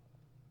of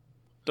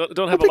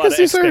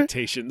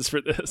expectations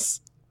for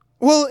this.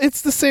 Well,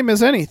 it's the same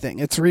as anything.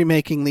 It's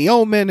remaking The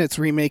Omen. It's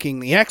remaking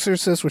The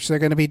Exorcist, which they're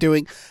going to be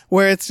doing,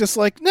 where it's just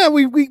like, no,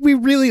 we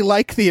really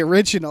like the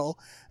original.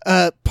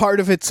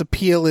 Part of its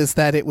appeal is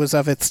that it was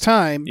of its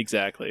time.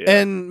 Exactly. Yeah.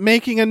 And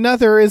making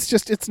another is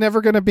just, it's never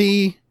going to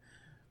be,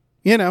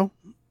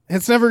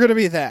 it's never going to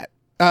be that.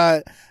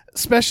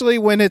 Especially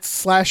when it's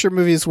slasher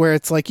movies where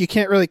it's like, you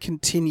can't really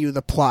continue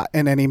the plot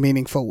in any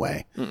meaningful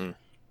way.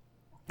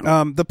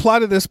 The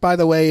plot of this, by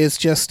the way, is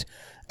just,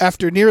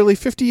 after nearly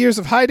 50 years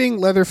of hiding,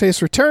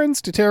 Leatherface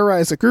returns to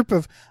terrorize a group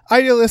of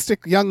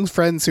idealistic young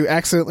friends who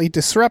accidentally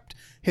disrupt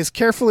his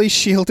carefully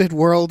shielded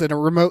world in a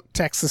remote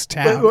Texas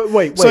town.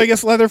 Wait. So I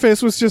guess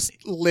Leatherface was just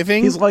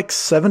living. He's like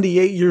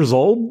 78 years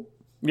old?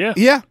 Yeah.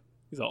 Yeah.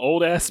 He's an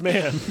old-ass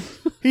man.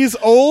 He's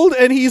old,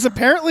 and he's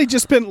apparently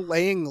just been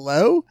laying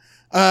low.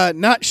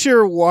 Not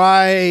sure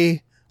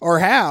why or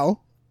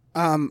how.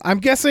 I'm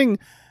guessing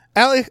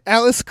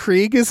Alice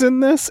Krieg is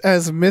in this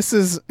as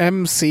Mrs.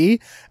 MC,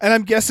 and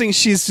I'm guessing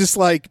she's just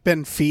like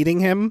been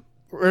feeding him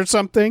or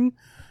something.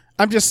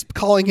 I'm just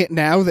calling it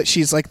now that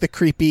she's like the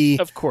creepy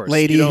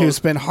lady who's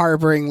been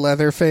harboring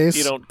Leatherface.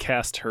 You don't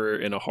cast her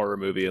in a horror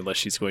movie unless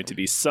she's going to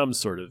be some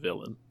sort of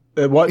villain.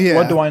 What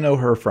do I know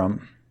her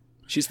from?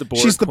 She's the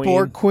Borg Queen. The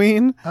Borg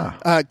Queen.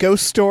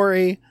 Ghost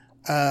Story.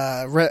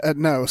 Silent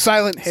Hill.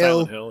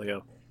 Silent Hill, yeah.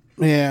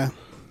 Yeah.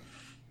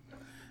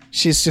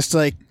 She's just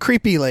like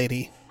creepy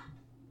lady.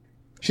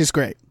 She's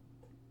great.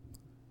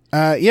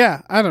 I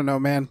don't know,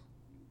 man.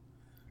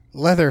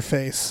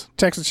 Leatherface.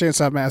 Texas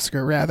Chainsaw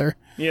Massacre, rather.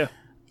 Yeah.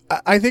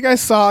 I think I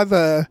saw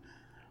the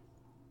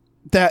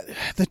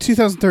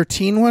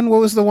 2013 one. What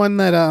was the one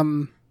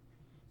that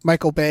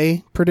Michael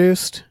Bay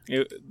produced?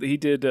 He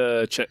did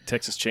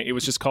Texas Chain. It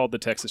was just called the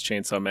Texas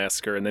Chainsaw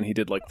Massacre, and then he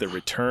did like The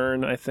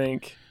Return, I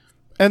think.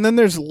 And then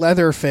there's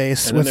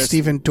Leatherface with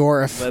Stephen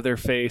Dorff.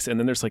 Leatherface, and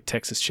then there's like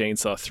Texas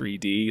Chainsaw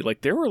 3D.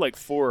 Like there were like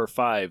 4 or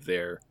 5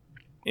 there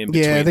in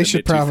between they the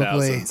should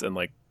mid-2000s and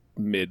like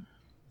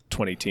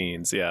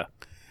mid-2010s. Yeah,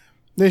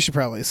 they should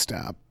probably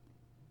stop.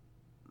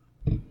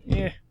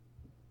 Yeah.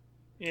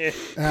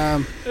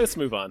 Let's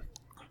move on.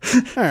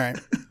 All right.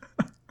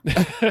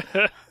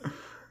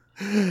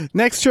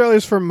 Next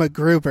trailer's from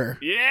MacGruber.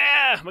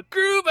 Yeah,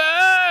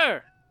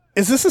 MacGruber.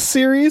 Is this a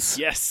series?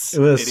 Yes, it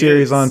was a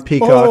series on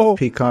Peacock,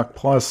 Peacock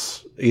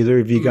Plus. Either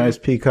of you guys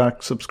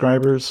Peacock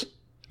subscribers?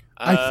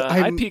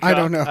 I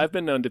don't know. I've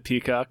been known to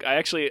Peacock. I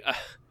actually,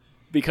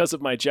 because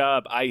of my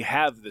job, I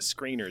have the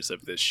screeners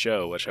of this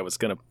show, which I was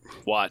going to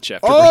watch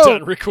after we're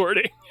done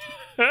recording.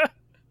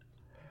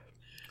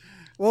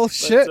 Well,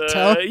 shit.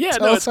 Tell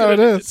us how it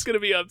is. It's going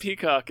to be on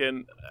Peacock,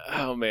 and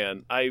oh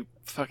man, I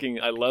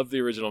love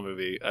the original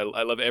movie. I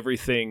love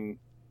everything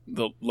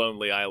the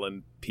Lonely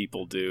Island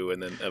people do,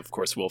 and then of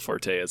course Will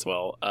Forte as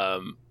well.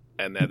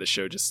 And the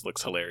show just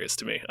looks hilarious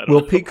to me.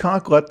 Will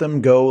Peacock let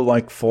them go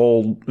like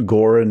full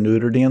gore and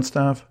nudity and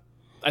stuff?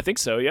 I think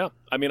so. Yeah.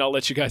 I mean, I'll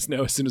let you guys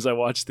know as soon as I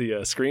watch the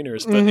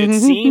screeners. But it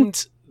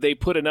seemed they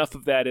put enough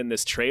of that in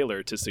this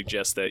trailer to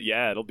suggest that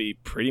it'll be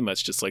pretty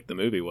much just like the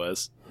movie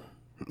was.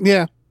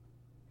 Yeah.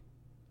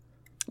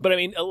 But I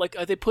mean, like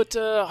they put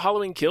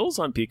Halloween Kills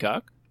on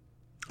Peacock.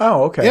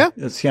 Oh, okay. Yeah.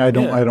 I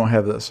don't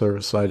have that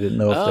service, so I didn't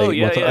know if I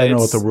didn't know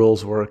what the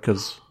rules were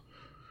because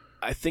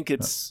I think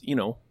it's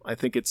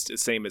the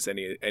same as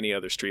any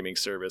other streaming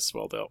service,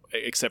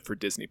 except for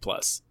Disney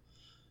Plus,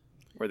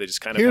 where they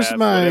just kind of have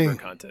whatever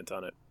content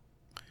on it.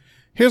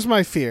 Here's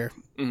my fear,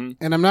 and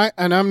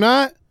I'm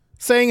not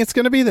saying it's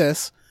going to be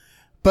this,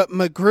 but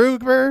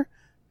MacGruber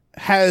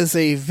has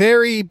a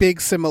very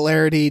big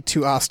similarity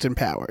to Austin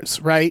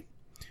Powers, right?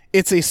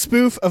 It's a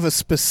spoof of a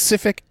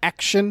specific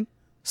action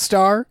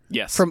star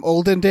from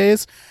olden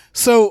days.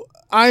 So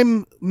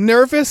I'm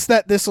nervous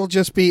that this will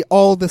just be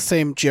all the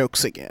same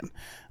jokes again.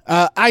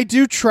 I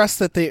do trust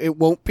that it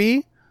won't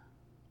be,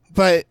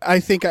 but I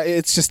think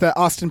it's just that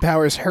Austin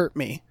Powers hurt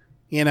me.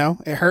 It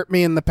hurt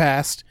me in the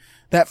past.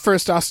 That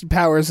first Austin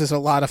Powers is a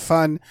lot of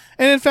fun.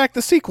 And in fact,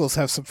 the sequels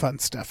have some fun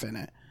stuff in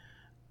it.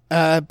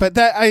 But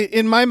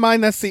in my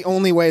mind, that's the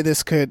only way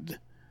this could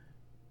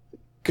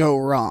go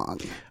wrong.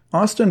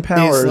 Austin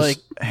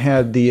Powers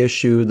had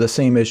the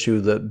same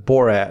issue that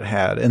Borat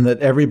had, and that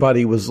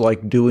everybody was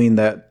like doing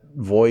that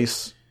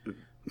voice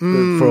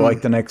for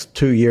like the next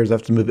 2 years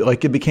after the movie.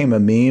 Like it became a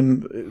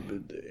meme,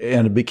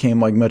 and it became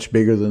like much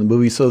bigger than the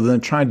movie. So then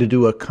trying to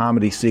do a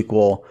comedy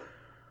sequel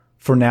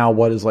for now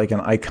what is like an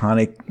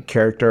iconic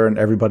character, and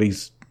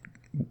everybody's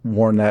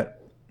worn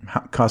that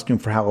costume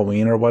for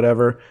Halloween or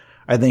whatever,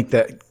 I think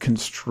that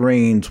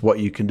constrains what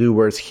you can do.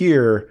 Whereas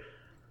here,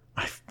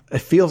 it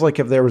feels like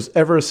if there was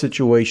ever a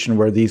situation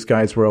where these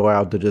guys were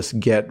allowed to just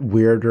get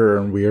weirder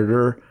and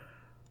weirder,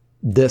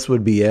 this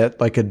would be it.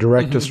 Like a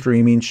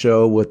direct-to-streaming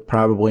show with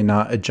probably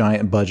not a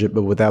giant budget,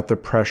 but without the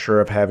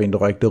pressure of having to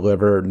like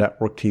deliver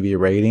network TV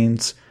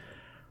ratings.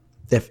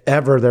 If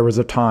ever there was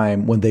a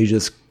time when they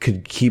just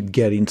could keep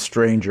getting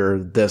stranger,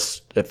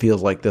 it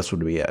feels like this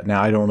would be it.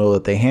 Now, I don't know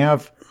that they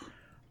have,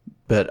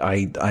 but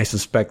I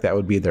suspect that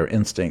would be their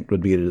instinct,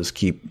 would be to just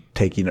keep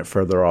taking it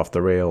further off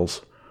the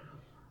rails.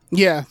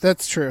 Yeah,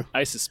 that's true.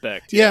 I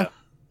suspect. Yeah.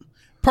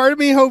 Part of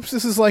me hopes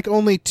this is like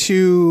only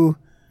 2.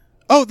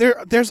 Oh,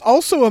 there's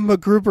also a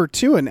MacGruber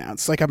 2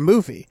 announced, like a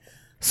movie.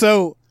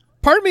 So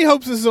part of me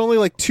hopes this is only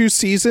like 2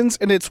 seasons,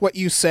 and it's what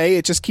you say.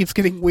 It just keeps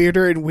getting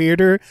weirder and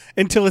weirder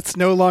until it's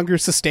no longer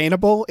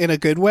sustainable in a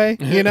good way,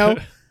 you know?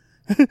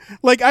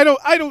 Like I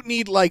don't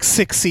need like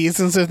 6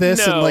 seasons of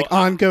this and like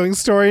ongoing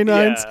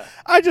storylines. Yeah.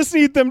 I just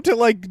need them to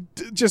like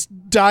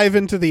just dive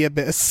into the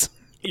abyss.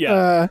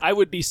 Yeah, I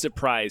would be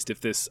surprised if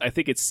this. I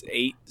think it's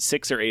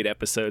 6 or 8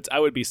 episodes.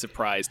 I would be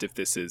surprised if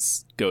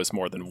this goes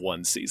more than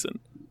 1 season,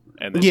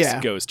 and then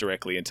just goes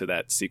directly into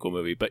that sequel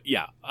movie. But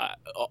yeah,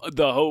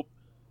 the hope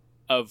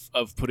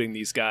of putting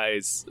these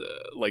guys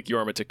like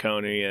Jorma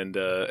Taccone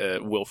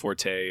and Will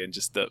Forte and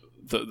just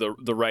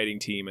the writing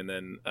team, and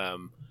then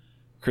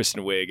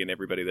Kristen Wiig and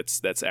everybody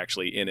that's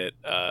actually in it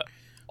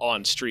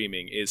on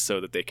streaming is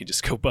so that they can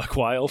just go buck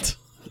wild.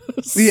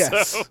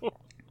 Yes.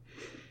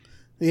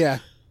 Yeah.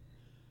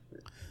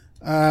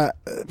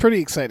 Pretty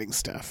exciting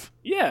stuff.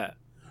 Yeah.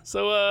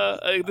 So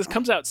this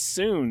comes out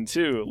soon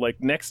too,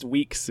 like next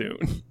week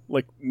soon.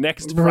 Like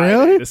next Friday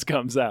Really? this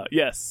comes out.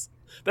 Yes.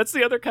 That's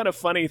the other kind of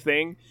funny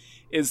thing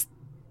is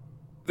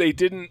they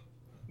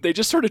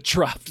just sort of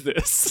dropped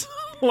this.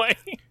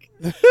 like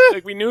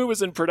we knew it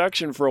was in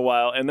production for a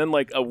while, and then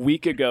like a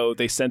week ago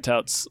they sent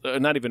out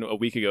not even a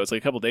week ago, it's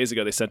like a couple days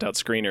ago they sent out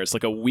screeners.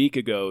 Like a week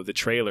ago the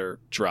trailer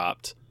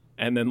dropped.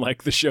 And then,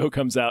 like, the show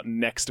comes out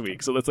next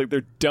week, so it's like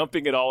they're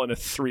dumping it all in a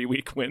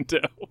 3-week window.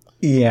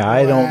 Yeah,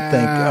 I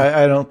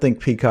don't think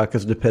Peacock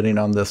is depending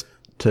on this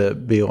to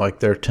be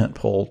like their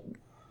tentpole.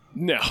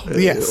 No.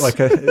 Yes. Like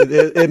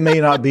it may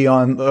not be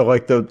on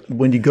like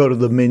when you go to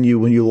the menu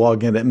when you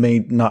log in, it may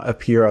not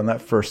appear on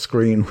that first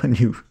screen when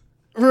you.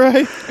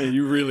 Right. And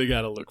you really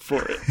got to look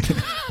for it.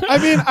 I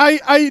mean,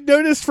 I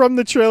noticed from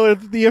the trailer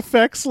that the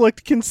effects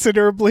looked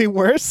considerably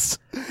worse.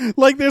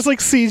 Like, there's like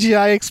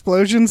CGI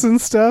explosions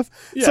and stuff.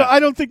 Yeah. So I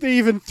don't think they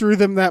even threw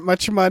them that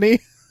much money.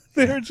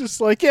 They're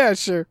just like, yeah,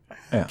 sure.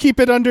 Yeah. Keep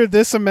it under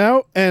this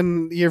amount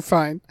and you're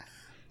fine.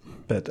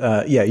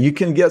 But yeah, you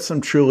can get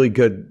some truly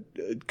good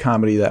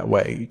comedy that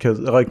way, because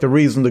like the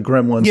reason the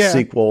Gremlins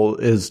sequel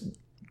is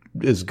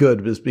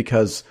good is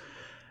because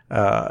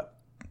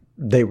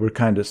they were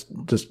kind of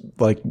just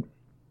like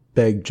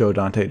begged Joe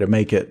Dante to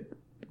make it.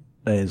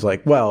 And he's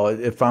like, well,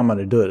 if I'm going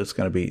to do it, it's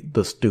going to be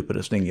the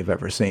stupidest thing you've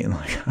ever seen.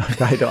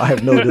 Like, I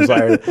have no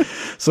desire.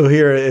 So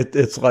here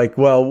it's like,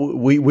 well,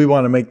 we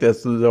want to make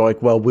this. They're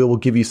like, well, we will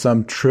give you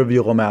some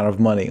trivial amount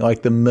of money,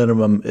 like the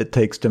minimum it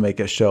takes to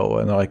make a show.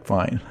 And they're like,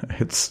 fine.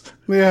 It's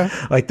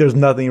like, there's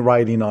nothing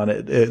writing on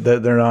it.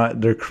 They're not,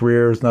 their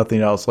careers,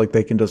 nothing else. Like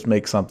they can just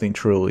make something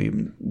truly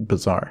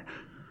bizarre.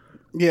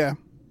 Yeah.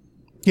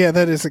 Yeah,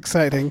 that is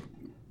exciting.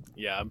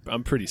 Yeah,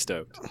 I'm pretty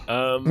stoked.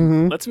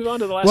 Let's move on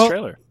to the last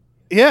trailer.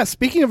 Yeah,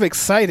 speaking of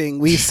exciting,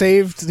 we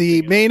saved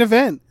the main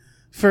event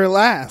for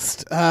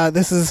last.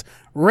 This is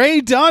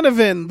Ray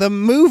Donovan, the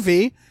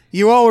movie.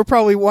 You all were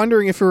probably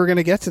wondering if we were going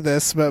to get to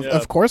this, but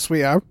of course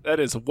we are. That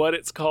is what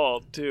it's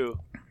called, too.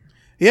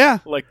 Yeah.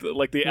 Like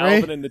the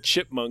Alvin and the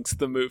Chipmunks,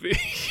 the movie.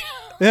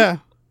 Yeah.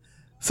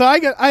 So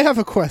I have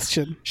a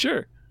question.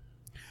 Sure.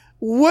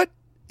 What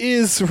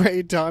is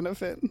Ray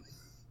Donovan?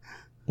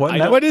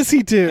 What does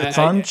he do? It's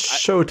on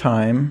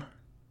Showtime.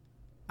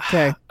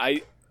 Okay.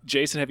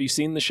 Jason, have you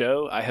seen the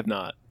show? I have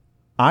not.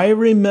 I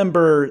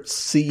remember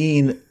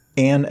seeing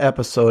an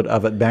episode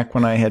of it back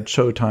when I had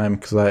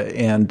Showtime,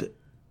 and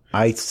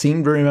I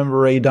seem to remember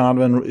Ray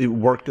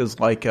Donovan worked as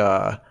like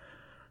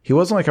he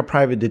wasn't like a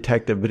private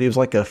detective, but he was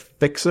like a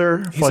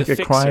fixer for like a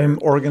crime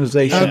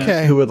organization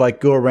who would like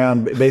go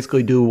around,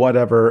 basically do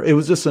whatever. It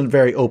was just a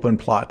very open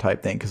plot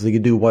type thing because he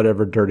could do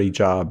whatever dirty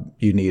job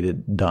you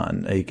needed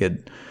done. He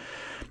could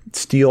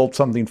steal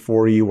something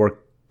for you, or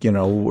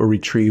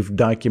retrieve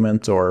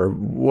documents, or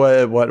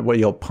what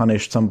you'll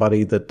punish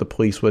somebody that the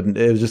police wouldn't.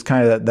 It was just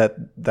kind of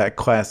that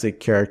classic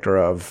character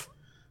of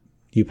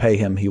you pay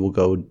him, he will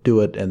go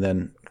do it, and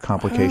then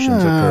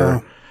complications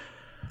occur.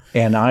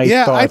 And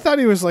I thought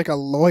he was like a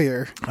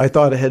lawyer. I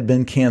thought it had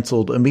been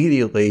canceled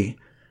immediately,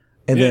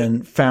 and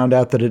then found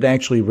out that it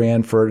actually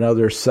ran for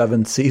another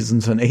 7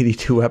 seasons and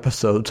 82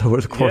 episodes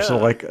over the course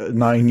of like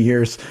 9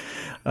 years.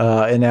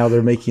 And now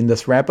they're making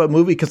this wrap-up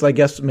movie because I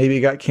guess maybe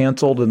it got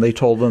canceled and they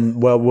told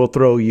them, well, we'll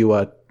throw you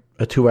a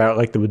 2-hour,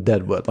 like with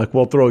Deadwood. Like,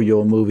 we'll throw you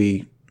a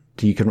movie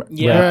so you can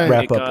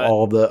wrap up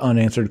all the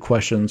unanswered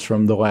questions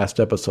from the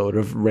last episode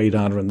of Ray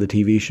Donovan, the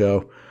TV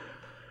show.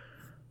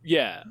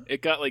 Yeah,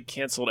 it got like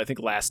canceled, I think,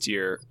 last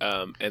year.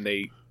 And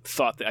I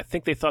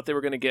think they thought they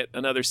were going to get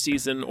another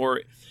season,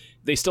 or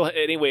they still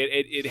anyway.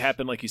 It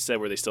happened like you said,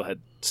 where they still had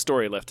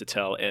story left to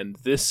tell, and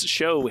this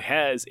show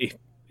has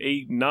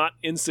a not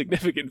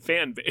insignificant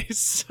fan base.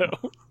 So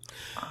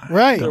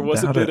Right. there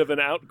was a bit of an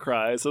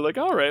outcry. So like,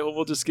 all right, well,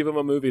 we'll just give him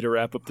a movie to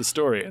wrap up the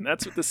story, and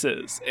that's what this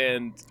is.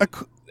 And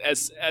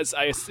as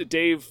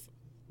Dave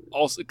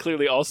also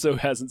clearly also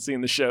hasn't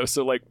seen the show,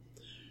 so like,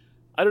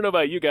 I don't know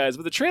about you guys,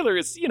 but the trailer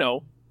is,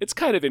 it's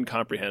kind of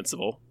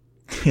incomprehensible.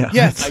 Yeah.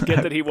 Yes. I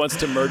get that he wants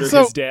to murder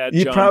So, his dad,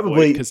 you John probably-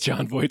 Voight, because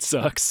John Voight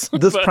sucks.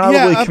 This But- probably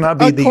Yeah, cannot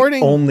be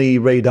according- the only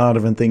Ray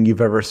Donovan thing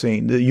you've ever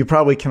seen. You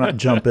probably cannot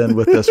jump in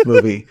with this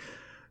movie.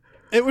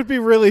 It would be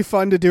really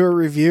fun to do a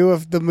review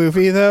of the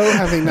movie, though,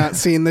 having not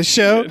seen the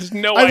show. There's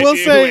no I will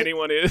idea say- who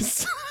anyone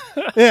is.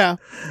 Yeah.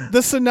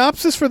 The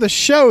synopsis for the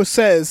show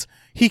says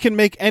he can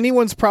make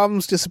anyone's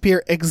problems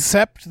disappear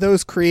except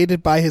those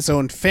created by his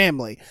own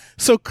family.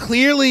 So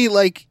clearly,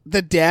 like,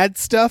 the dad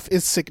stuff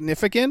is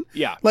significant.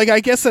 Yeah. Like, I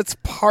guess that's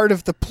part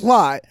of the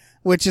plot,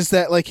 which is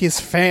that, like, his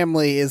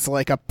family is,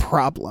 like, a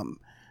problem.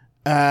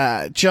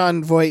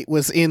 John Voight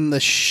was in the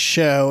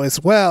show as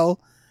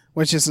well,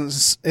 which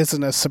isn't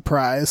a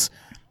surprise.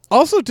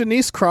 Also,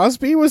 Denise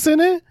Crosby was in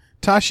it.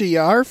 Tasha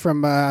Yar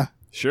from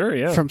Sure,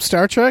 yeah. from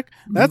Star Trek.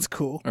 That's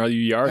cool. Are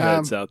you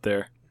Yarheads out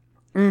there?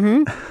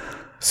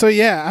 So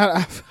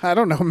yeah, I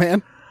don't know,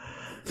 man.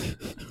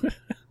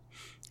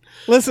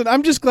 Listen,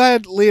 I'm just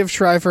glad Liev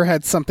Schreiber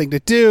had something to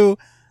do.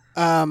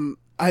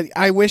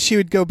 I wish he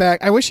would go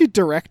back. I wish he'd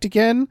direct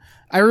again.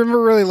 I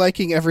remember really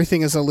liking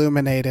Everything Is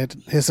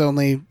Illuminated, his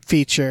only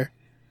feature.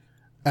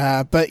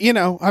 But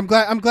I'm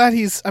glad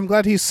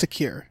he's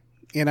secure.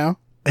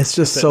 It's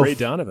just That so Ray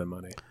Donovan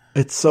money.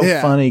 It's so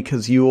Yeah. funny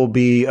because you will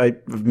be,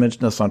 I've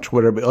mentioned this on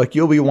Twitter, but like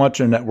you'll be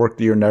watching a network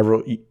that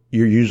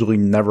you're usually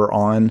never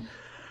on,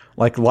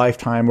 like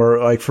Lifetime, or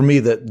like for me,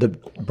 the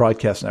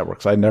broadcast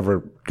networks, I never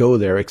go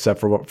there except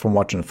for from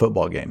watching a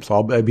football game. So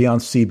I'll be on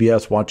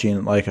CBS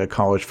watching like a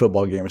college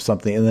football game or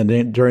something. And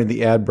then during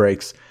the ad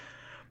breaks,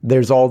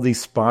 there's all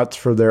these spots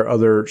for their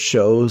other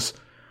shows.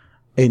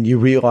 And you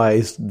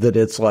realize that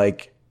it's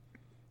like,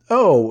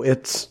 oh,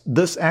 it's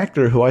this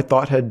actor who I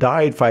thought had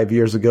died 5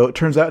 years ago. It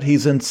turns out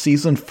he's in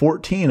season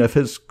 14 of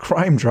his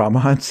crime drama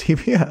on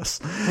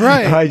CBS.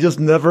 Right. And I just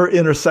never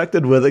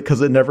intersected with it because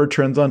it never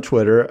trends on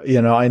Twitter.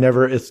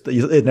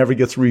 It never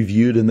gets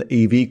reviewed in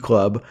the AV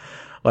Club.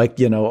 Like,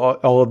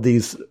 all of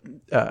these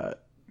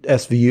SVU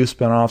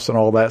spinoffs and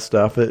all that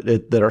stuff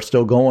that are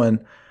still going.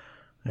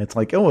 It's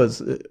like, oh,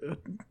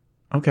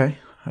 okay.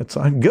 It's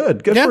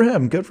good. Good Yeah. for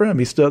him. Good for him.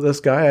 He's still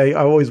this guy. I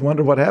always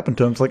wondered what happened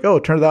to him. It's like, oh,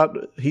 it turns out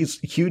he's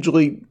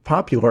hugely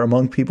popular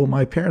among people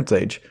my parents'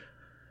 age.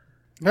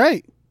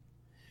 Right.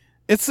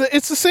 It's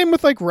the same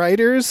with like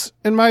writers,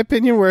 in my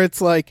opinion, where it's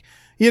like,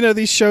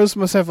 these shows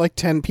must have like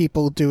 10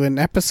 people doing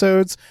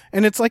episodes,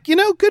 and it's like,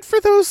 good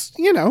for those,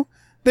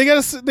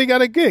 they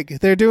got a gig.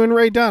 They're doing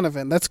Ray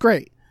Donovan. That's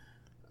great.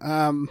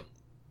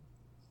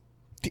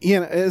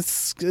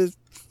 It's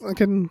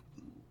fucking,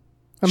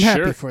 I'm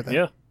happy Sure, for them.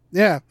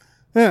 Yeah.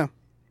 Yeah.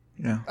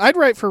 Yeah. I'd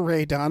write for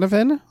Ray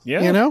Donovan.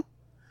 Yeah.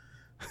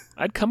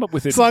 I'd come up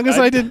with it. As long as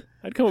I didn't-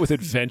 I'd come up with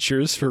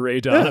adventures for Ray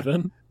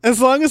Donovan. As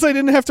long as I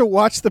didn't have to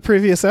watch the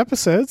previous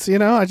episodes,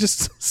 I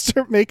just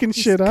start making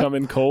shit up. Come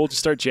in cold, just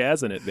start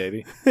jazzing it,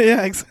 baby.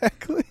 Yeah,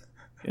 exactly.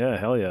 Yeah,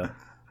 hell yeah.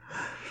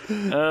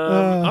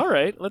 All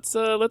right,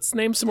 let's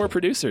name some more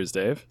producers,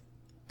 Dave.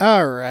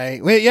 All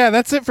right. Wait, yeah,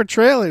 that's it for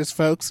trailers,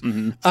 folks.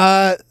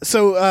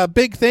 So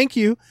big thank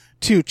you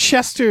to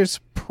Chester's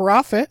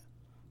Prophet.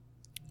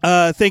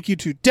 Thank you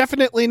to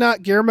Definitely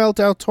Not Guillermo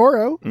del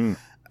Toro.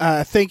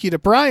 Thank you to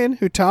Brian,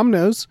 who Tom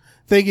knows.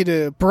 Thank you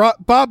to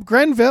Bob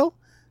Grenville.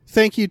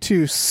 Thank you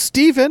to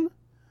Steven.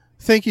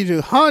 Thank you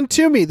to Han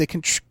Toomey, the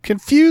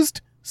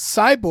confused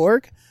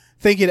cyborg.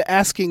 Thank you to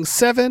Asking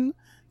Seven.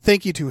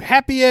 Thank you to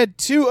Happy Ed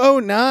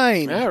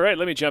 209. All right,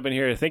 let me jump in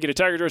here. Thank you to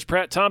Tiger Doors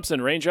Pratt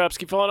Thompson. Raindrops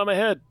keep falling on my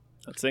head.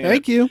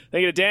 Thank you.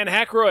 Thank you to Dan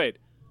Hackroyd.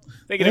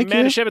 Thank you to Thank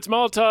you. Manischewitz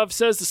Molotov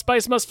says the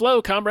spice must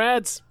flow,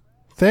 comrades.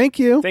 Thank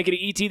you. Thank you to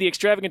E.T. the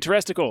Extravagant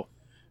Terresticle.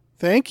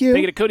 Thank you.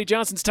 Thank you to Cody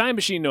Johnson's Time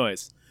Machine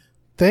Noise.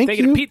 Thank Thank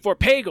you to Pete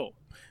Vorpagel.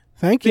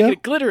 Thank Thank you you.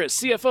 to Glitterous,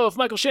 CFO of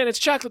Michael Shannon's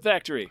Chocolate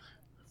Factory.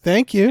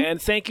 Thank you.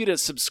 And thank you to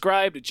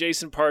subscribe to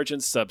Jason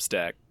Pargin's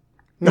Substack.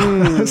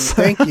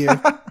 Thank you.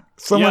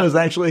 Someone Yeah. has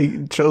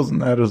actually chosen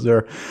that as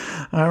their.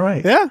 All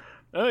right. Yeah.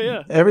 Oh,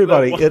 yeah.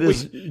 Everybody, Well, it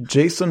is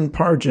Jason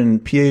Pargin,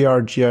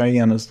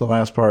 Pargin is the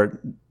last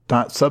part,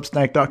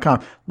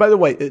 .substack.com. By the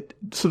way,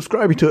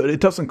 subscribing to it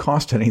doesn't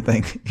cost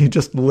anything. You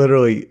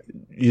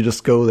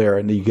just go there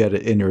and you get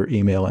it in your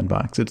email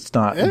inbox. It's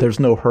not, there's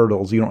no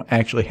hurdles. You don't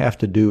actually have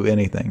to do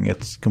anything.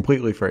 It's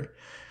completely free.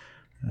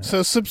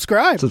 So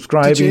subscribing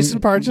Subscribing- to Jason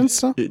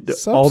Pargin's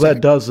All that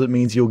does, it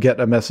means you'll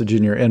get a message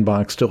in your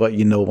inbox to let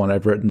you know when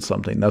I've written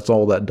something. That's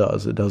all that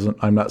does. It doesn't,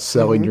 I'm not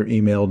selling your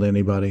email to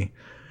anybody.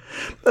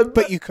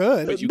 But you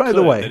could. But you By could,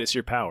 the way- that is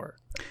your power.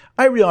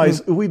 I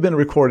realize we've been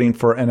recording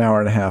for an hour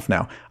and a half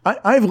now.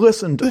 I've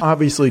listened,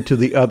 obviously, to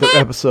the other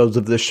episodes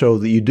of this show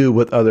that you do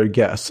with other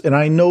guests, and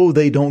I know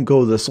they don't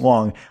go this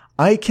long.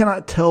 I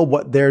cannot tell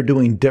what they're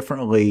doing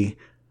differently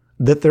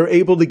that they're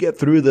able to get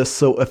through this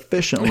so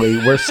efficiently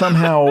where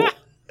somehow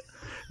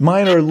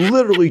mine are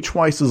literally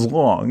twice as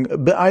long,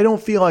 but I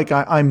don't feel like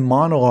I'm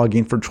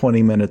monologuing for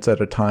 20 minutes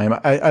at a time.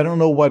 I don't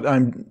know what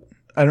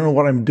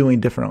I'm doing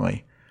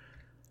differently.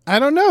 I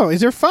don't know.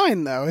 You're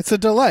fine, though. It's a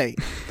delight.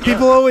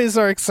 People always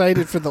are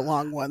excited for the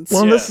long ones.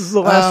 Well, this is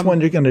the last one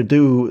you're going to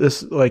do.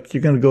 This like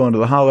you're going to go into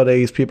the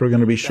holidays. People are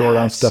going to be short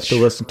on stuff to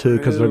listen to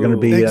because they're going to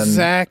be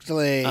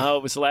exactly. Oh,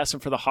 it was the last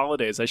one for the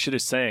holidays. I should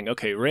have sang.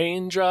 Okay,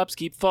 raindrops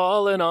keep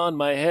falling on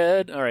my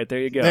head. All right, there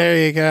you go.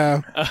 There you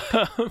go.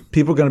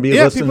 People are going to be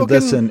listening to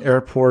this in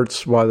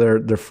airports while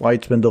their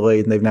flight's been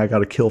delayed and they've now got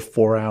to kill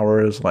 4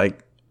 hours.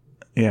 Like,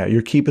 yeah,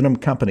 you're keeping them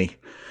company.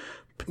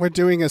 We're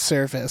doing a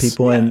service.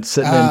 People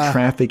sitting in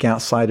traffic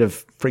outside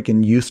of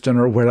freaking Houston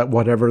or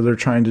whatever they're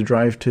trying to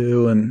drive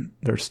to, and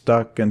they're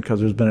stuck, and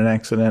because there's been an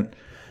accident.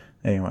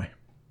 Anyway,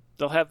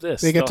 they'll have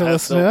this. They get to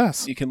listen to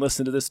us. You can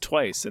listen to this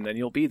twice, and then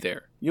you'll be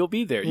there. You'll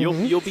be there.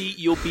 Mm-hmm.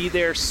 You'll be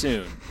there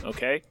soon.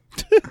 Okay.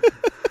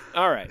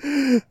 All right.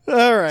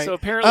 All right. So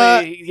apparently,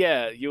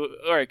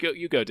 all right.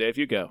 You go, Dave.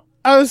 You go.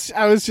 I was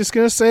just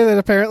gonna say that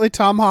apparently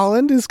Tom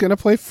Holland is gonna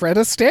play Fred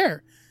Astaire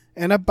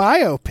in a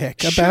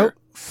biopic about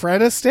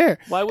Fred Astaire.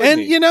 Why wouldn't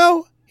he? You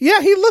know,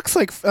 he looks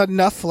like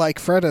enough like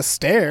Fred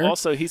Astaire.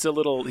 Also, he's a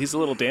little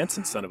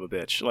dancing son of a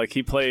bitch. Like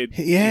he played.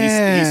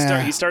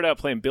 Yeah. He started out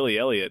playing Billy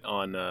Elliot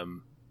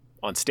on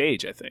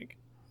stage. I think.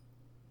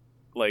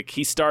 Like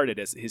he started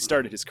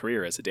his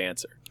career as a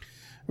dancer.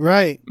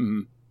 Right.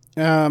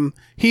 Mm-hmm.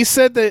 He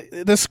said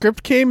that the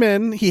script came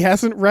in. He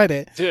hasn't read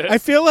it. I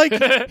feel like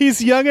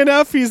he's young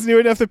enough. He's new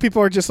enough that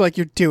people are just like,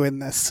 "You're doing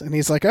this," and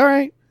he's like, "All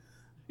right."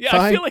 Yeah,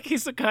 fine. I feel like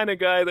he's the kind of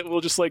guy that will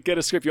just like get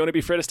a script. You want to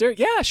be Fred Astaire?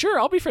 Yeah, sure,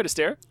 I'll be Fred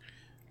Astaire.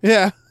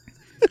 Yeah,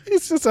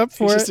 he's just up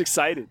for it. He's just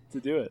excited to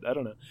do it. I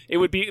don't know. It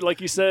would be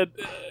like you said.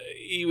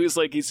 He was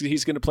like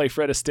he's going to play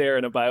Fred Astaire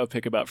in a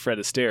biopic about Fred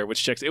Astaire,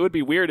 which checks. It would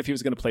be weird if he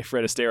was going to play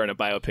Fred Astaire in a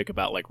biopic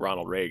about like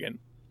Ronald Reagan.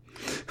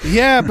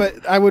 Yeah,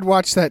 but I would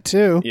watch that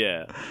too.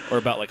 Yeah, or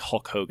about like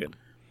Hulk Hogan.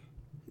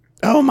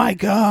 Oh my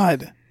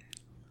God,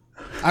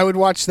 I would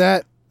watch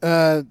that.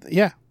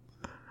 Yeah,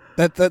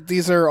 that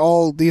these are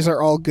all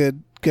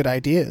good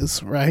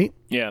ideas, right?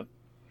 Yeah.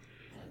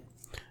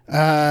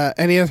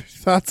 Any other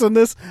thoughts on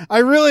this?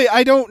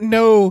 I don't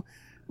know.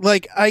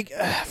 Like,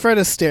 Fred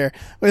Astaire,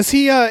 was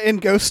he in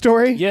Ghost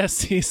Story?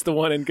 Yes, he's the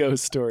one in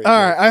Ghost Story. All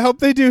right, I hope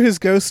they do his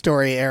Ghost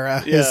Story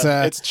era. Yeah, his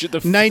it's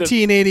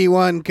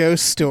 1981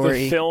 Ghost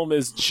Story. The film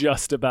is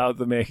just about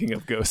the making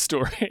of Ghost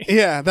Story.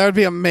 Yeah, that would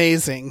be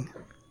amazing.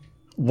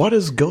 What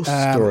is Ghost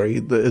Story?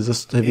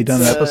 Have you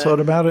done an episode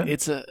about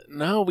it?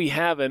 No, we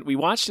haven't. We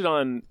watched it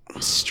on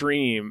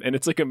stream, and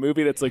it's like a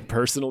movie that's like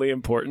personally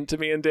important to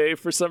me and Dave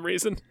for some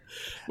reason.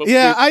 But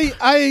yeah,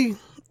 I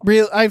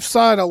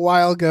saw it a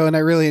while ago, and I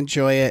really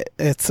enjoy it.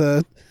 It's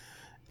a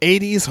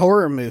 80s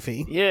horror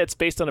movie. Yeah, it's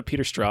based on a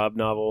Peter Straub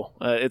novel.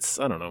 I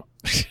don't know.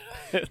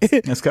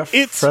 It's got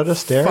Fred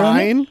Astaire.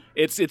 Fine.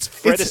 It's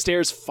Fred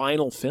Astaire's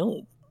final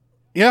film.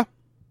 Yeah.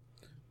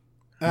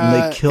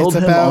 And they killed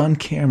him on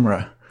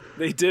camera.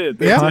 They did.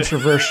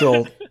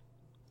 Controversial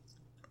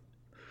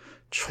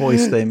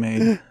choice they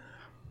made.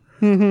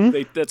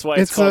 Mm-hmm. That's why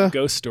it's called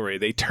Ghost Story.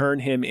 They turn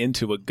him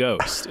into a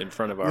ghost in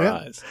front of our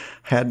eyes.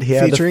 He had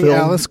featuring to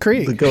film Alice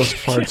Creek. The ghost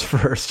parts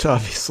first,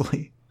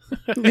 obviously.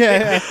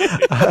 Yeah.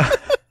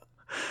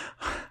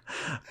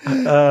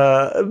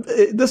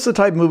 This is the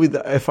type of movie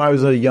that if I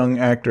was a young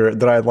actor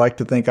that I'd like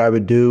to think I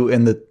would do,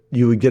 and that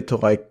you would get to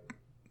like,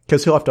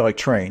 because he'll have to like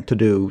train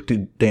to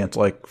dance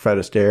like Fred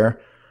Astaire.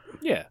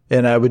 Yeah.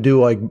 And I would do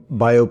like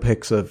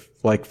biopics of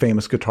like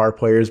famous guitar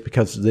players,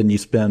 because then you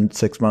spend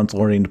 6 months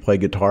learning to play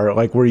guitar,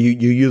 like where you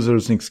use it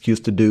as an excuse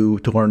to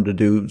learn to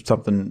do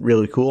something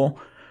really cool.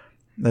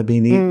 That'd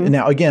be neat.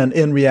 Now, again,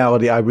 in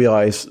reality, I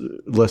realize,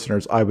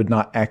 listeners, I would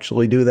not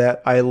actually do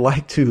that. I would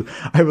like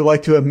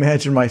to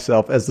imagine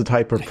myself as the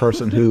type of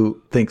person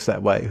who thinks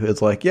that way. Who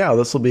is like, yeah,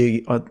 this will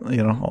be,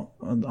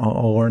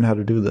 I'll learn how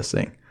to do this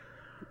thing.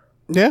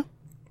 Yeah.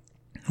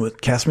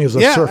 Cast me as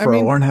a surfer.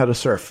 I'll learn how to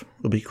surf.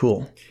 It'll be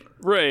cool.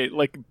 Right,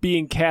 like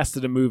being cast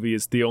in a movie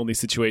is the only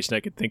situation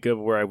I could think of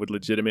where I would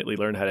legitimately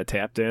learn how to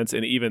tap dance,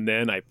 and even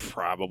then, I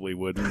probably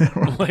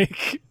wouldn't.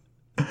 Like,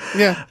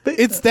 yeah,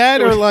 it's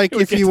that, or like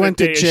if you went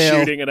to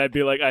jail, shooting, and I'd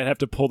have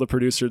to pull the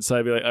producer aside,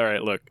 and be like, "All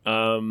right, look,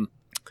 I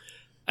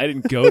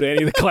didn't go to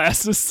any of the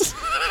classes,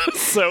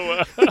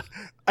 so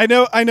I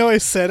know, I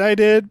said I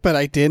did, but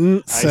I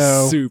didn't.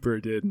 So I super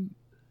didn't.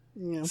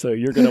 Yeah. So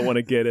you're gonna want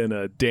to get in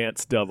a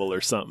dance double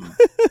or something."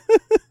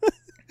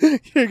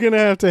 You're gonna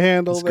have to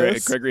handle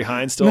this. Gregory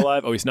Hines still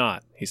alive? Oh, he's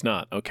not. He's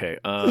not. Okay.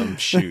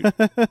 Shoot.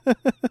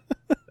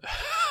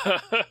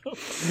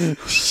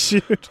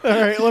 Shoot. All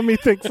right. Let me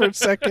think for a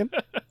second.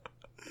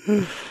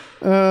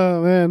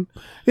 Oh man.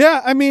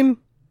 Yeah. I mean,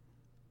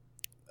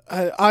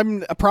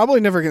 I'm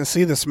probably never gonna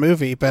see this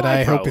movie, but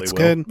I hope it's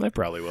good. I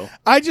probably will.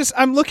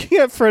 I'm looking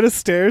at Fred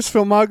Astaire's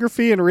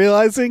filmography and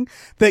realizing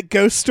that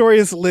Ghost Story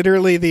is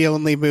literally the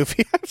only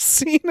movie I've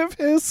seen of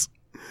his.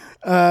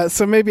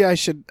 So maybe I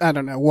should,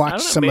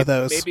 watch some of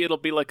those. Maybe it'll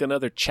be like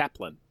another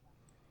Chaplin.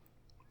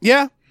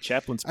 Yeah.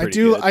 Chaplin's I pretty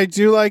do. good. I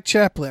do like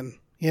Chaplin.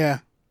 Yeah.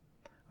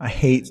 I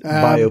hate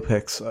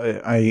biopics.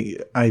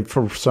 I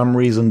for some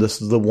reason,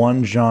 this is the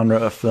one genre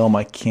of film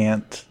I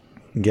can't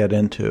get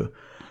into.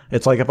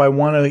 It's like if I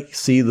want to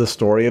see the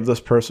story of this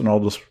person, I'll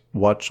just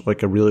watch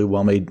like a really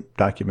well-made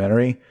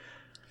documentary.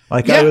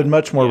 Like I would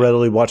much more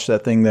readily watch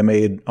that thing they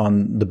made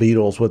on the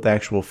Beatles with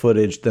actual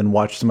footage than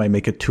watch somebody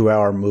make a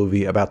 2-hour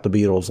movie about the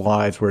Beatles'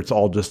 lives where it's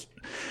all just,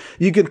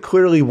 you can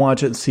clearly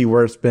watch it and see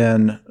where it's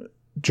been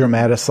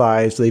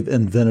dramatized. They've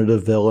invented a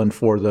villain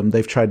for them.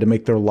 They've tried to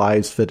make their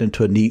lives fit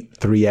into a neat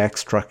 3-act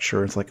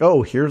structure. It's like,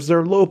 oh, here's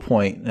their low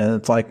point. And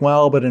it's like,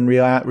 well, but in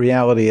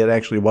reality, it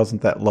actually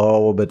wasn't that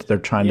low, but they're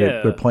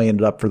they're playing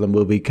it up for the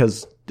movie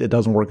because it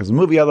doesn't work as a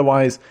movie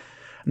otherwise.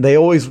 They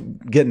always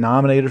get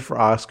nominated for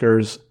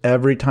Oscars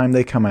every time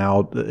they come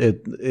out.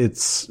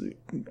 It's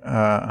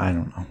I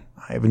don't know.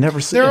 I've never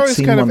seen. They're always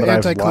seen kind one of that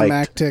I've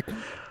anticlimactic.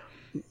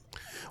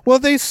 Well,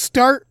 they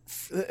start.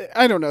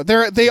 I don't know.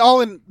 They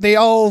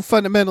all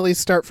fundamentally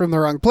start from the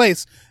wrong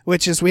place,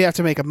 which is we have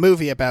to make a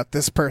movie about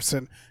this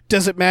person.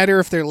 Does it matter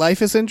if their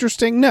life is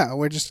interesting?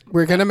 No,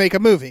 we're gonna make a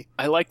movie.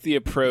 I like the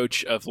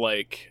approach of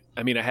like.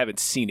 I mean, I haven't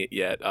seen it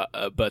yet,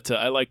 but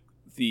I like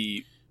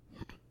the.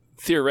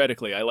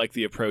 Theoretically, I like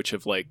the approach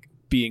of like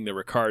being the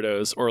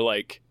Ricardos or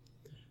like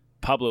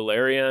Pablo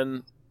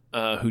Larraín,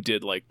 who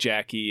did like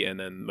Jackie and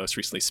then most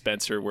recently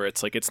Spencer, where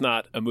it's like it's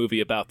not a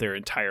movie about their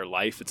entire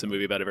life; it's a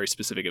movie about a very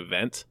specific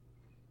event.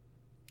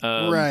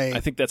 Right. I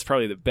think that's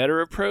probably the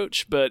better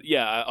approach. But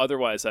yeah,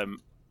 otherwise,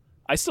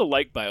 I still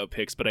like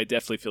biopics, but I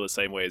definitely feel the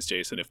same way as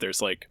Jason. If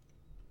there's like,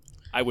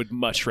 I would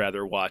much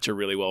rather watch a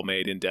really well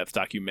made, in depth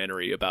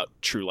documentary about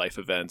true life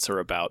events or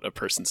about a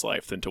person's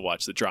life than to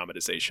watch the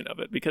dramatization of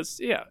it. Because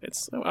yeah,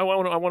 I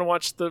want to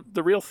watch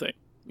the real thing.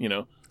 You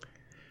know.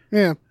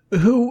 Yeah.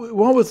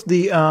 What was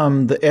the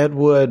Ed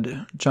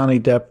Wood, Johnny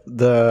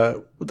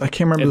Depp, I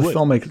can't remember the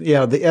filmmaker.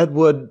 Yeah, the Ed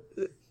Wood,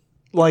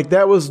 like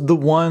that was the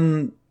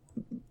one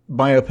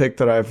biopic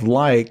that I've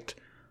liked,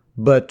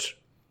 but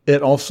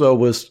it also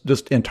was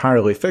just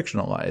entirely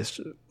fictionalized.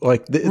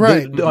 Like,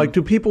 like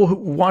to people who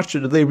watched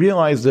it, they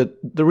realized that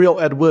the real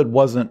Ed Wood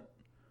wasn't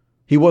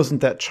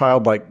that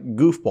childlike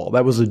goofball.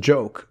 That was a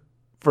joke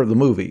for the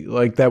movie.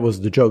 Like that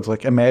was the jokes.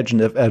 Like imagine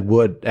if Ed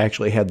Wood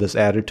actually had this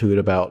attitude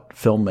about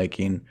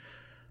filmmaking.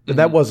 But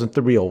that wasn't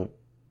the real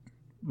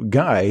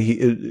guy.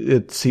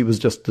 He was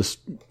just this.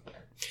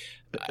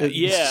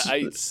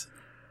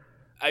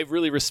 I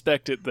really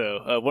respect it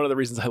though. One of the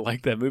reasons I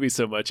like that movie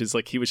so much is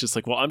like he was just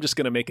like, well, I'm just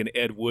going to make an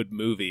Ed Wood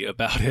movie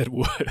about Ed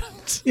Wood.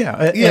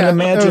 And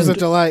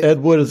imagine Ed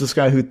Wood is this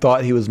guy who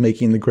thought he was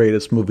making the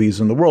greatest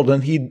movies in the world,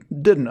 and he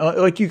didn't.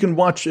 Like you can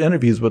watch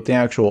interviews with the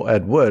actual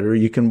Ed Wood, or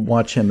you can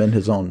watch him in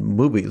his own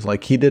movies.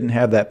 Like he didn't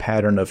have that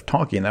pattern of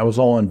talking. That was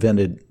all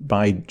invented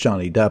by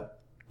Johnny Depp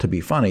to be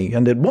funny,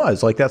 and it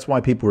was like that's why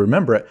people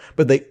remember it.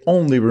 But they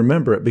only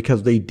remember it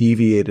because they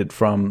deviated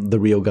from the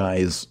real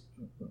guy's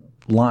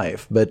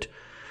life. But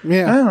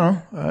yeah, I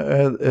don't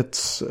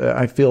know.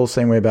 I feel the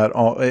same way about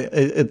all.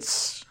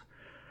 It's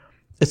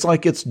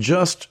like it's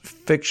just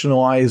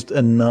fictionalized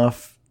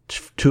enough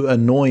to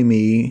annoy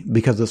me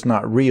because it's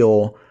not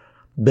real,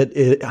 but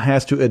it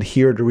has to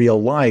adhere to real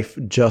life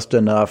just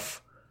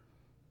enough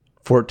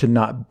for it to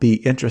not be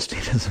interesting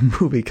as a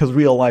movie, because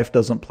real life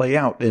doesn't play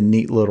out in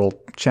neat little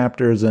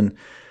chapters, and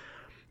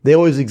they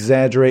always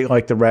exaggerate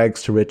like the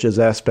rags to riches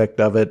aspect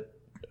of it.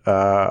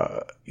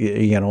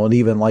 And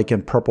even like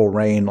in Purple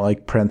Rain,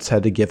 like Prince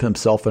had to give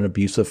himself an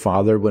abusive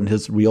father when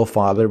his real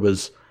father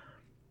was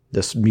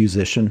this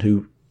musician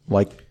who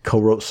like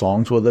co-wrote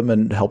songs with him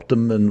and helped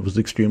him and was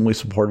extremely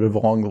supportive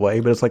along the way.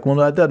 But it's like, well,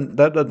 that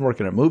doesn't work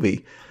in a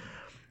movie.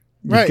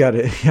 You have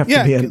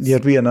to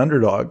be an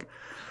underdog.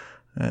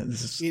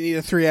 You need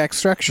a 3-act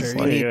structure.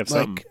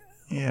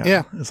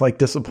 It's like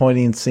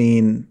disappointing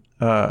seeing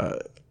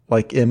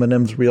like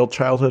Eminem's real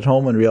childhood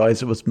home and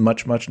realize it was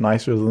much, much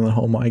nicer than the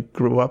home I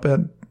grew up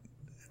in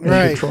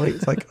Detroit.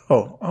 It's like,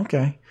 oh,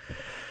 okay.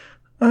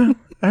 All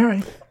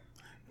right.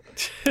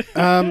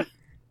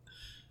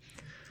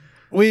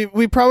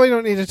 We probably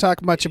don't need to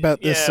talk much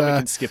about this. We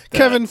can skip that.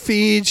 Kevin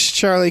Feige,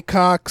 Charlie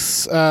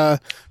Cox,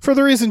 for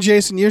the reason,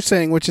 Jason, you're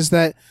saying, which is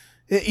that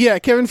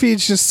Kevin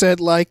Feige just said,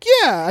 like,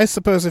 I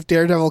suppose if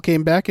Daredevil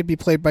came back, it'd be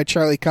played by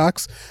Charlie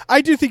Cox. I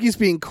do think he's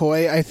being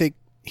coy. I think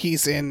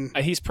he's in.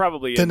 He's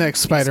probably the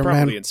next Spider-Man. He's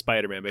probably in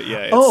Spider-Man, but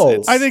yeah.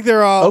 I think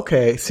they're all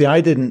okay. See,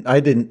 I didn't.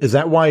 Is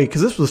that why?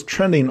 Because this was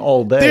trending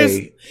all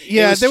day.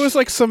 There was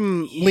like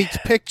some leaked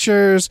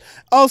pictures.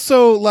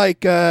 Also,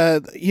 like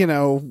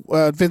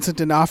Vincent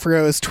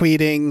D'Onofrio is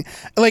tweeting.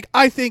 Like,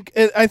 I think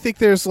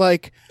there's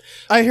like.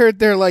 I heard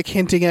they're like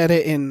hinting at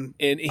it in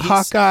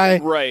Hawkeye.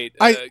 Right.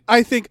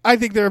 I think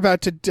they're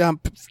about to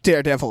dump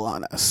Daredevil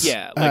on us.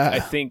 Yeah. Like I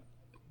think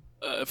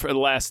for the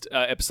last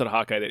episode of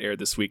Hawkeye that aired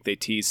this week, they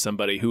teased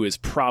somebody who is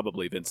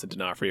probably Vincent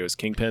D'Onofrio as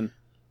Kingpin.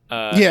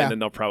 And then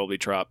they'll probably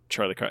drop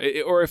Charlie Cox.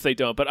 Or if they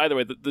don't. But either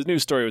way, the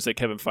news story was that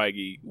Kevin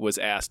Feige was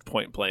asked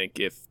point blank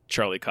if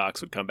Charlie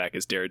Cox would come back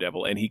as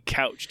Daredevil. And he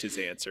couched his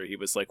answer. He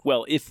was like,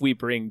 well, if we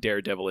bring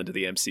Daredevil into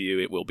the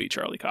MCU, it will be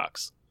Charlie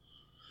Cox.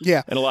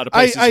 Yeah. And a lot of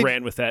places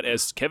ran with that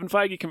as Kevin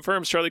Feige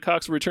confirms Charlie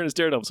Cox will return as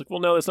Daredevil. It's like, well,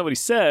 no, that's not what he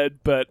said,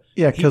 but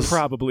he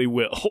probably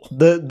will.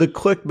 The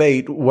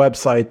clickbait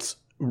websites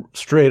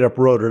straight up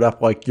wrote it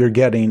up like you're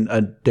getting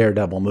a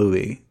Daredevil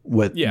movie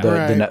with the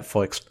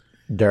Netflix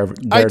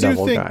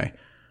Daredevil guy.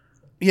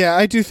 Yeah,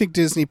 I do think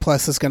Disney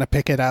Plus is going to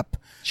pick it up.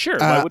 Sure,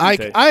 why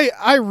wouldn't they?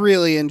 I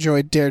really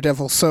enjoyed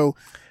Daredevil, so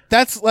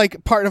that's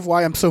like part of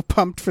why I'm so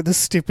pumped for this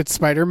stupid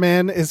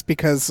Spider-Man is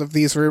because of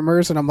these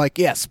rumors, and I'm like,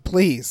 yes,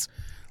 please,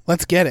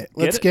 let's get it.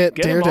 Let's get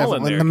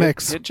Daredevil in the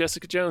mix. Get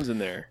Jessica Jones in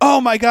there. Oh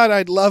my God,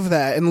 I'd love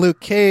that. And Luke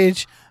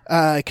Cage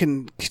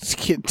can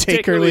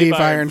take or leave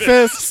Iron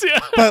Fist. Yeah.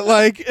 But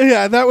like,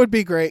 yeah, that would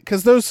be great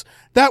because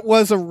that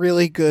was a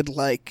really good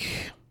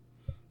like,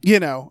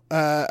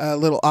 a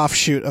little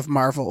offshoot of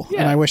Marvel,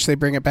 and I wish they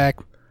bring it back.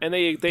 And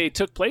they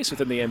took place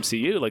within the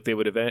MCU, like they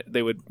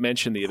would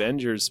mention the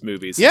Avengers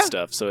movies and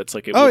stuff. So it's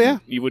like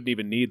you wouldn't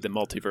even need the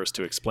multiverse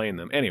to explain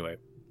them. Anyway,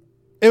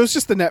 it was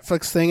just the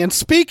Netflix thing. And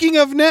speaking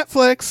of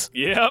Netflix,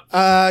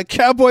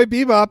 Cowboy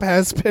Bebop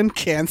has been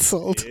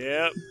canceled.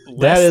 Yep,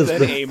 less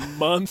than a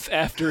month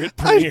after it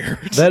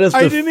premiered. That is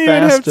I didn't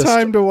even have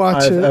time to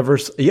watch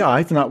it.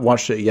 I've not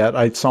watched it yet.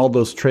 I saw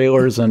those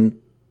trailers and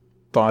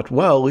thought,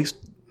 well, at least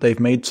they've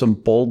made some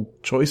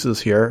bold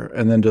choices here,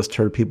 and then just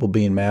heard people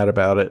being mad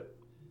about it.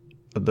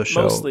 The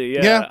show. Mostly,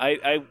 yeah.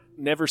 I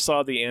never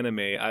saw the anime.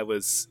 I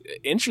was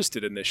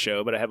interested in this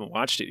show, but I haven't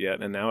watched it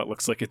yet, and now it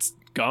looks like it's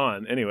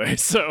gone anyway.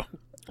 So,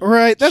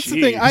 right, that's the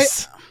thing.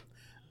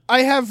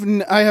 I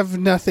have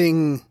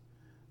nothing.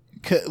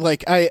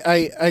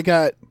 I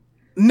got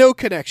no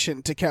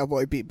connection to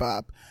Cowboy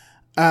Bebop.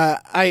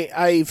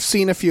 I've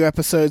seen a few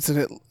episodes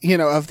and it,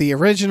 of the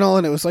original,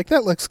 and it was like,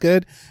 that looks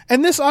good.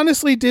 And this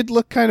honestly did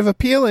look kind of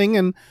appealing,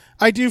 and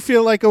I do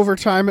feel like over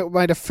time it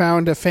might have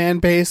found a fan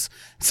base.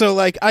 So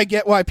like, I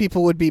get why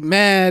people would be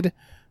mad.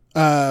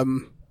 That's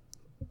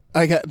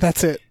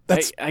it.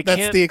 That's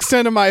the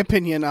extent of my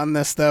opinion on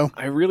this, though.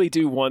 I really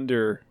do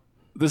wonder.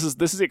 This is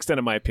the extent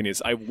of my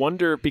opinions. I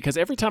wonder because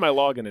every time I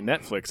log into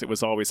Netflix, it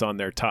was always on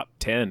their top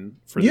 10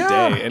 for the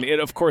day, and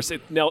of course,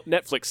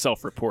 Netflix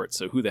self-reports.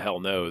 So who the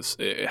hell knows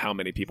how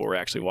many people were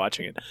actually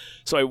watching it?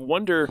 So I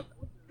wonder,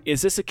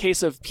 is this a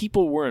case of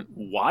people weren't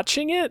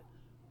watching it,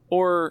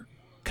 or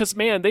because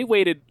man, they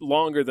waited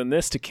longer than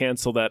this to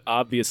cancel that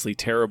obviously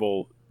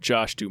terrible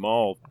Josh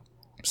Duhamel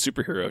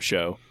superhero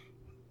show,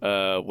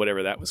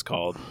 whatever that was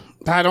called.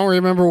 I don't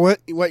remember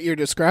what you're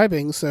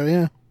describing. So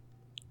yeah.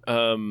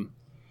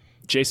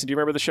 Jason, do you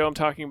remember the show I'm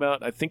talking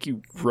about? I think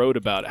you wrote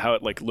about how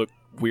it like looked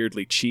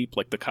weirdly cheap,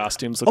 like the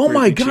costumes looked Oh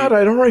my God, cheap.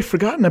 I'd already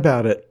forgotten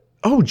about it.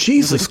 Oh,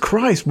 Jesus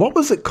Christ. What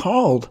was it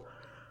called?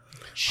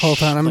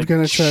 Hold on, I'm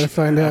going to try to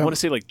find out. I want to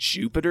say like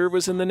Jupiter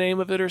was in the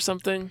name of it or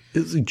something.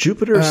 Is it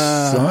Jupiter's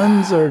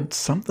Sons or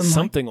something?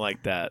 Something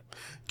like that.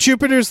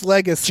 Jupiter's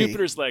Legacy.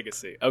 Jupiter's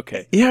Legacy.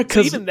 Okay. Yeah,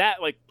 because even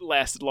that like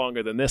lasted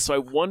longer than this. So I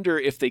wonder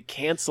if they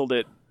canceled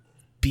it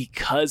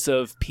because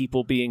of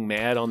people being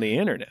mad on the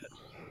internet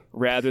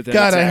rather than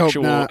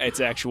its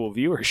actual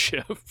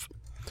viewership.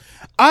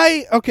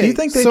 Do you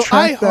think they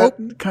track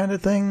that kind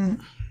of thing?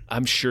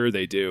 I'm sure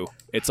they do.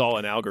 It's all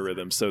an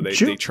algorithm, so they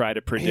try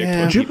to predict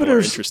what Jupiter's people are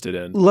interested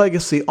in.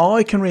 Legacy, all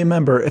I can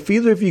remember, if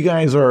either of you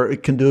guys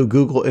can do a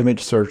Google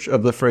image search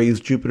of the phrase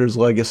Jupiter's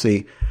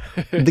Legacy,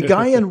 the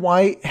guy in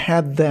white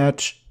had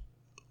that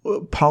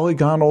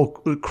polygonal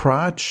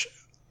crotch.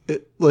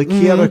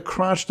 He had a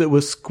crotch that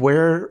was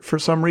square for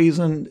some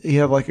reason. He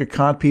had like a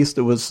codpiece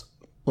that was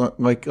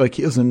like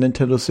he was a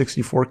Nintendo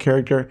 64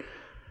 character.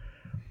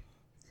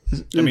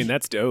 I mean,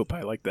 that's dope.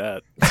 I like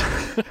that.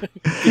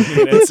 Give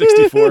me an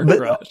N64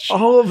 crotch.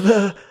 All of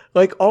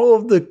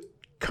the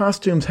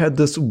costumes had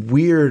this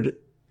weird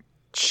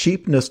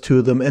cheapness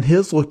to them, and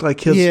his looked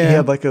like he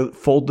had like a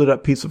folded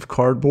up piece of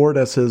cardboard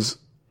as his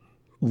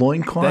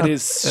loincloth. That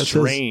is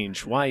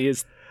strange. Why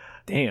is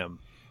damn?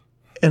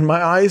 And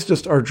my eyes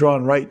just are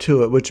drawn right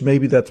to it, which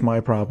maybe that's my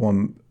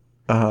problem.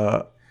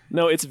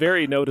 No, it's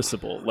very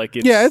noticeable.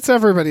 It's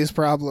everybody's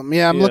problem.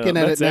 Yeah, I'm looking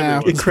at it now.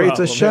 It creates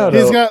a shadow.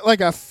 He's got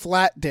like a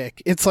flat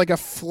dick. It's like a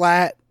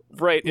flat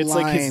right. It's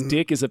line. like his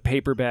dick is a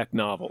paperback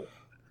novel.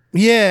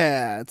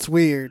 Yeah, it's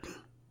weird.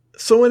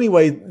 So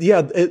anyway,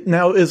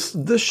 now is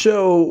this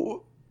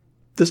show,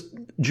 this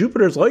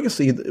Jupiter's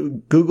Legacy,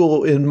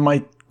 Google, in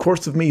my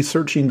course of me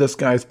searching this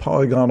guy's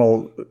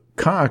polygonal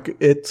cock,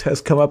 it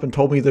has come up and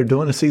told me they're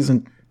doing a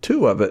season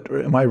 2 of it.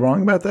 Am I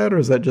wrong about that, or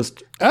is that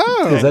just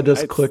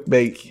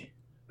clickbait?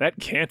 That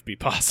can't be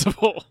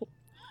possible.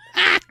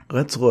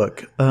 Let's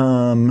look.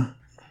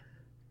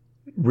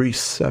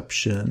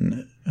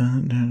 Reception.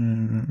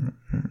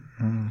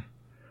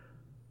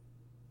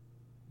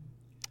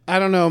 I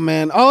don't know,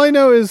 man. All I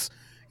know is,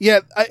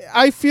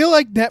 I feel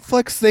like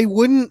Netflix, they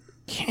wouldn't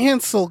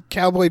cancel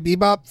Cowboy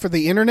Bebop for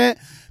the internet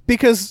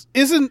because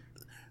isn't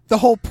the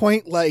whole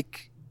point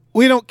like,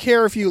 we don't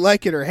care if you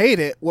like it or hate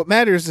it. What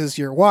matters is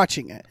you're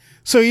watching it.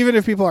 So even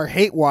if people are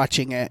hate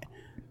watching it,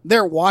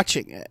 they're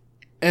watching it.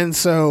 And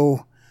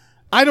so,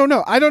 I don't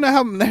know. I don't know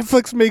how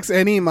Netflix makes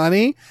any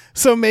money.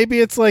 So maybe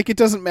it's like, it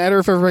doesn't matter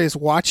if everybody's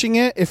watching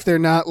it if they're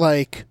not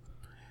like,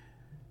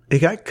 It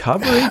got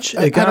coverage.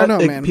 I don't know,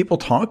 man. People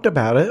talked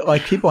about it.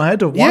 Like people had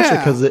to watch it Yeah.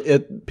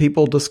 because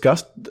people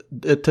discussed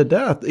it to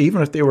death.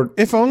 Even if they were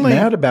If only-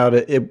 mad about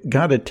it, it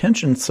got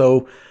attention.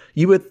 So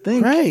you would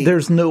think Right.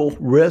 there's no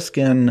risk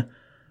in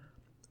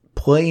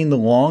playing the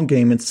long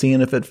game and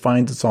seeing if it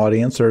finds its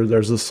audience or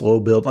there's a slow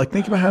build. Like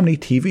think about how many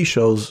TV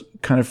shows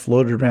kind of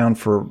floated around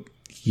for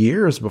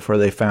years before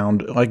they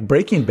found, like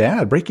Breaking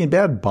Bad. Breaking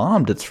Bad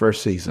bombed its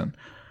first season.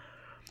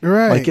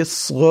 Right. Like it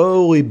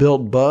slowly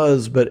built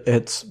buzz, but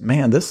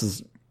this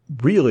is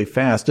really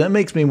fast. And it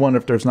makes me wonder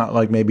if there's not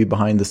like maybe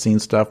behind the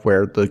scenes stuff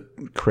where the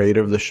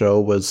creator of the show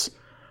was,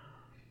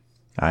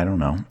 I don't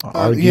know,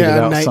 argued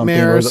about something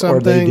nightmare or they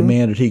something.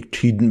 demanded he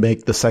didn't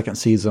make the second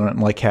season at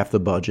like half the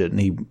budget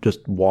and he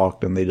just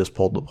walked and they just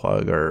pulled the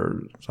plug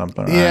or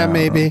something. I Yeah, don't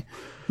maybe. know.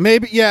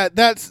 Maybe, yeah,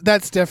 that's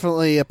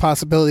definitely a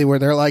possibility where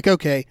they're like,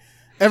 okay,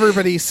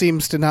 everybody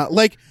seems to not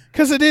like,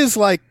 because it is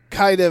like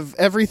kind of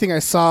everything I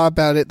saw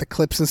about it, the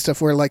clips and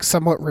stuff were like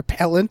somewhat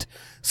repellent.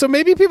 So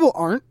maybe people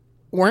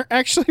weren't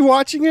actually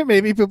watching it.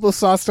 Maybe people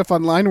saw stuff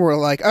online and were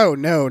like, oh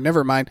no,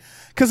 never mind.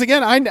 Because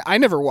again, I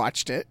never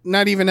watched it,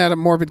 not even out of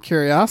morbid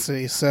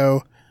curiosity.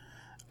 So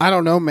I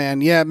don't know,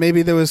 man. Yeah,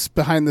 maybe there was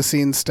behind the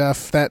scenes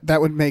stuff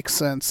that would make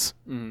sense.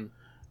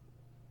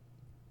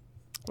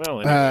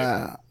 Well,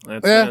 anyway,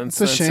 it's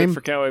a that's shame. it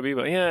for Cowboy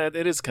Bebop. Yeah,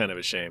 it is kind of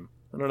a shame.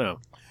 I don't know.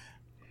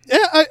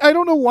 Yeah, I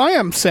don't know why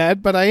I'm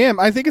sad, but I am.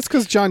 I think it's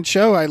because John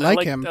Cho. I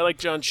like him. I like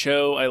John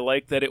Cho. I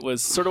like that it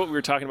was sort of what we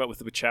were talking about with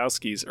the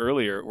Wachowskis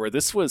earlier, where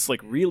this was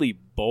like really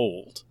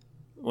bold.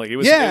 Like it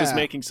was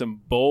making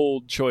some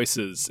bold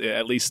choices,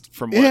 at least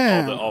from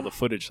what, all the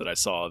footage that I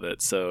saw of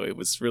it. So it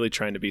was really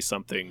trying to be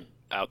something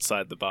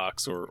outside the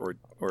box or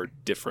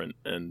different.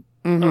 And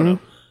I don't know.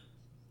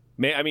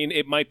 I mean,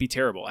 it might be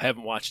terrible. I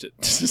haven't watched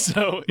it,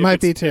 so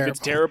Might be If terrible. it's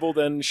terrible,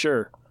 then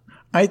sure.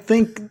 I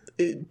think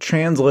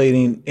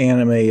translating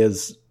anime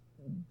is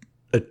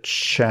a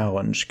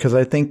challenge because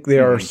I think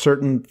there are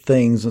certain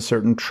things and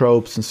certain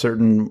tropes and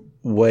certain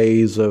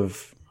ways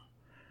of.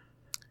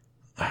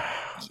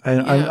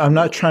 I'm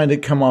not trying to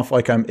come off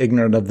like I'm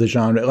ignorant of the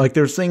genre. Like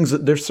there's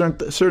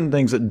certain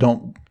things that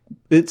don't.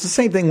 It's the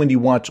same thing when you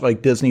watch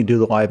like Disney do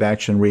the live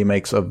action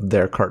remakes of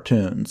their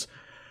cartoons.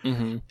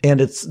 Mm-hmm. And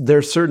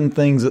there's certain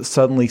things that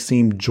suddenly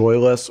seem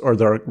joyless or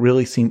that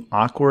really seem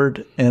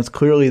awkward, and it's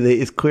clear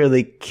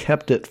they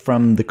kept it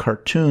from the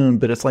cartoon,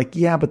 but it's like,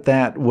 yeah, but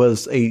that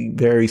was a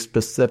very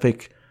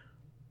specific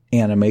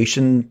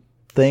animation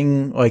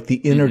thing. Like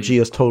the energy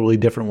is totally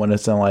different when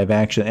it's in live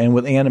action, and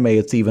with anime,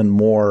 it's even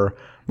more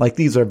like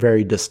these are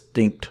very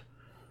distinct.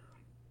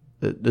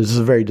 This is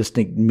a very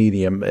distinct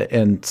medium.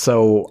 And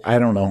so, I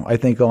don't know. I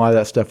think a lot of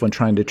that stuff when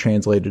trying to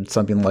translate it to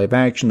something live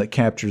action that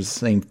captures the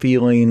same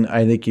feeling,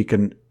 I think you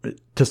can,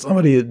 to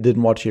somebody that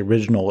didn't watch the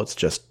original, it's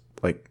just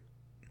like,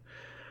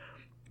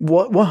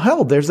 well,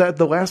 hell, there's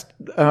the last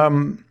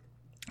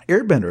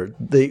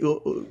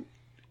Airbender.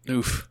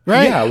 Oof.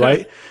 Right. Yeah,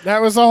 right.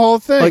 That was the whole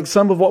thing. Like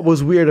some of what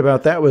was weird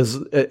about that was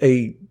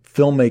a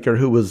filmmaker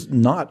who was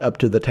not up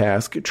to the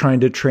task trying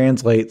to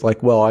translate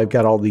like, well, I've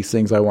got all these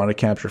things I want to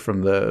capture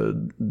from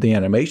the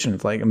animation.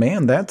 It's like,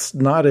 man, that's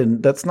not a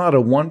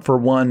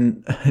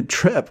 1-for-1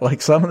 trip.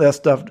 Like some of that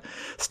stuff,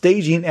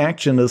 staging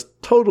action is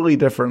totally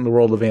different in the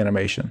world of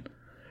animation.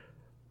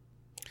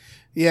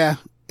 Yeah.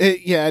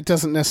 It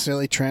doesn't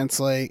necessarily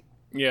translate.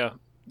 Yeah.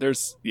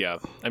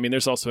 I mean,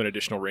 there's also an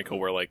additional wrinkle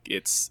where like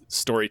its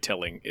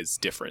storytelling is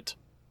different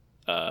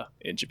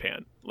in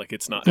Japan. Like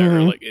it's not,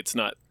 or like it's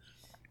not.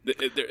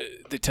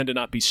 They tend to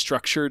not be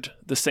structured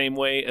the same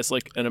way as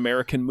like an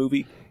American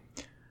movie.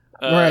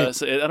 Right.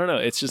 So I don't know.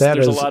 It's just That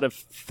there's a is lot of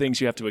things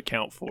you have to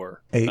account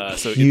for.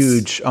 So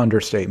huge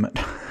understatement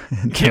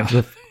in terms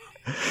of,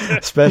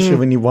 especially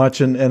when you watch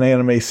an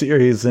anime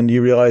series and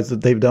you realize that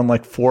they've done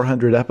like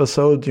 400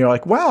 episodes. You're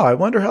like, wow, I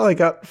wonder how they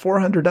got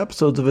 400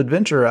 episodes of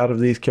adventure out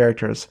of these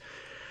characters.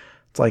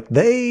 It's like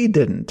they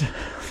didn't.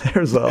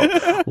 There's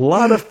a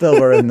lot of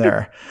filler in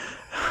there.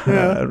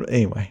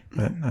 Anyway,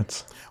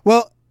 that's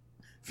Well,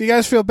 if you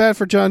guys feel bad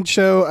for John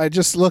Cho, I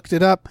just looked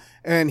it up,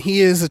 and he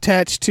is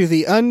attached to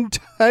the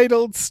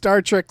untitled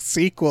Star Trek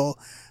sequel,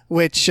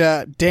 which,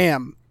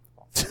 damn.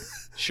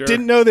 Sure.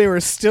 Didn't know they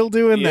were still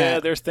doing Yeah,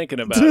 that. they're thinking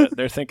about it.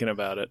 They're thinking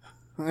about it.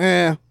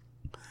 Yeah,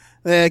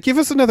 give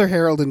us another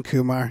Harold and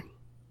Kumar.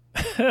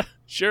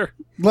 Sure.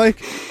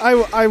 Like,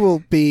 I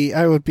would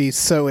be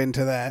so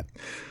into that.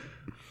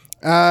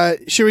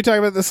 Should we talk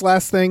about this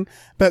last thing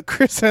about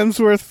Chris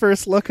Hemsworth's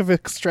first look of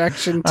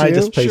Extraction 2? I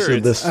just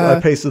pasted this. I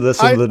pasted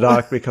this into the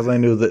doc because I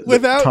knew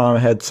that Tom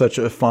had such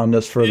a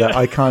fondness for that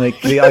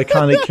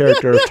iconic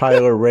character of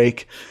Tyler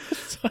Rake.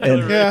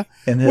 And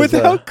his,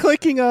 without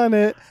clicking on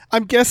it,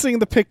 I'm guessing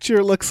the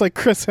picture looks like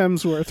Chris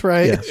Hemsworth,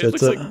 right? Yes, It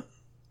looks like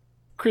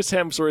Chris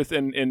Hemsworth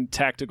in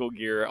tactical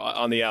gear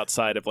on the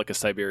outside of like a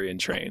Siberian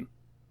train.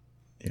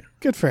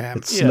 Good for him.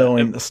 It's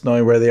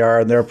snowing where they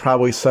are, and there are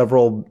probably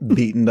several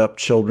beaten up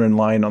children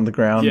lying on the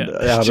ground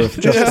out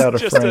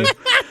of frame.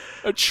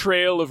 a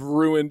trail of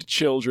ruined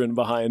children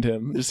behind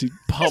him. Just he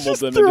pummeled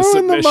Just them into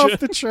throwing them submission. off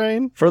the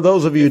train. For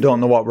those of you who don't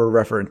know what we're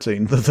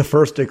referencing, the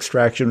first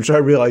Extraction, which I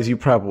realize you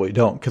probably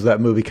don't, because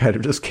that movie kind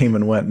of just came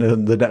and went. The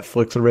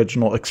Netflix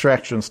original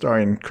Extraction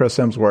starring Chris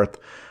Hemsworth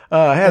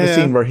had a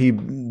scene where he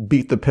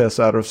beat the piss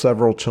out of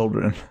several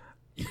children.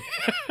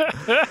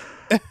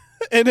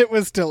 And it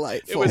was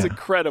delightful. It was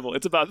incredible.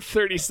 It's about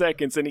 30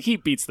 seconds, and he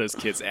beats those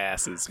kids'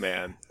 asses,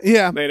 man.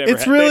 Yeah, They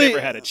it's they really never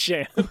had a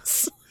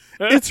chance.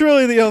 it's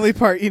really the only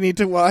part you need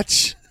to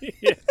watch.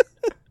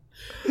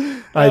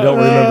 I don't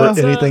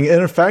remember anything.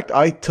 And in fact,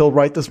 till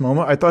right this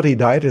moment, I thought he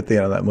died at the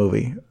end of that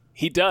movie.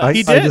 He does. I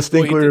did.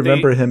 distinctly Well,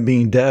 remember him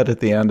being dead at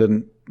the end,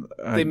 and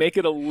They make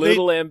it a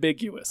little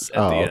ambiguous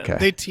at the end. okay.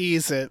 They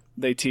tease it.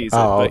 They tease it,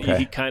 Oh, but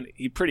okay.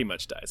 he pretty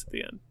much dies at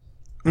the end.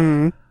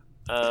 Mm-hmm.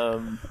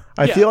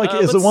 I feel like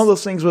is it one of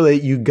those things where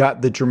you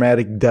got the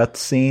dramatic death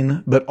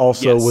scene, but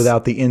also Yes.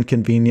 without the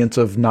inconvenience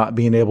of not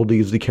being able to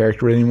use the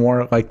character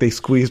anymore? Like they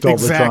squeezed all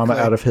the drama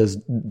Exactly. out of his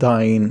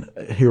dying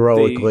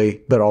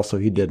heroically, but also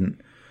he didn't.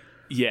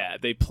 Yeah,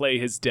 they play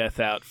his death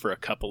out for a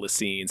couple of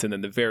scenes, and then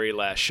the very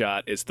last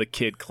shot is the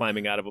kid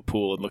climbing out of a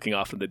pool and looking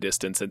off in the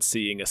distance and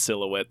seeing a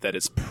silhouette that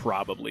is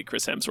probably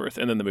Chris Hemsworth,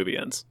 and then the movie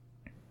ends.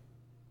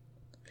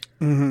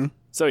 Mm-hmm.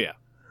 So yeah,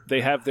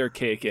 they have their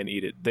cake and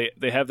eat it.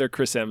 They have their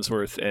Chris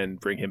Hemsworth and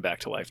bring him back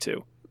to life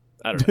too.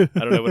 I don't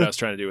know what I was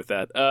trying to do with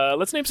that.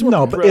 Let's name some more.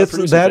 No, but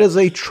that is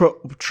a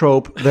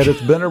trope that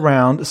has been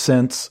around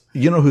since,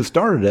 you know who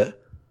started it?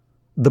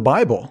 The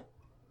Bible.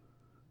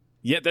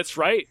 Yeah, that's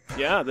right.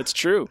 Yeah, that's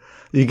true.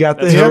 You got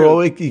the That's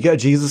heroic, you got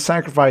Jesus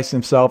sacrificed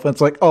himself, and it's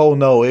like, oh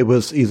no,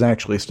 he's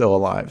actually still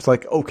alive. It's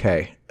like,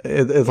 okay.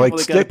 It's like, Well,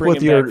 they gotta stick bring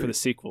with him back for the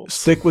sequels.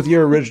 stick with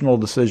your original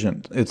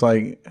decision. It's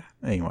like,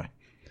 anyway.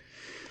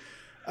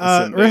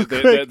 Listen, real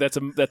quick.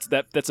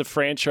 That's a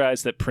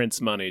franchise that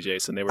prints money,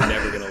 Jason. They were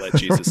never going to let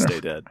Jesus stay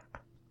dead.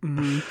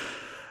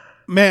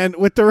 Man,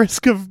 with the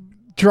risk of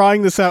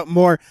drawing this out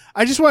more,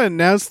 I just want to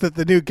announce that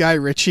the new Guy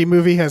Ritchie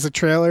movie has a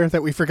trailer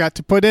that we forgot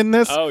to put in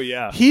this. Oh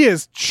yeah, He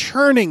is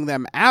churning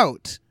them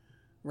out.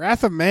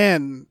 Wrath of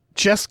Man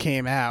just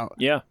came out.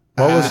 yeah.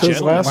 What was his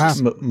Gentleman.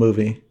 last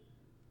movie?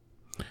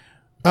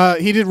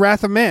 He did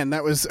Wrath of Man.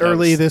 That was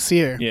early this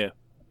year. Yeah.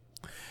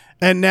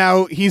 And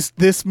now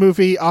this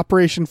movie,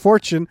 Operation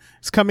Fortune,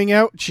 is coming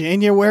out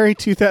January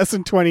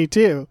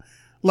 2022.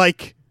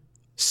 Like,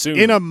 Soon.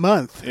 in a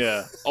month.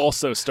 Yeah.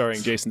 Also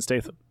starring Jason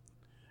Statham.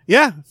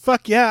 Yeah,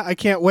 fuck yeah. I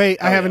can't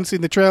wait. I haven't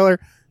seen the trailer.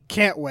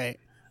 Can't wait.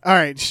 All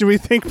right. Should we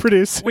thank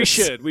producers? We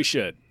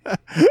should.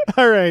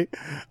 All right.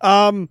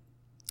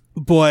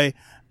 Boy,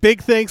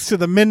 big thanks to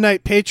the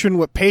Midnight Patron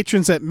with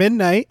Patrons at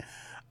Midnight.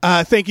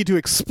 Thank you to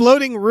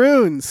Exploding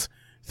Runes.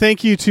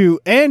 Thank you to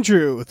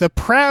Andrew, the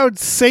proud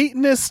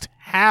Satanist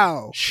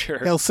How. Sure.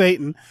 Hail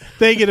Satan.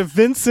 Thank you to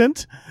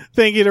Vincent.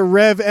 Thank you to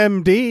Rev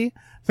MD.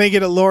 Thank you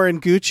to Lauren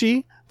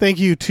Gucci. Thank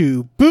you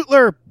to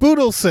Bootler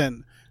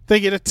Boodleson.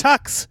 Thank you to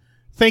Tux.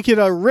 Thank you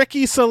to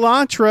Ricky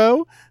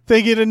Cilantro.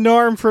 Thank you to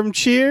Norm from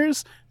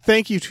Cheers.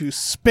 Thank you to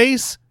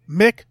Space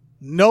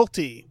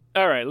McNulty.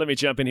 All right, let me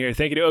jump in here.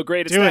 Thank you to Oh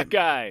Great, It's Do That it.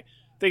 Guy.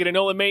 Thank you to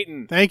Nolan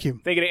Mayton. Thank you.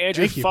 Thank you to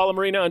Andrew. Thank you. Follow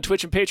Marina on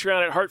Twitch and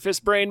Patreon at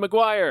HeartFistBrain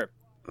McGuire.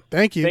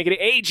 Thank you. Thank you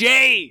to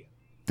AJ.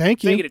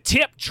 Thank you. Thank you to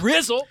Tip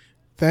Drizzle.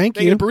 Thank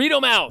Thank you you. to Burrito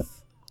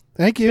Mouth.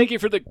 Thank you. Thank you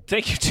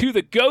to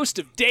the ghost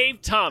of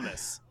Dave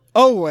Thomas.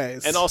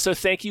 Always. And also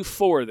thank you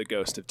for the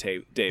ghost of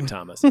Dave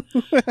Thomas.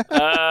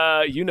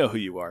 You know who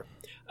you are.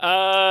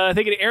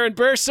 Thank you to Aaron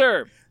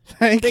Burser.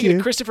 Thank Thank you you.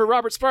 to Christopher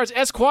Robert Spars,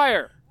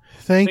 Esquire.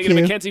 Thank Thank you to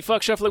you. Mackenzie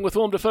Fuck Shuffling with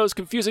Willem Dafoe's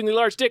confusingly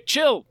large dick.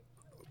 Chill.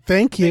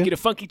 Thank you. Thank you to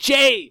Funky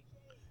J.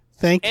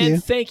 Thank And you.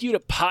 thank you to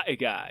Pie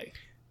Guy.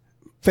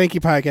 Thank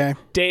you, Pie Guy.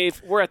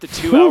 Dave, we're at the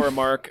 2-hour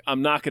mark.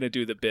 I'm not going to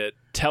do the bit.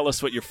 Tell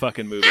us what your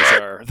fucking movies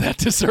are that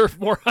deserve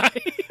more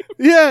hype.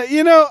 Yeah,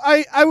 you know,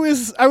 I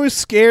was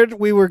scared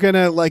we were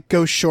gonna like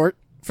go short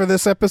for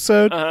this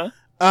episode.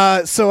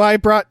 Uh-huh. So I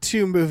brought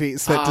two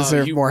movies that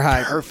deserve you more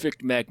hype.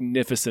 Perfect,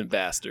 magnificent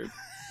bastard.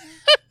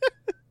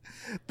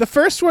 The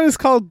first one is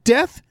called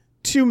Death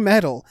to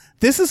Metal.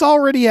 This is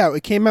already out.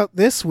 It came out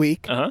this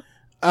week.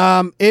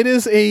 Uh-huh. It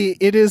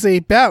is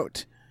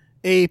about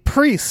a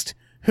priest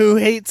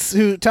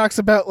who talks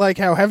about like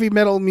how heavy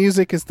metal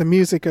music is the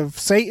music of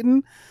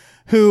Satan,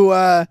 who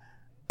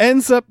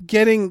ends up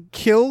getting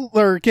killed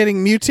or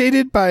getting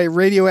mutated by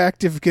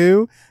radioactive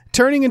goo,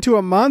 turning into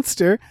a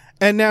monster,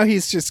 and now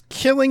he's just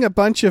killing a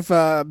bunch of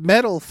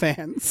metal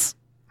fans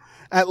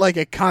at like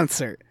a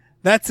concert.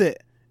 That's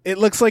it. It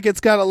looks like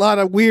it's got a lot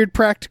of weird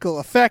practical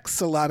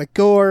effects, a lot of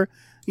gore,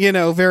 you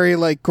know, very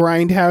like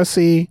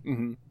grindhousey.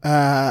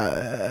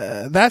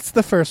 Mm-hmm. That's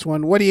the first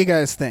one. What do you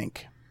guys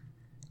think?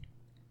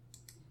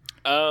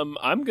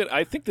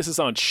 I think this is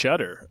on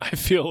Shudder. I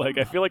feel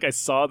like I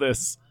saw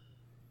this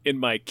in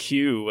my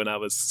queue when I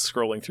was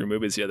scrolling through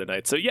movies the other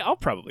night. So yeah, I'll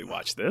probably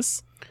watch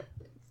this.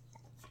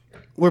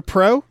 We're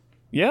pro?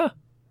 Yeah.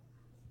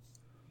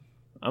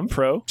 I'm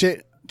pro.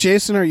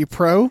 Jason, are you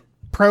pro?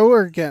 Pro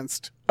or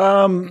against?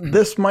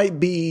 This might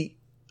be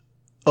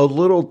a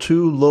little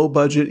too low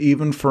budget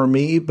even for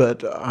me,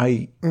 but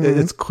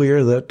it's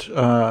clear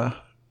that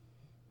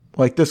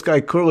like this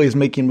guy clearly is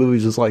making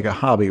movies as like a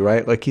hobby,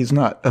 right? Like he's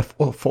not a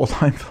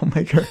full-time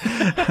filmmaker.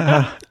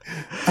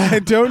 I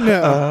don't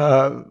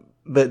know.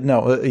 But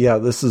no, yeah,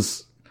 this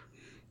is,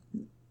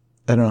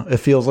 I don't know. It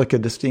feels like a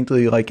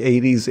distinctly like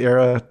 80s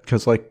era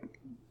because like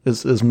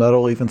is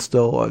metal even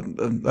still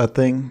a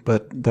thing?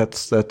 But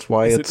that's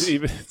why it's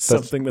even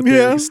something that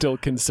they're still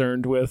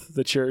concerned with,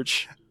 the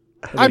church.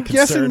 I'm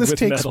guessing this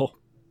takes metal.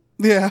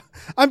 Yeah,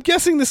 I'm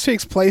guessing this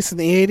takes place in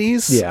the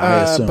 80s. Yeah,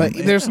 I assume. But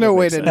there's no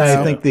way to know.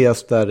 I think the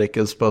aesthetic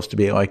is supposed to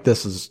be like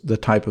this is the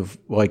type of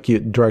like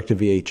direct to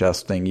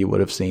VHS thing you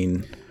would have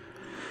seen,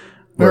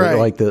 where right.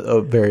 like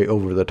the very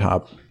over the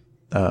top,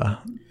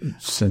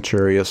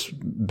 censorious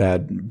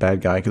bad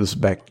guy. Because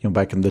back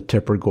in the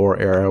Tipper Gore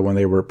era when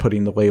they were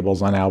putting the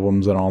labels on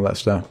albums and all that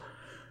stuff.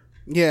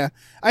 Yeah,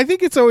 I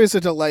think it's always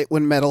a delight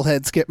when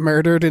metalheads get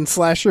murdered in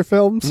slasher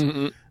films.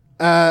 Mm-hmm.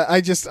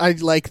 I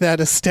like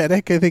that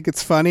aesthetic. I think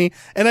it's funny.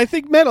 And I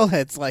think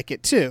metalheads like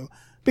it too.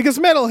 Because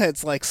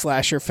metalheads like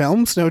slasher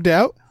films, no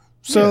doubt.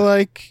 So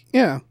I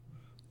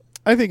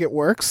think it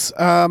works.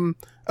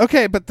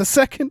 Okay, but the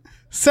second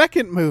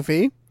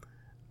movie,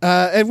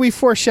 and we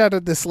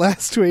foreshadowed this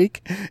last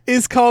week,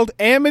 is called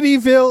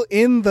Amityville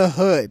in the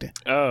Hood.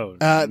 Oh,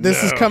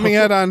 this is coming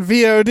out on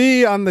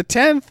VOD on the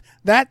 10th.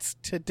 That's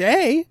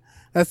today.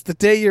 That's the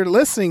day you're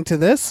listening to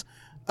this.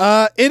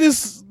 It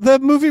is the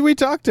movie we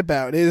talked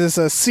about. It is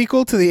a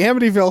sequel to the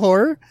Amityville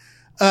Horror,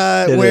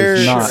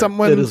 where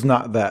someone... It is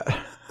not that.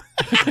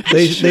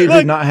 They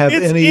did not have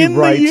any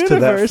rights to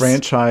that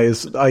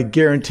franchise. I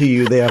guarantee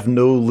you they have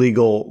no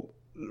legal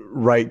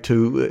right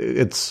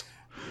to...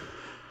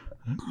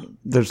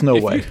 There's no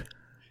way.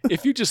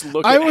 If you just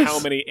look at how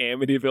many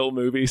Amityville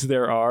movies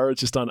there are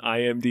just on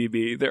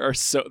IMDb,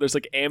 there's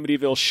like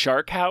Amityville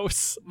Shark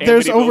House.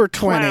 There's Amityville over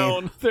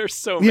Clown. 20. There's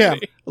so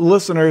many.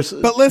 Listeners,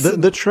 but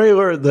listen, the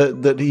trailer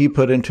that he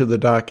put into the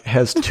doc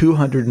has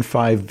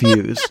 205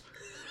 views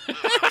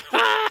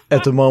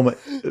at the moment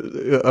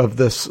of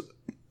this.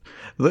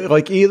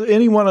 Like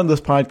anyone on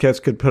this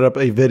podcast could put up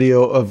a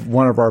video of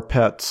one of our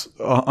pets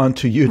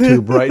onto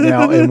YouTube right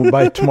now, and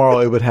by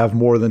tomorrow it would have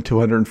more than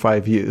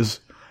 205 views.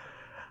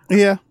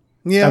 Yeah.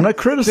 Yeah, I'm not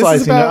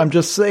criticizing it. I'm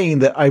just saying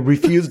that I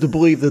refuse to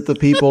believe that the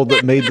people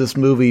that made this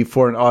movie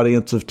for an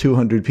audience of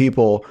 200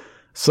 people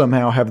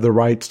somehow have the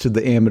rights to the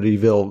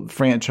Amityville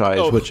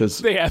franchise, which is...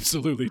 They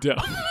absolutely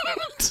don't.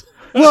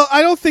 Well,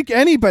 I don't think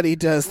anybody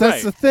does.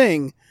 That's the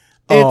thing.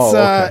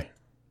 It's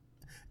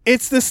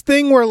it's this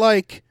thing where,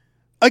 like,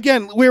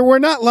 again, we're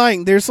not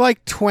lying. There's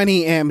like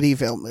 20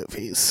 Amityville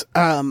movies.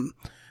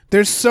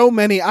 There's so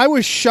many. I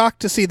was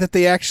shocked to see that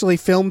they actually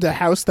filmed a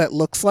house that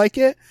looks like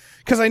it.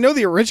 Because I know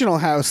the original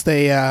house,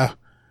 they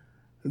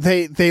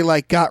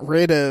like got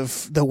rid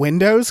of the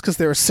windows because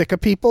they were sick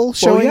of people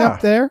showing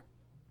up there.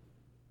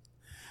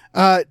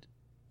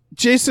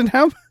 Jason,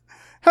 how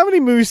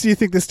many movies do you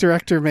think this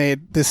director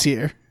made this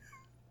year?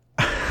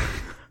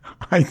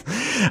 I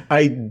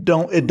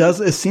don't.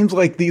 It seems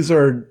like these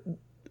are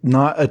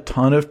not a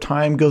ton of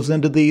time goes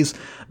into these,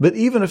 but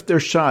even if they're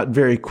shot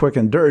very quick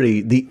and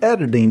dirty, the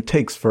editing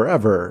takes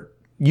forever.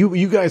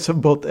 You guys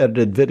have both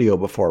edited video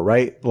before,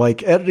 right?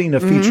 Like editing a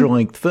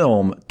feature-length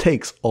film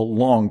takes a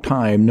long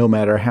time, no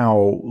matter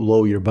how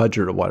low your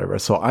budget or whatever.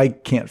 So I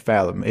can't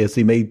fathom. Has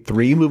he made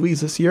 3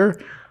 movies this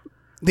year?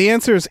 The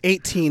answer is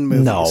 18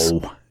 movies.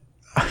 No.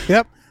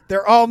 Yep.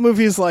 They're all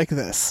movies like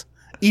this.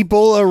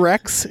 Ebola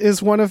Rex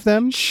is one of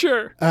them.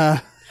 Sure.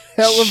 Hell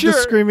of the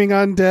Screaming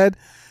Undead.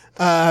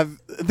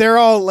 They're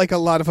all, like, a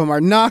lot of them are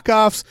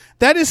knockoffs.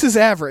 That is his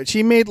average.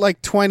 He made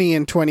like 20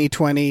 in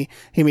 2020.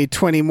 He made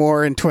 20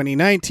 more in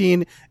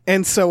 2019,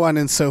 and so on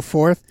and so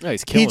forth. Oh,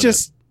 he's killing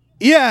it.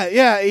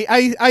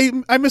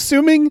 Yeah. I'm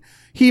assuming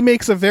he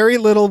makes a very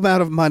little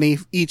amount of money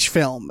each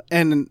film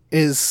and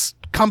is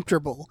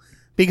comfortable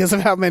because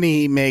of how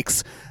many he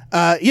makes.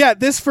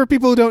 This, for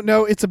people who don't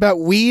know, it's about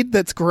weed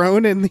that's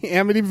grown in the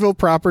Amityville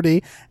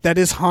property that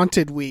is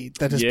haunted weed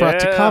that is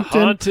brought to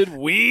Compton. Haunted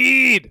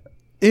weed.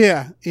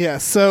 Yeah.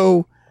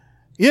 So,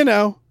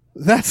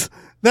 that's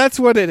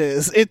what it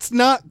is. It's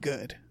not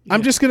good. Yeah.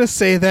 I'm just gonna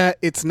say that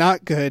it's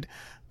not good.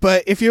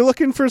 But if you're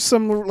looking for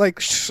some like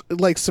some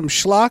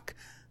schlock,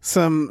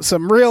 some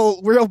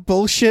real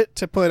bullshit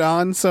to put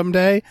on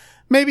someday,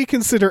 maybe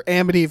consider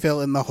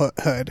Amityville in the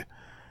Hood.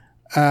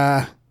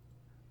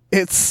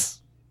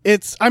 It's.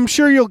 I'm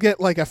sure you'll get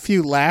like a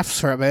few laughs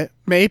from it.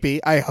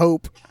 Maybe. I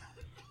hope.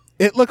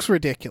 It looks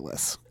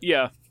ridiculous.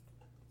 Yeah.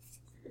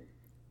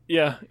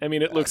 Yeah, I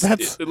mean, it looks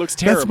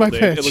terrible, Dave.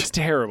 Pitch. It looks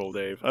terrible,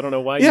 Dave. I don't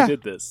know why you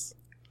did this.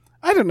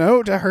 I don't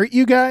know, to hurt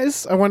you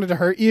guys. I wanted to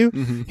hurt you.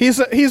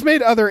 Mm-hmm. He's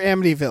made other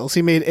Amityvilles.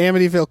 He made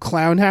Amityville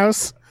Clown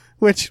House,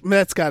 which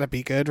that's got to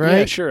be good, right?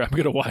 Yeah, sure. I'm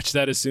going to watch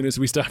that as soon as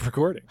we stop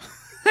recording.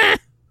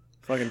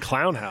 Fucking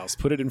Clown House.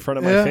 Put it in front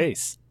of my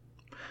face.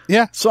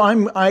 Yeah. So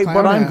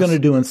what I'm going to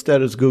do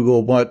instead is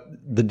Google what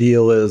the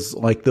deal is,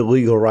 like the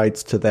legal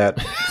rights to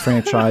that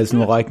franchise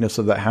and the likeness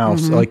of that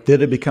house. Mm-hmm. Like,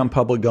 did it become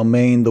public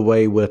domain the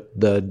way with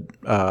the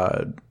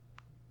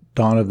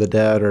Dawn of the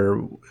Dead or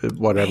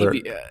whatever.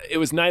 Maybe, it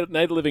was Night of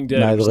the Living Dead.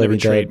 Night It of was the never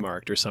Living Dead.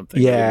 trademarked or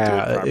something.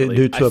 Yeah, They didn't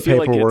do it due to a properly. I feel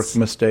paperwork it's-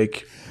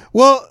 mistake.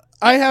 Well,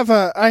 I have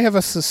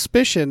a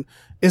suspicion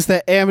is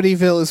that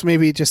Amityville is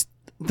maybe just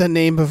the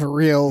name of a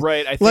real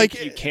Right, I think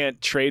like you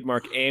can't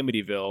trademark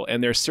Amityville,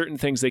 and there's certain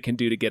things they can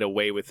do to get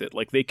away with it.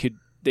 Like they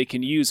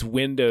can use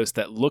windows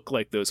that look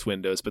like those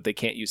windows, but they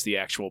can't use the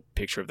actual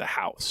picture of the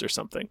house or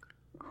something.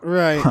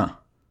 right. Huh.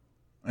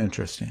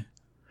 Interesting.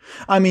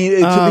 I mean,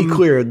 to be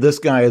clear, this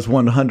guy is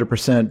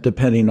 100%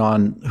 depending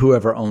on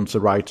whoever owns the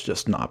rights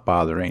just not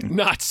bothering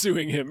Not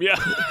suing him, yeah.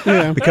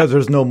 Yeah. because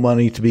there's no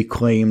money to be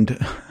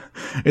claimed.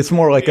 It's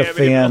more like Yeah,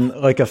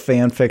 a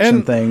fan fiction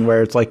And- thing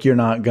where it's like you're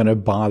not going to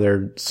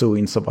bother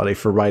suing somebody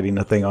for writing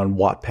a thing on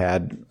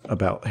Wattpad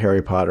about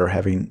Harry Potter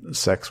having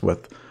sex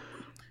with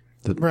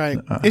the Right.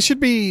 It should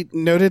be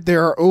noted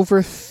there are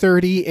over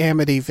 30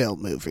 Amityville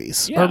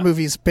movies, Yeah. or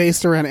movies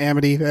based around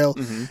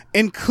Amityville,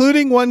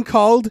 including one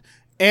called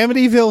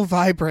Amityville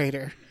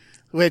Vibrator,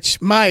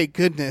 which, my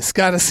goodness,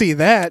 gotta see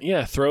that.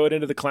 Yeah, throw it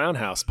into the clown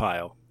house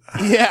pile.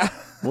 Yeah.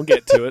 We'll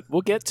get to it.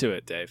 We'll get to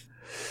it, Dave.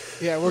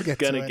 Yeah, we'll get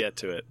Gonna to it. get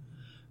to it.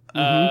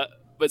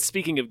 But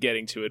speaking of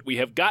getting to it, we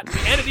have gotten to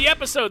the end of the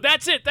episode.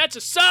 That's it. That's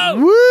a so.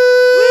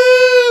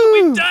 Woo!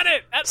 We've done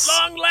it at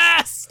long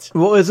last.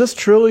 Well, is this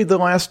truly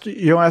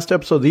your last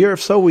episode of the year?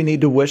 If so, we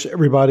need to wish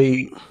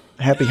everybody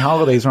happy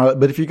holidays and all that.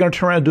 But if you're going to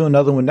turn around and do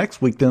another one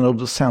next week, then it'll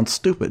just sound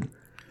stupid.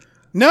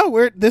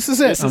 No, this is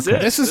it. This is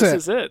it. This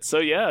is it. So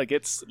yeah,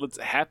 let's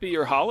happy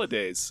your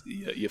holidays,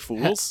 you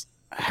fools.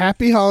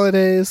 Happy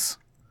holidays.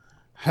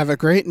 Have a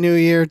great new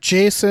year.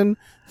 Jason,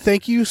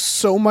 thank you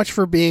so much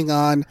for being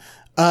on.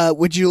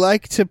 Would you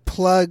like to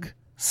plug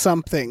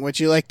something? Would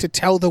you like to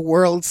tell the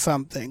world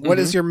something? What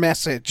is your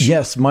message?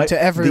 Yes, to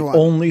everyone. The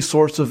only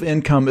source of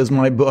income is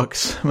my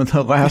books.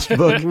 The last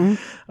book,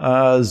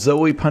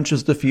 Zoe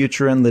Punches the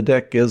Future in the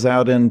Dick, is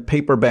out in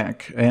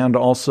paperback and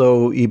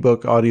also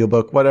ebook,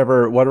 audiobook,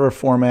 whatever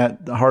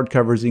format.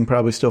 Hardcovers you can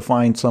probably still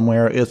find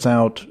somewhere. It's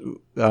out.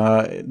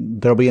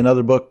 There'll be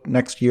another book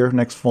next year,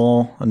 next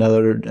fall,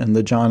 another in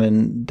the John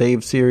and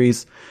Dave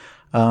series.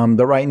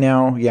 But right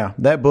now, yeah,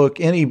 that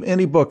book, any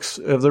books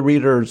of the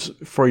readers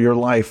for your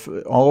life,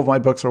 all of my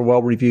books are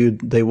well reviewed.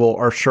 They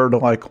are sure to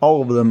like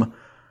all of them,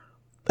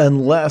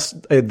 unless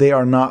they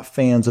are not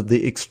fans of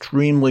the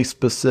extremely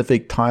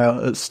specific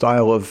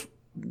style of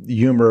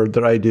humor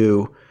that I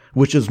do,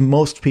 which is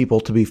most people,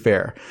 to be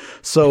fair.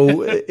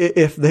 So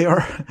if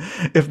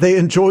they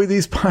enjoy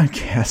these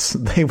podcasts,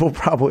 they will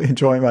probably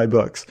enjoy my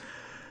books.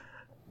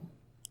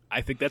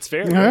 I think that's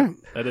fair. All right.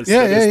 That is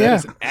Yeah, that yeah,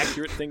 is an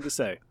accurate thing to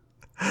say.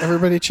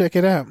 Everybody check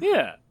it out.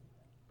 Yeah.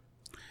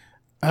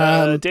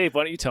 Dave,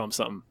 why don't you tell him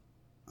something?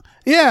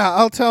 Yeah,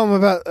 I'll tell them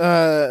about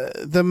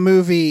the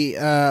movie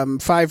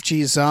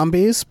 5G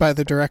Zombies by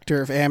the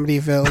director of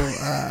Amityville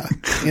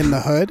in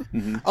the Hood.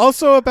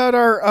 Also about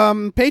our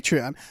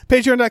Patreon.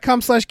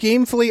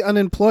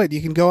 Patreon.com/gamefullyunemployed.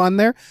 You can go on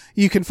there.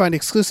 You can find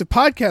exclusive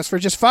podcasts for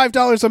just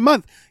 $5 a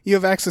month. You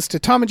have access to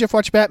Tom and Jeff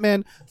Watch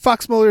Batman,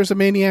 Fox Mulder is a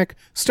Maniac,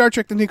 Star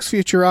Trek The Next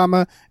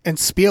Futurama, and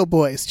Spiel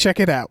Boys. Check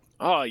it out.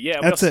 Oh, yeah.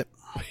 That's it.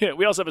 Yeah,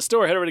 we also have a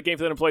store. Head over to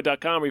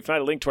GameFullyUnemployed.com where you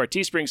find a link to our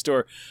Teespring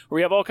store where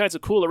we have all kinds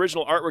of cool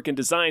original artwork and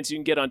designs you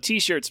can get on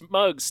T-shirts,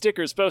 mugs,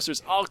 stickers,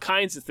 posters, all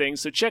kinds of things.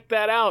 So check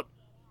that out.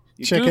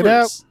 Check it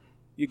out.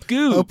 You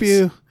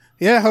goobs.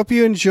 Hope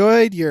you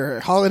enjoyed your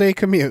holiday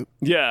commute.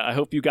 Yeah, I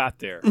hope you got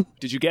there.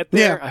 Did you get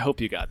there? Yeah. I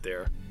hope you got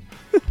there.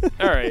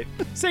 All right.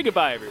 Say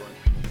goodbye, everyone.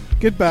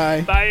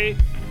 Goodbye. Bye.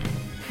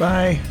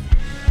 Bye.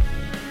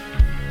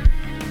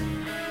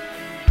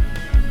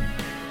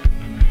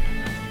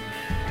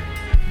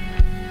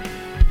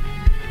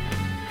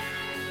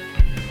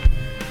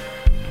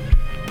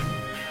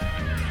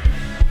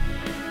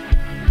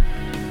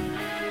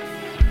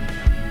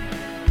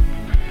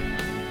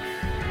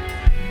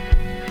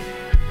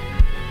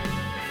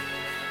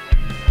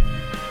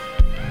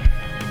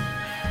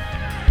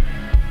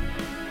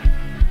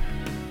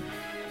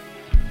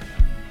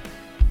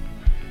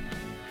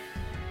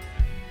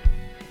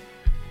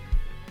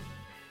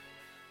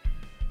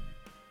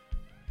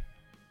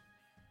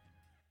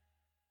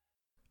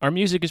 Our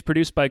music is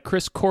produced by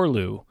Chris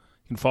Corlew. You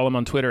can follow him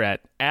on Twitter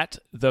at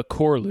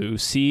 @thecorlew,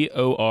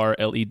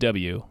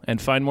 CORLEW,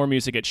 and find more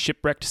music at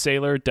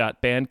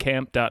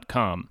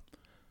shipwreckedsailor.bandcamp.com.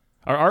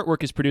 Our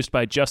artwork is produced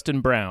by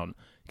Justin Brown.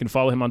 You can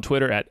follow him on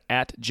Twitter at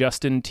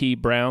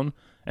 @JustinTBrown,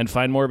 and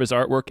find more of his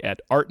artwork at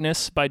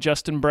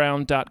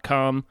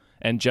artnessbyjustinbrown.com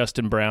and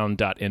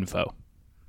justinbrown.info.